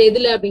ஆகும். அது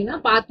எதுல அப்படின்னா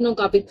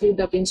பார்த்தினோகார்பிக்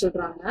ஃப்ரூட் அப்படின்னு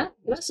சொல்றாங்க.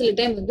 சில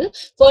டைம் வந்து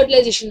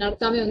ஃபர்டிலைசேஷன்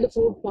நடக்காம வந்து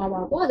ஃப்ரூட் ஃபார்ம்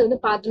ஆகும், அது வந்து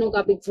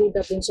பார்த்தினோகார்பிக் ஃப்ரூட்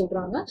அப்படின்னு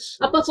சொல்றாங்க.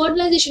 அப்ப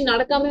ஃபர்டிலைசேஷன்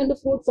நடக்காம வந்து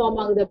ஃப்ரூட்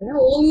ஃபார்ம் ஆகுது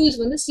அப்படின்னா ஓவியூல்ஸ்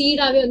வந்து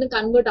சீடாவே வந்து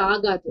கன்வெர்ட்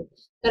ஆகாது.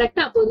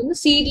 கரெக்டா? அப்போ வந்து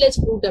சீட்லெஸ்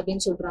ஃப்ரூட்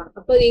அப்படின்னு சொல்றாங்க.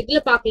 அப்போ எதுல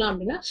பாக்கலாம்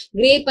அப்படின்னா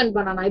கிரேப் அண்ட்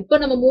பனானா. இப்ப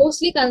நம்ம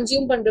மோஸ்ட்லி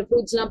கன்சியூம் பண்ற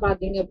ஃப்ரூட்ஸ் எல்லாம்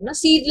பாத்தீங்க அப்படின்னா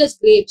சீட்லெஸ்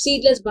கிரேப்,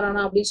 சீட்லெஸ்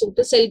பனானா அப்படின்னு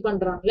சொல்லிட்டு செல்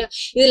பண்றாங்க.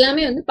 இது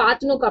எல்லாமே வந்து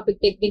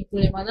பார்த்தினோகார்பிக் டெக்னிக்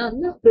மூலமா தான்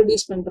வந்து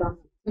ப்ரொடியூஸ் பண்றாங்க.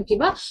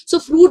 ஓகேவா? சோ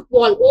ஃப்ரூட்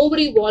வால்,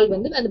 ஓவரி வால்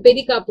வந்து அந்த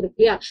பெரிகாப் இருக்கு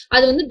இல்லையா,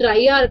 அது வந்து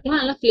ட்ரையா இருக்கலாம்,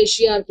 இல்ல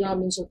ஃபிளஷியா இருக்கலாம்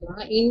அப்படின்னு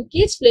சொல்றாங்க.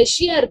 இன்கேஸ்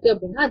ஃபிளஷியா இருக்கு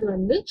அப்படின்னா அது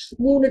வந்து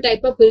 3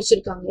 டைப்பா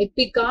பிரிச்சிருக்காங்க,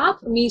 எபிகாப்,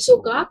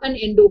 மீசோகாப் அண்ட்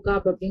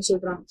எண்டோகாப் அப்படின்னு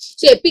சொல்றாங்க.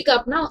 சோ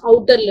எபிகாப்னா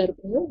அவுட்டர்ல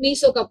இருக்கும்,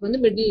 மீசோகாப்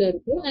வந்து மிடில்ல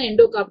இருக்கும், அண்ட்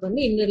எண்டோகாப்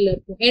வந்து இன்னர்ல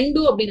இருக்கும்.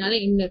 எண்டோ அப்படின்னால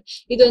இன்னர்.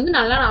 இது வந்து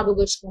நல்லா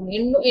ஞாபகம் வச்சுக்கோங்க.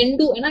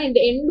 எண்டோ ஏன்னா இந்த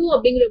எண்டோ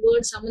அப்படிங்கிற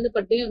வேர்ட்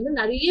சம்பந்தப்பட்டே வந்து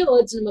நிறைய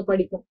வேர்ட்ஸ் நம்ம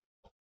படிப்போம்.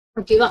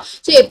 ஓகேவா?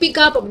 சோ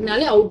எபிகாப்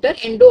அப்படின்னாலே அவுட்டர்,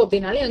 எண்டோ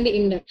அப்படின்னாலே வந்து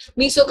இன்னர்,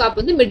 மீசோகாப்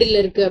வந்து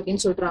மிடில்ல இருக்கு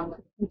அப்படின்னு சொல்றாங்க.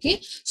 Okay,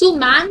 so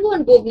mango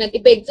and coconut.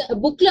 இப்ப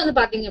புக்ல வந்து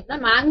பாத்தீங்க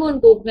அப்படின்னா மேங்கோ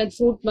அண்ட் கோக்னட்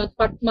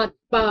ஃப்ரூட்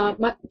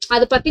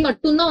அதை பத்தி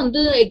மட்டும்தான் வந்து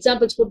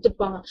எக்ஸாம்பிள்ஸ்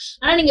கொடுத்துருப்பாங்க.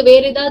 ஆனா நீங்க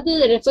வேற ஏதாவது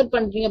ரெஃபர்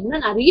பண்றீங்க அப்படின்னா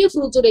நிறைய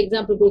ஃப்ரூட்ஸோட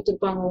எக்ஸாம்பிள்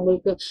கொடுத்துருப்பாங்க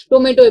உங்களுக்கு.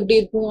 டொமேட்டோ எப்படி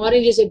இருக்கும்,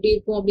 ஆரஞ்சஸ் எப்படி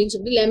இருக்கும் அப்படின்னு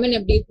சொல்லிட்டு, லெமன்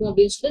எப்படி இருக்கும்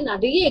அப்படின்னு சொல்லிட்டு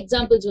நிறைய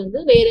எக்ஸாம்பிள்ஸ்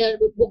வந்து வேற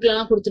புக்ல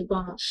எல்லாம்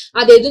கொடுத்துருப்பாங்க.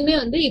 அது எதுவுமே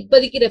வந்து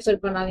இப்போதைக்கு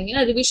ரெஃபர் பண்ணாதீங்க.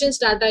 ஏன்னா ரிவிஷன்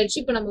ஸ்டார்ட்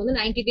ஆயிடுச்சு. இப்ப நம்ம வந்து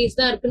 90 days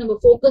தான் இருக்கு, நம்ம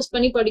ஃபோக்கஸ்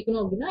பண்ணி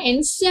படிக்கணும் அப்படின்னா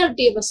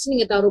என்சிஆர்டியை ஃபர்ஸ்ட்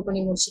நீங்க தரவு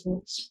பண்ணி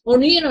முடிச்சுக்கணும்.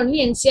 ஒன்லி அண்ட் ஒன்லி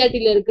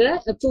என்சிஆர்டில இருக்கிற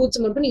ஃப்ரூட்ஸ்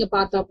மட்டும் நீங்க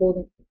பார்த்தா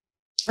போதும்.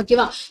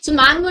 ஓகேவா? சோ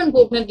மேங்கோ அண்ட்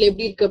கோகனட்ல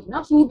எப்படி இருக்கு அப்படின்னா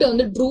ஃப்ரூட்டை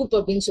வந்து ட்ரூப்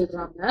அப்படின்னு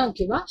சொல்றாங்க.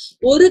 ஓகேவா?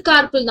 ஒரு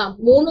கார்பிள் தான்,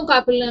 மோனோ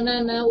கார்பிள்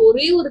என்ன,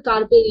 ஒரே ஒரு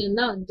கார்பிள்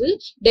தான் வந்து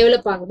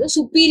டெவலப் ஆகுது.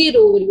 சுப்பீரியர்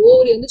ஓவரி,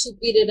 ஓவரி வந்து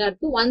சுப்பீரியரா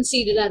இருக்கு, ஒன்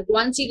சீடடா இருக்கு.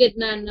 ஒன்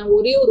சீடட்னா என்ன?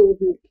 ஒரே ஒரு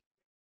ஓவரி.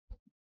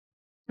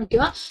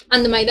 ஓகேவா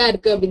அந்த மாதிரி தான்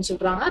இருக்கு அப்படின்னு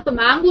சொல்றாங்க. அப்ப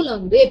மேங்கோல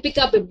வந்து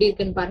எபிகாப் எப்படி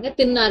இருக்குன்னு பாருங்க,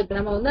 தின்னா இருக்கு.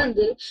 நம்ம வந்து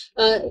அந்த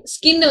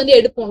ஸ்கின் வந்து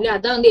எடுப்போம் இல்லையா,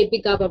 அதான் வந்து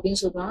எபிகாப் அப்படின்னு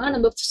சொல்றாங்க.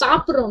 நம்ம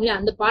சாப்பிடுறோம் இல்லையா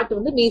அந்த பார்ட்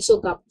வந்து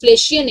மீசோகாப்,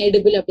 ஃபிளஷி அண்ட்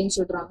எடிபிள் அப்படின்னு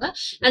சொல்றாங்க.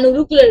 அண்ட்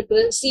உள்ளுக்குள்ள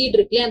இருக்கிற சீடு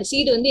இருக்கு இல்லையா, அந்த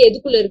சீடு வந்து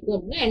எதுக்குள்ள இருக்கும்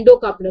அப்படின்னா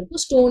எண்டோகாப்ல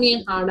இருக்கும், ஸ்டோனி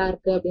அண்ட் ஹார்டா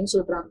இருக்கு அப்படின்னு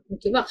சொல்றாங்க.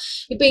 ஓகேவா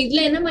இப்ப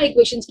இதுல என்ன மாதிரி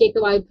கொஸ்டின்ஸ்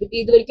கேட்க வாய்ப்பு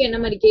இருக்கு, இது வரைக்கும் என்ன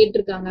மாதிரி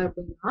கேட்டிருக்காங்க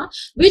அப்படின்னா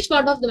which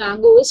part of the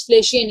mango is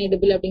fleshy and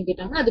edible அப்படின்னு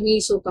கேட்டாங்க, அது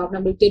மீசோகாப்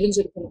நம்மளுக்கு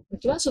தெரிஞ்சிருக்கணும்.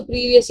 ஓகேவா சோ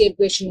ப்ரீவியஸ் இயர்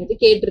கொஸ்டின் இது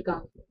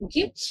கேட்டிருக்காங்க.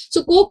 ஓகே சோ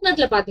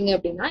கோக்னட்ல பாத்தீங்க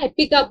அப்படின்னா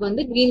எபிகாப்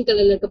வந்து கிரீன்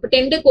கலர்ல இருக்கு. இப்ப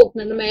டெண்டர்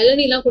கோக்னட் நம்ம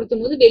இளநீ எல்லாம்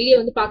குடிக்கும் போது வெளியே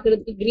வந்து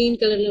பாக்குறதுக்கு கிரீன்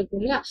கலர்ல இருக்கும்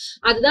இல்லையா,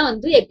 அதுதான்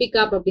வந்து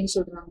எபிகாப் அப்படின்னு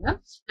சொல்றாங்க.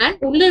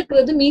 அண்ட் உள்ள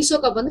இருக்கிறது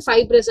மீசோகாப் வந்து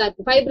ஃபைப்ரஸா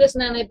இருக்கு.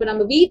 ஃபைப்ரஸ்னா இப்ப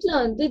நம்ம வீட்டுல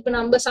வந்து இப்ப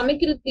நம்ம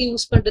சமைக்கிறதுக்கு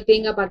யூஸ் பண்ற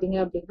தேங்காய் பாத்தீங்க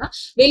அப்படின்னா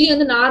வெளியே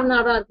வந்து நார்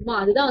நாரா இருக்குமா,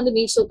 அதுதான் வந்து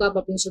மீசோகாப்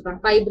அப்படின்னு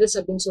சொல்றாங்க, ஃபைப்ரஸ்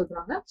அப்படின்னு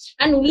சொல்றாங்க.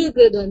 அண்ட் உள்ள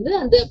இருக்கிறது வந்து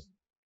அந்த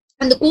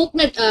அந்த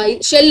கோக்னட்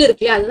ஷெல்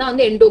இருக்கு இல்லையா, அதுதான்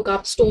வந்து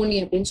எண்டோகாப், ஸ்டோனி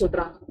அப்படின்னு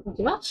சொல்றாங்க.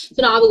 ஓகேவா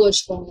ஞாபகம்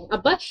வச்சுக்கோங்க.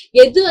 அப்ப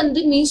எது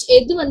வந்து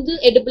எது வந்து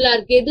எடிபிளா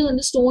இருக்கு, எது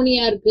வந்து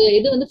ஸ்டோனியா இருக்கு,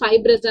 எது வந்து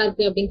ஃபைப்ரஸா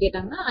இருக்கு அப்படின்னு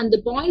கேட்டாங்கன்னா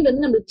அந்த பாயிண்ட்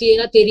வந்து நம்மளுக்கு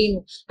கிளியரா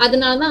தெரியணும்.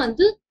 அதனாலதான்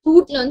வந்து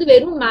ஃப்ரூட்ல வந்து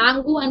வெறும்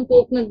மேங்கோ அண்ட்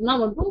கோக்னட்னா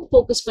மட்டும்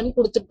ஃபோக்கஸ் பண்ணி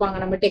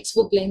கொடுத்துருப்பாங்க நம்ம டெக்ஸ்ட்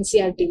புக்ல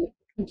என்சிஆர்டில.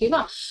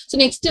 ஓகேவா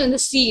சோ நெக்ஸ்ட்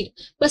வந்து சீட்.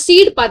 இப்ப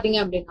சீட் பாத்தீங்க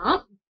அப்படின்னா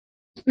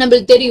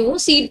நம்மளுக்கு தெரியும்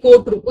சீட்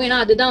கோட் இருக்கும், ஏன்னா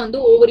அதுதான் வந்து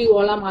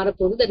ஓவரியோலா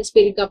மாறப்போகுது, தட் இஸ்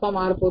பெரிகாப்பா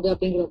மாறப்போகுது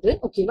அப்படிங்கிறது.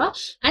 ஓகேவா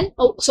அண்ட்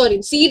சாரி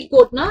சீட்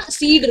கோட்னா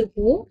சீட்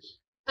இருக்கும்,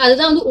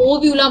 அதுதான் வந்து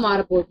ஓவியூலா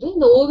மாறப்போகுது.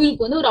 இந்த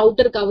ஓவியூலுக்கு வந்து ஒரு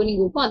அவுட்டர் கவரிங்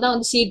இருக்கும், அதான்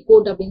வந்து சீட்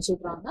கோட் அப்படின்னு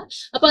சொல்றாங்க.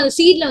 அப்ப அந்த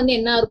சீட்ல வந்து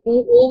என்ன இருக்கும்,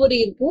 ஓவரி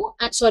இருக்கும்,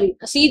 சாரி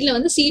சீட்ல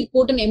வந்து சீட்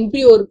கோட் அண்ட்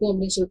எம்ப்ரியோ இருக்கும்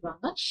அப்படின்னு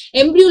சொல்றாங்க.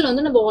 எம்ப்ரியோல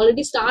வந்து நம்ம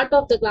ஆல்ரெடி ஸ்டார்ட்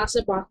ஆஃப் த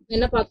கிளாஸ்ல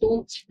என்ன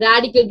பார்த்தோம்,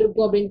 ரேடிக்கல்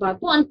இருக்கும் அப்படின்னு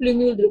பார்த்தோம், அண்ட்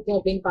பிளிமியூல் இருக்கும்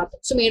அப்படின்னு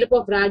பார்த்தோம். So made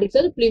of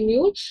radical,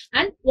 பிளிமியூல்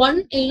and one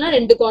இல்லைன்னா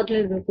ரெண்டு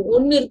காட்லெட் இருக்கும்.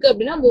 ஒன்னு இருக்கு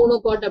அப்படின்னா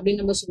மோனோகாட்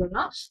அப்படின்னு நம்ம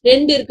சொல்லலாம்,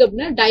 ரெண்டு இருக்கு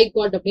அப்படின்னா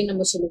டைகாட் அப்படின்னு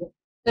நம்ம சொல்லுவோம்.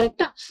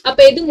 கரெக்டா அப்ப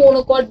எது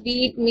மோனோகாட்,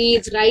 வீட்,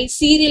 மேஸ், ரைஸ்,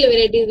 சீரியல்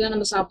வெரைட்டிஸ் எல்லாம்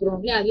நம்ம சாப்பிடுறோம்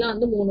இல்லையா, அதெல்லாம்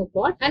வந்து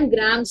monocot. And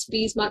grams,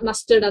 piece,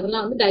 mustard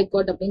அதெல்லாம் வந்து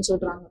டைகாட் அப்படின்னு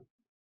சொல்றாங்க.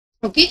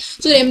 ஓகே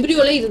சோ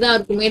எம்ப்ரியோல இதுதான்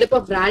இருக்கும், மேடப்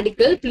ஆஃப்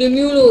ரேடிக்கல்,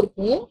 பிளிமியூலும்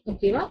இருக்கும்.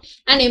 ஓகேவா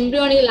அண்ட்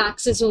எம்ப்ரியானிக்கல்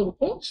ஆக்சிஸும்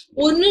இருக்கும்,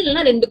 ஒன்னு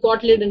இல்லைன்னா ரெண்டு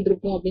காட்லெட்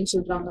இருக்கும் அப்படின்னு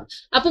சொல்றாங்க.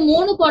 அப்ப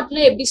மோனோகாட்ல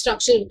எப்படி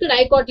ஸ்ட்ரக்சர் இருக்கு,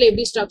 டைகாட்ல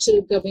எப்படி ஸ்ட்ரக்சர்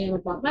இருக்கு அப்படின்னு நம்ம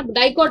பார்க்கலாம்.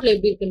 டைகாட்ல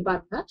எப்படி இருக்குன்னு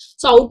பாருங்க.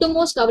 So outer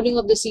most covering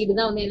of the seat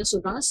தான் வந்து என்ன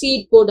சொல்றாங்க,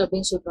 சீட் கோட்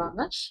அப்படின்னு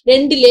சொல்றாங்க.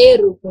 ரெண்டு லேயர்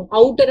இருக்கும்,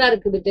 அவுட்டரா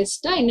இருக்குது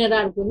டெஸ்டா,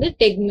 இன்னரா இருக்குது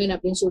டெக்மென்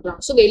அப்படின்னு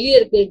சொல்றாங்க. சோ வெளியே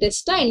இருக்கிறது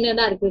டெஸ்டா,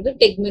 இன்னரா இருக்கிறது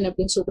டெக்மென்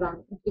அப்படின்னு சொல்றாங்க.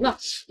 ஓகேவா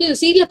இந்த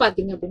சீட்ல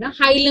பாத்தீங்க அப்படின்னா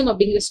ஹைலம்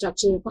அப்படிங்கிற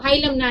ஸ்ட்ரக்சர் இருக்கும்.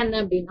 ஹைலம்னா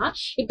என்ன அப்படின்னா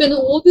இப்ப இந்த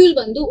ஓவியூல்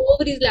வந்து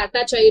ஓவரிஸ்ல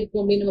அட்டாச்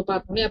ஆயிருக்கும் அப்படின்னு நம்ம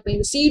பார்க்கணும். அப்ப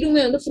இந்த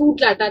சீடுமே வந்து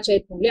ஃப்ரூட்ல அட்டாச்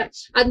ஆயிருக்கும் இல்லையா,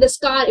 அந்த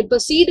ஸ்கார் இப்ப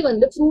சீடு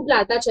வந்து ஃப்ரூட்ல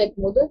அட்டாச்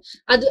ஆயிருக்கும் போது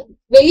அது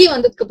வெளியே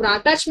வந்ததுக்கு அப்புறம்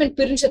அட்டாச்மெண்ட்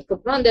பிரிஞ்சதுக்கு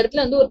அப்புறம் அந்த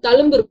இடத்துல வந்து ஒரு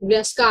தழும்பு இருக்கும்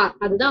இல்லையா, ஸ்கார்,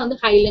 அதுதான் வந்து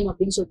ஹைலம்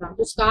அப்படின்னு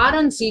சொல்றாங்க. Scar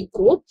and seat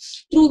code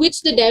through which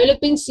the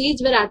developing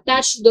seeds where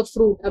attach to the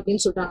fruit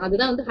அப்படின்னு சொல்றாங்க,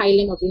 அதுதான் வந்து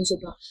ஹைலம் அப்படின்னு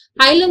சொல்றாங்க.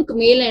 ஹைலம்க்கு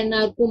மேல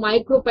என்ன இருக்கும்,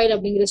 மைக்ரோபைல்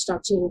அப்படிங்கிற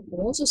ஸ்ட்ரக்சர்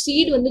இருக்கும். ஸோ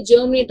சீடு வந்து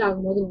ஜெர்மினேட்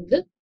ஆகும்போது வந்து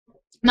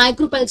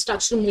மைக்ரோபைல்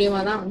ஸ்ட்ரக்சர்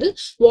மூலியமா தான் வந்து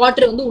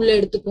வாட்டர் வந்து உள்ள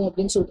எடுத்துக்கும்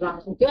அப்படின்னு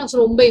சொல்றாங்க. ஓகேவா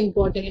ரொம்ப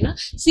இம்பார்ட்டன்ட், ஏன்னா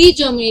சீட்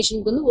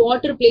ஜெர்மினேஷனுக்கு வந்து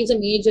வாட்டர் பிளேஸ் அ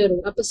மேஜர்.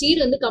 அப்ப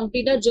சீட் வந்து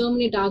கம்ப்ளீட்டா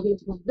ஜெர்மினேட்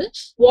ஆகுறதுக்கு வந்து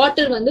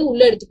வாட்டர் வந்து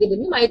உள்ள எடுத்துக்கிறது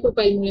வந்து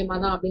மைக்ரோபைல் மூலியமா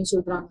தான் அப்படின்னு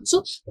சொல்றாங்க. சோ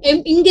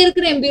இங்க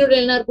இருக்கிற எம்பிரியோட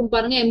என்ன இருக்கும்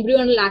பாருங்க,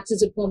 எம்பிரியோனல்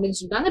ஆக்சிஸ் இருக்கும் அப்படின்னு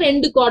சொல்றாங்க.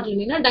 ரெண்டு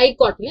காட்லினா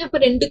டைகாட்லின்,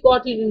 அப்ப ரெண்டு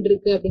காட்லின்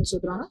இருக்கு அப்படின்னு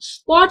சொல்றாங்க.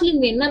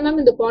 காட்லின் என்ன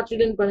மேம் இந்த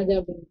காட்லின் பண்ணுது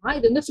அப்படின்னா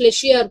இது வந்து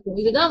ஃபிளஷியா இருக்கும்,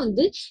 இதுதான்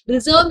வந்து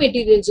ரிசர்வ்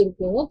மெட்டீரியல்ஸ்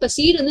இருக்கும். இப்ப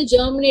சீட் வந்து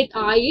ஜெர்மினேட்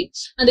ஆகி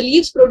அந்த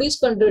லீவ்ஸ் ப்ரொடியூஸ்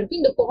பண்றதுக்கு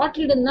இந்த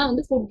காட்லிடன் தான்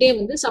வந்து ஃபுட்டே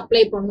வந்து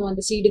சப்ளை பண்ணும்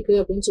அந்த சீடுக்கு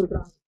அப்படின்னு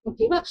சொல்றாங்க.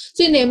 ஓகேவா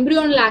சோ இந்த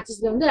எம்பிரியோனல்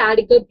ஆக்சிஸ்ல வந்து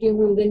ரேடிக்கல்,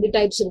 பிளிமியூல் ரெண்டு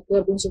டைப்ஸ் இருக்கு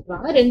அப்படின்னு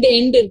சொல்றாங்க, ரெண்டு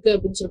எண்ட் இருக்கு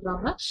அப்படின்னு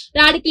சொல்றாங்க.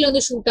 ரேடிக்கல்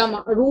வந்து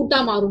ரூட்டா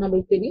மாறும்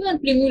நம்மளுக்கு தெரியும்,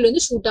 அண்ட் பிளிமியூல்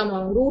வந்து ஷூட்டா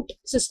மாறும். ரூட்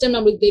சிஸ்டம்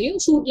நம்மளுக்கு தெரியும்,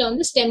 ஷூட்ல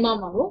வந்து ஸ்டெம்மா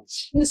மாறும்.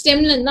 இந்த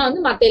ஸ்டெம்ல இருந்தா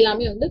வந்து மத்த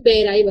எல்லாமே வந்து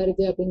பேராய்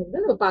வருது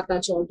அப்படிங்கறத நம்ம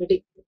பார்த்தாச்சு ஆல்ரெடி.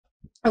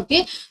 ஓகே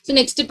சோ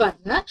நெக்ஸ்ட்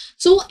பாருங்க.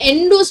 சோ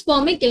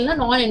எண்டோஸ்பெர்மிக் இல்லைன்னா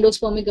நான்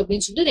எண்டோஸ்பெர்மிக்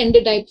அப்படின்னு சொல்லிட்டு ரெண்டு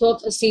டைப்ஸ்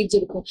ஆஃப் சீட்ஸ்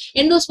இருக்கும்.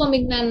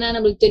 எண்டோஸ்பெர்மிக்னா என்ன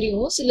நம்மளுக்கு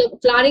தெரியும், சில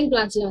ஃபிளாரிங்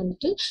பிளான்ட்ஸ்ல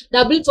வந்துட்டு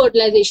டபுள்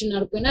ஃபர்டிலைசேஷன்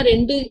நடக்கும், ஏன்னா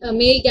ரெண்டு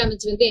மேல்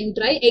கேமெட்ஸ் வந்து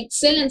என்ட்ராய்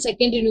எக்ஸெல் அண்ட்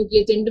செகண்டரி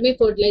நியூக்ளியஸ் ரெண்டுமே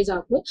ஃபர்டிலைஸ்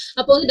ஆகும்.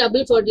 அப்போ வந்து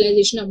டபுள்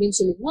ஃபர்டிலைசேஷன் அப்படின்னு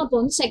சொல்லுவோம். அப்போ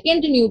வந்து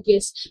செகண்டரி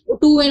நியூக்ளியஸ்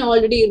 2n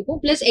ஆல்ரெடி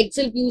இருக்கும், பிளஸ்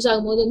எக்ஸெல் ஃபியூஸ்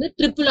ஆகும்போது வந்து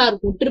ட்ரிபிளா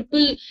இருக்கும்,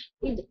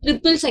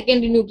 ட்ரிபிள்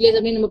செகண்டரி நியூக்ளியஸ்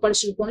அப்படின்னு நம்ம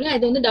படிச்சிருப்போம் இல்லையா,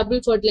 இது வந்து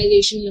டபுள்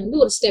ஃபர்டிலைசேஷன்ல வந்து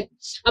ஒரு ஸ்டெப்.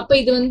 அப்ப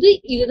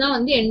இதுதான்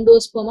வந்து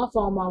எண்டோஸ்பெர்மா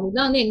ஃபார்ம் ஆகும்,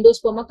 இதுதான் வந்து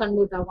எண்டோஸ்பெர்மா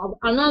கன்வெர்ட் ஆகும்.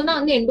 அதனாலதான்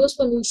வந்து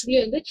எண்டோஸ்பெர்ம் யூஸ்வலி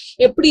வந்து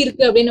எப்படி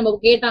இருக்கு அப்படின்னு நம்ம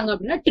கேட்டாங்க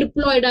அப்படின்னா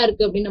ட்ரிப்ளாய்டா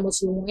இருக்கு அப்படின்னு நம்ம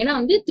சொல்லுவோம். ஏன்னா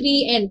வந்து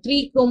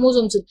 3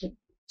 குரோமோசோம்ஸ் இருக்கு,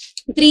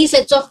 3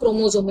 sets of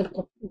chromosome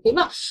இருக்கும்.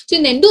 ஓகேவா சோ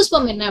இந்த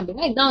எண்டோஸ்பெர்ம் என்ன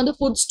அப்படின்னா இதான் வந்து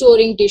ஃபுட்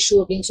ஸ்டோரிங் டிஷ்யூ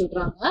அப்படின்னு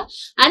சொல்றாங்க.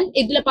 அண்ட்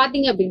இதுல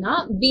பாத்தீங்க அப்படின்னா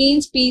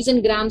பீன்ஸ், பீஸ்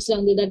அண்ட் கிராம்ஸ்ல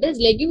வந்து தட்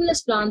இஸ்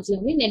லெகுமினஸ் பிளான்ட்ஸ்ல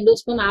வந்து இந்த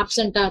எண்டோஸ்பெர்ம்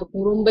ஆப்சென்டா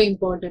இருக்கும், ரொம்ப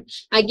இம்பார்ட்டன்ட்.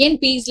 அகைன்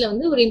பீஸ்ல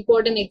வந்து ஒரு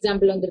இம்பார்ட்டன்ட்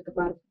எக்ஸாம்பிள் வந்து இருக்கு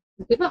பாருங்க.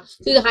 ஓகேவா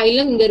இது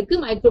ஹைலம் இங்க இருக்கு,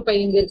 மைக்ரோபைல்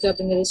இங்க இருக்கு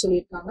அப்படிங்கறத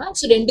சொல்லியிருக்காங்க.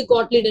 சோ ரெண்டு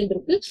காட்லிடன்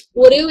இருக்கு,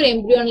 ஒரே ஒரு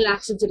எம்பிரியோனல்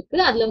ஆக்சிஸ் இருக்கு,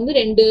 அதுல வந்து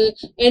ரெண்டு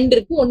எண்ட்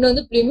இருக்கு, ஒன்னு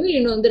வந்து பிளிமியூல்,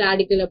 இன்னொன்னு வந்து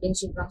ரேடிக்கல் அப்படின்னு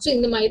சொல்றாங்க. சோ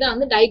இந்த மாதிரி தான்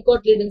வந்து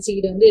டைகாட்லிடன்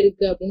சீடு வந்து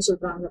இருக்கு அப்படின்னு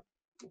சொல்றாங்க.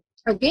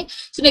 ஓகே.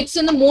 ஸோ நெக்ஸ்ட்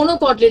வந்து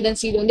மோனோகாட்லிடன்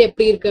சீட் வந்து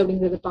எப்படி இருக்கு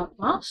அப்படிங்கறது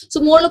பார்க்கலாம். ஸோ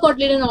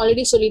மோனோகாட்லிடன்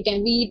ஆல்ரெடி சொல்லிட்டேன்,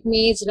 வீட்,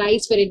 மேஸ்,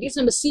 ரைஸ் வெரைட்டிஸ்,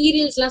 நம்ம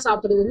சீரியல்ஸ் எல்லாம்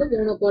சாப்பிடுறது வந்து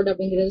மோனோகாட்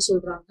அப்படிங்கறது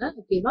சொல்றாங்க.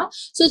 ஓகேவா.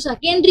 ஸோ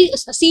செகண்டரி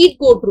சீட்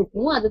கோட்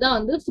இருக்கும், அதுதான்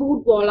வந்து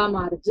ஃப்ரூட் பாலா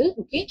மாறுது.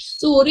 ஓகே.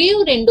 ஸோ ஒரே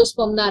ஒரு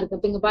எண்டோஸ்பம் தான் இருக்கு.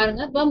 அப்ப இங்க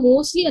பாருங்க, இப்போ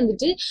மோஸ்ட்லி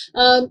வந்துட்டு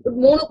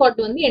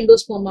மோனோகாட் வந்து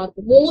எண்டோஸ்பமா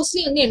இருக்கும்,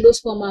 மோஸ்ட்லி வந்து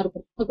எண்டோஸ்பமா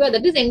இருக்கும். ஓகே,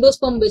 தட் இஸ்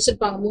எண்டோஸ்பம்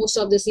வச்சிருப்பாங்க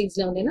மோஸ்ட் ஆஃப் த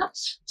சீட்ஸ்ல வந்து, ஏன்னா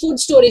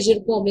ஃபுட் ஸ்டோரேஜ்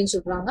இருக்கும் அப்படின்னு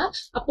சொல்றாங்க.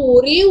 அப்போ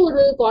ஒரே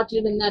ஒரு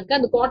காட்லிடன் தான் இருக்கு.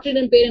 அந்த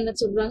காட்லிடன் பேர் என்ன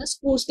சொல்றாங்க,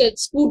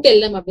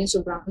 ஸ்பூட்டெல்லம் அப்படின்னு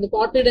சொல்றாங்க. அந்த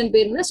காட்லிடன்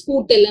பேர் என்ன,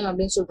 ஸ்பூட்டெல்லம்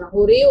அப்படின்னு சொல்றாங்க.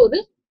 ஒரே ஒரு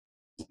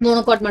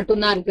மோனோகாட்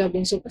மட்டும் தான் இருக்கு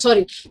அப்படின்னு சொல்றாங்க.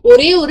 சாரி,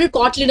 ஒரே ஒரு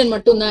காட்லிடன்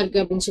மட்டும் தான்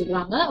இருக்கு அப்படின்னு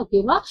சொல்றாங்க.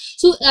 ஓகேவா.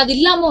 சோ அது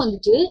இல்லாம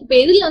வந்துட்டு இப்ப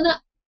எதுல வந்து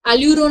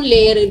அல்யூரோன்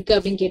லேயர் இருக்கு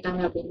அப்படின்னு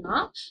கேட்டாங்க அப்படின்னா,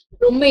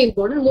 ரொம்ப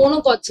இம்பார்ட்டன்ட்,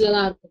 மோனோகாட்ஸ்ல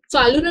தான் இருக்கும். ஸோ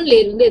அல்யூரோன்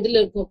லேயர் வந்து எதுல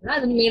இருக்கும் அப்படின்னா,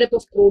 அது மேடப்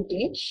ஆஃப்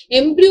ப்ரோட்டீன்.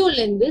 எம்ப்ரியோல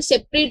இருந்து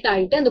செப்பரேட்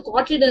ஆயிட்டு அந்த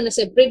காட்லிடனை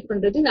செப்பரேட்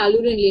பண்றது இந்த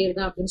அல்யூரோன் லேயர்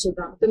தான் அப்படின்னு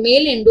சொல்றாங்க. இப்ப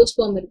மேல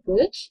எண்டோஸ்பர்ம் இருக்கு,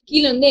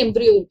 கீழே வந்து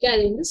எம்ப்ரியோ இருக்கு,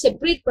 அதை வந்து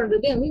செப்பரேட்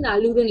பண்றதே வந்து இந்த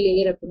அல்யூரோன்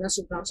லேயர் அப்படின்னு தான்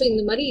சொல்றாங்க. ஸோ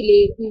இந்த மாதிரி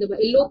லேயர், இந்த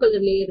எல்லோ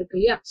கலர் லேயர் இருக்கு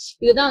இல்லையா,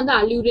 இதுதான் வந்து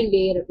அல்யூரோன்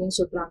லேயர் அப்படின்னு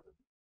சொல்றாங்க.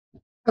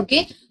 ஓகே.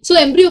 சோ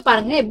எம்ப்ரியோ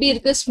பாருங்க எப்படி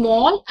இருக்கு,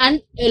 small and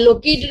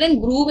located and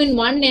groove in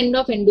one end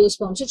of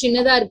endosperm. So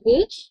சின்னதா இருக்கு,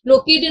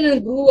 லொகேட்டட்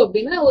அண்ட் க்ரூவ்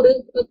அப்படின்னா ஒரு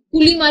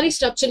குழி மாதிரி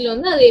ஸ்ட்ரக்சர்ல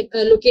வந்து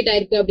அது லொகேட்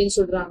ஆயிருக்கு அப்படின்னு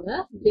சொல்றாங்க.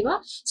 ஓகேவா.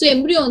 சோ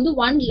எம்ப்ரியோ வந்து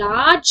one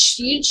large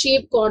shield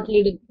shape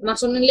cotyledon,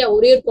 நான் சொன்னேன் இல்லையா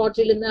ஒரே ஒரு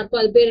காட்லிடன் தான்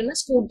இருக்கும், அது பேர் என்ன,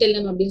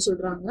 ஸ்பூட்டெல்லம் அப்படின்னு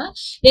சொல்றாங்க.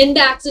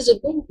 2 ஆக்சிஸ்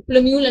இருக்கும்,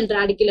 பிளமியூல் அண்ட்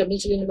ராடிக்கல்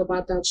அப்படின்னு சொல்லி நம்ம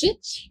பார்த்தாச்சு.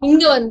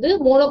 இங்க வந்து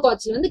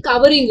மோனோகாட்ஸ்ல வந்து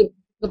கவரிங் இருக்கும்.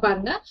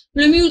 பாருங்க,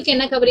 பிளமியூலுக்கு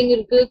என்ன கவரிங்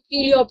இருக்கு,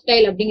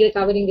 கீலியோப்டைல் அப்படிங்கிற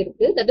கவரிங்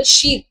இருக்கு, தட் இஸ்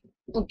ஷீத்.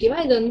 ஓகேவா.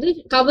 இது வந்து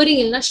கவரிங்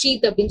இல்லைன்னா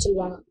ஷீத் அப்படின்னு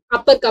சொல்லுவாங்க,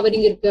 அப்பர்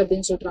கவரிங் இருக்கு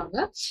அப்படின்னு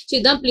சொல்றாங்க. ஸோ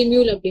இதுதான்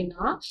பிளிமியூல்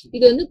அப்படின்னா,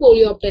 இது வந்து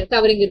கோலியோப்டைல்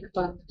கவரிங் இருக்கு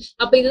பாருங்க.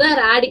 அப்ப இதுதான்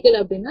ராடிக்கல்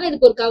அப்படின்னா,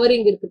 இதுக்கு ஒரு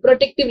கவரிங் இருக்கு,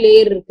 ப்ரொடெக்டிவ்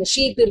லேயர் இருக்கு,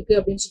 ஷீத் இருக்கு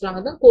அப்படின்னு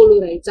சொல்றாங்க, தான்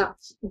கோலோரைட்ஸா.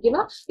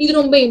 ஓகேவா. இது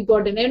ரொம்ப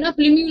இம்பார்ட்டன்ட், ஏன்னா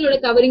பிளிமியூலோட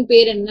கவரிங்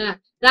பேர் என்ன,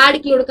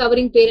 ராடிக்கலோட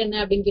கவரிங் பேர் என்ன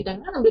அப்படின்னு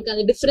கேட்டாங்கன்னா நம்மளுக்கு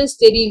அந்த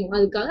டிஃபரன்ஸ் தெரியும்,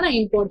 அதுக்காக நான்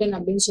இம்பார்ட்டன்ட்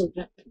அப்படின்னு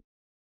சொல்றேன்.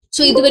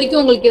 சோ இது வரைக்கும்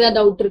உங்களுக்கு ஏதாவது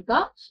டவுட் இருக்கா?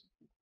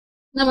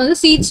 நம்ம வந்து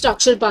சீட்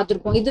ஸ்ட்ரக்சர்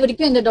பார்த்திருக்கோம், இது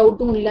வரைக்கும் எந்த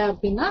டவுட்டும் இல்லை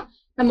அப்படின்னா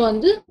நம்ம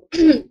வந்து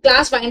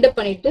கிளாஸ் வைண்ட் அப்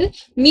பண்ணிட்டு,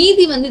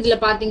 மீதி வந்து இதுல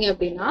பாத்தீங்க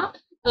அப்படின்னா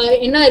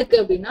என்ன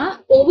இருக்கு அப்படின்னா,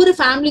 ஒவ்வொரு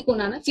ஃபேமிலிக்கு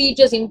உண்டான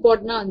ஃபீச்சர்ஸ்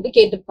இம்பார்ட்டன்டா வந்து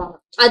கேட்டிருப்பாங்க,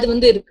 அது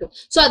வந்து இருக்கு.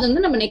 சோ அது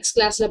வந்து நம்ம நெக்ஸ்ட்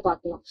கிளாஸ்ல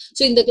பார்க்கலாம்.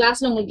 சோ இந்த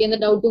கிளாஸ்ல உங்களுக்கு எந்த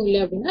டவுட்டும்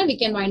இல்லை அப்படின்னா we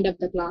can wind up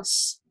the class.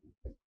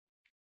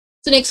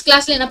 So next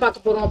கிளாஸ்ல என்ன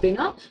பார்க்க போறோம்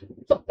அப்படின்னா,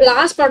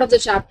 last part of the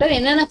chapter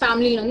என்னென்ன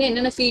ஃபேமிலியில வந்து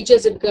என்னென்ன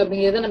ஃபீச்சர்ஸ் இருக்கு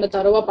அப்படிங்கறத நம்ம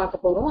தரவா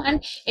பார்க்க போறோம்.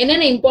 அண்ட்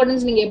என்னென்ன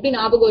இம்பார்ட்டன்ஸ் நீங்க எப்படி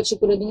ஞாபகம்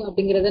வச்சுக்கிறதும்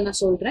அப்படிங்கறத நான்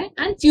சொல்றேன்.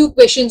 அண்ட் ஃபியூ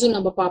கொஸ்டின்ஸும்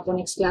நம்ம பார்ப்போம்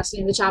நெக்ஸ்ட் கிளாஸ்ல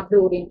இந்த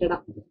chapter ஓரியன்டா.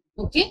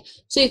 Okay.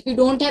 So if you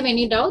don't have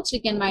any doubts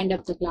we can wind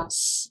up the class.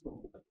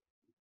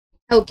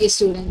 Okay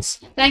students,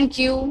 thank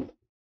you.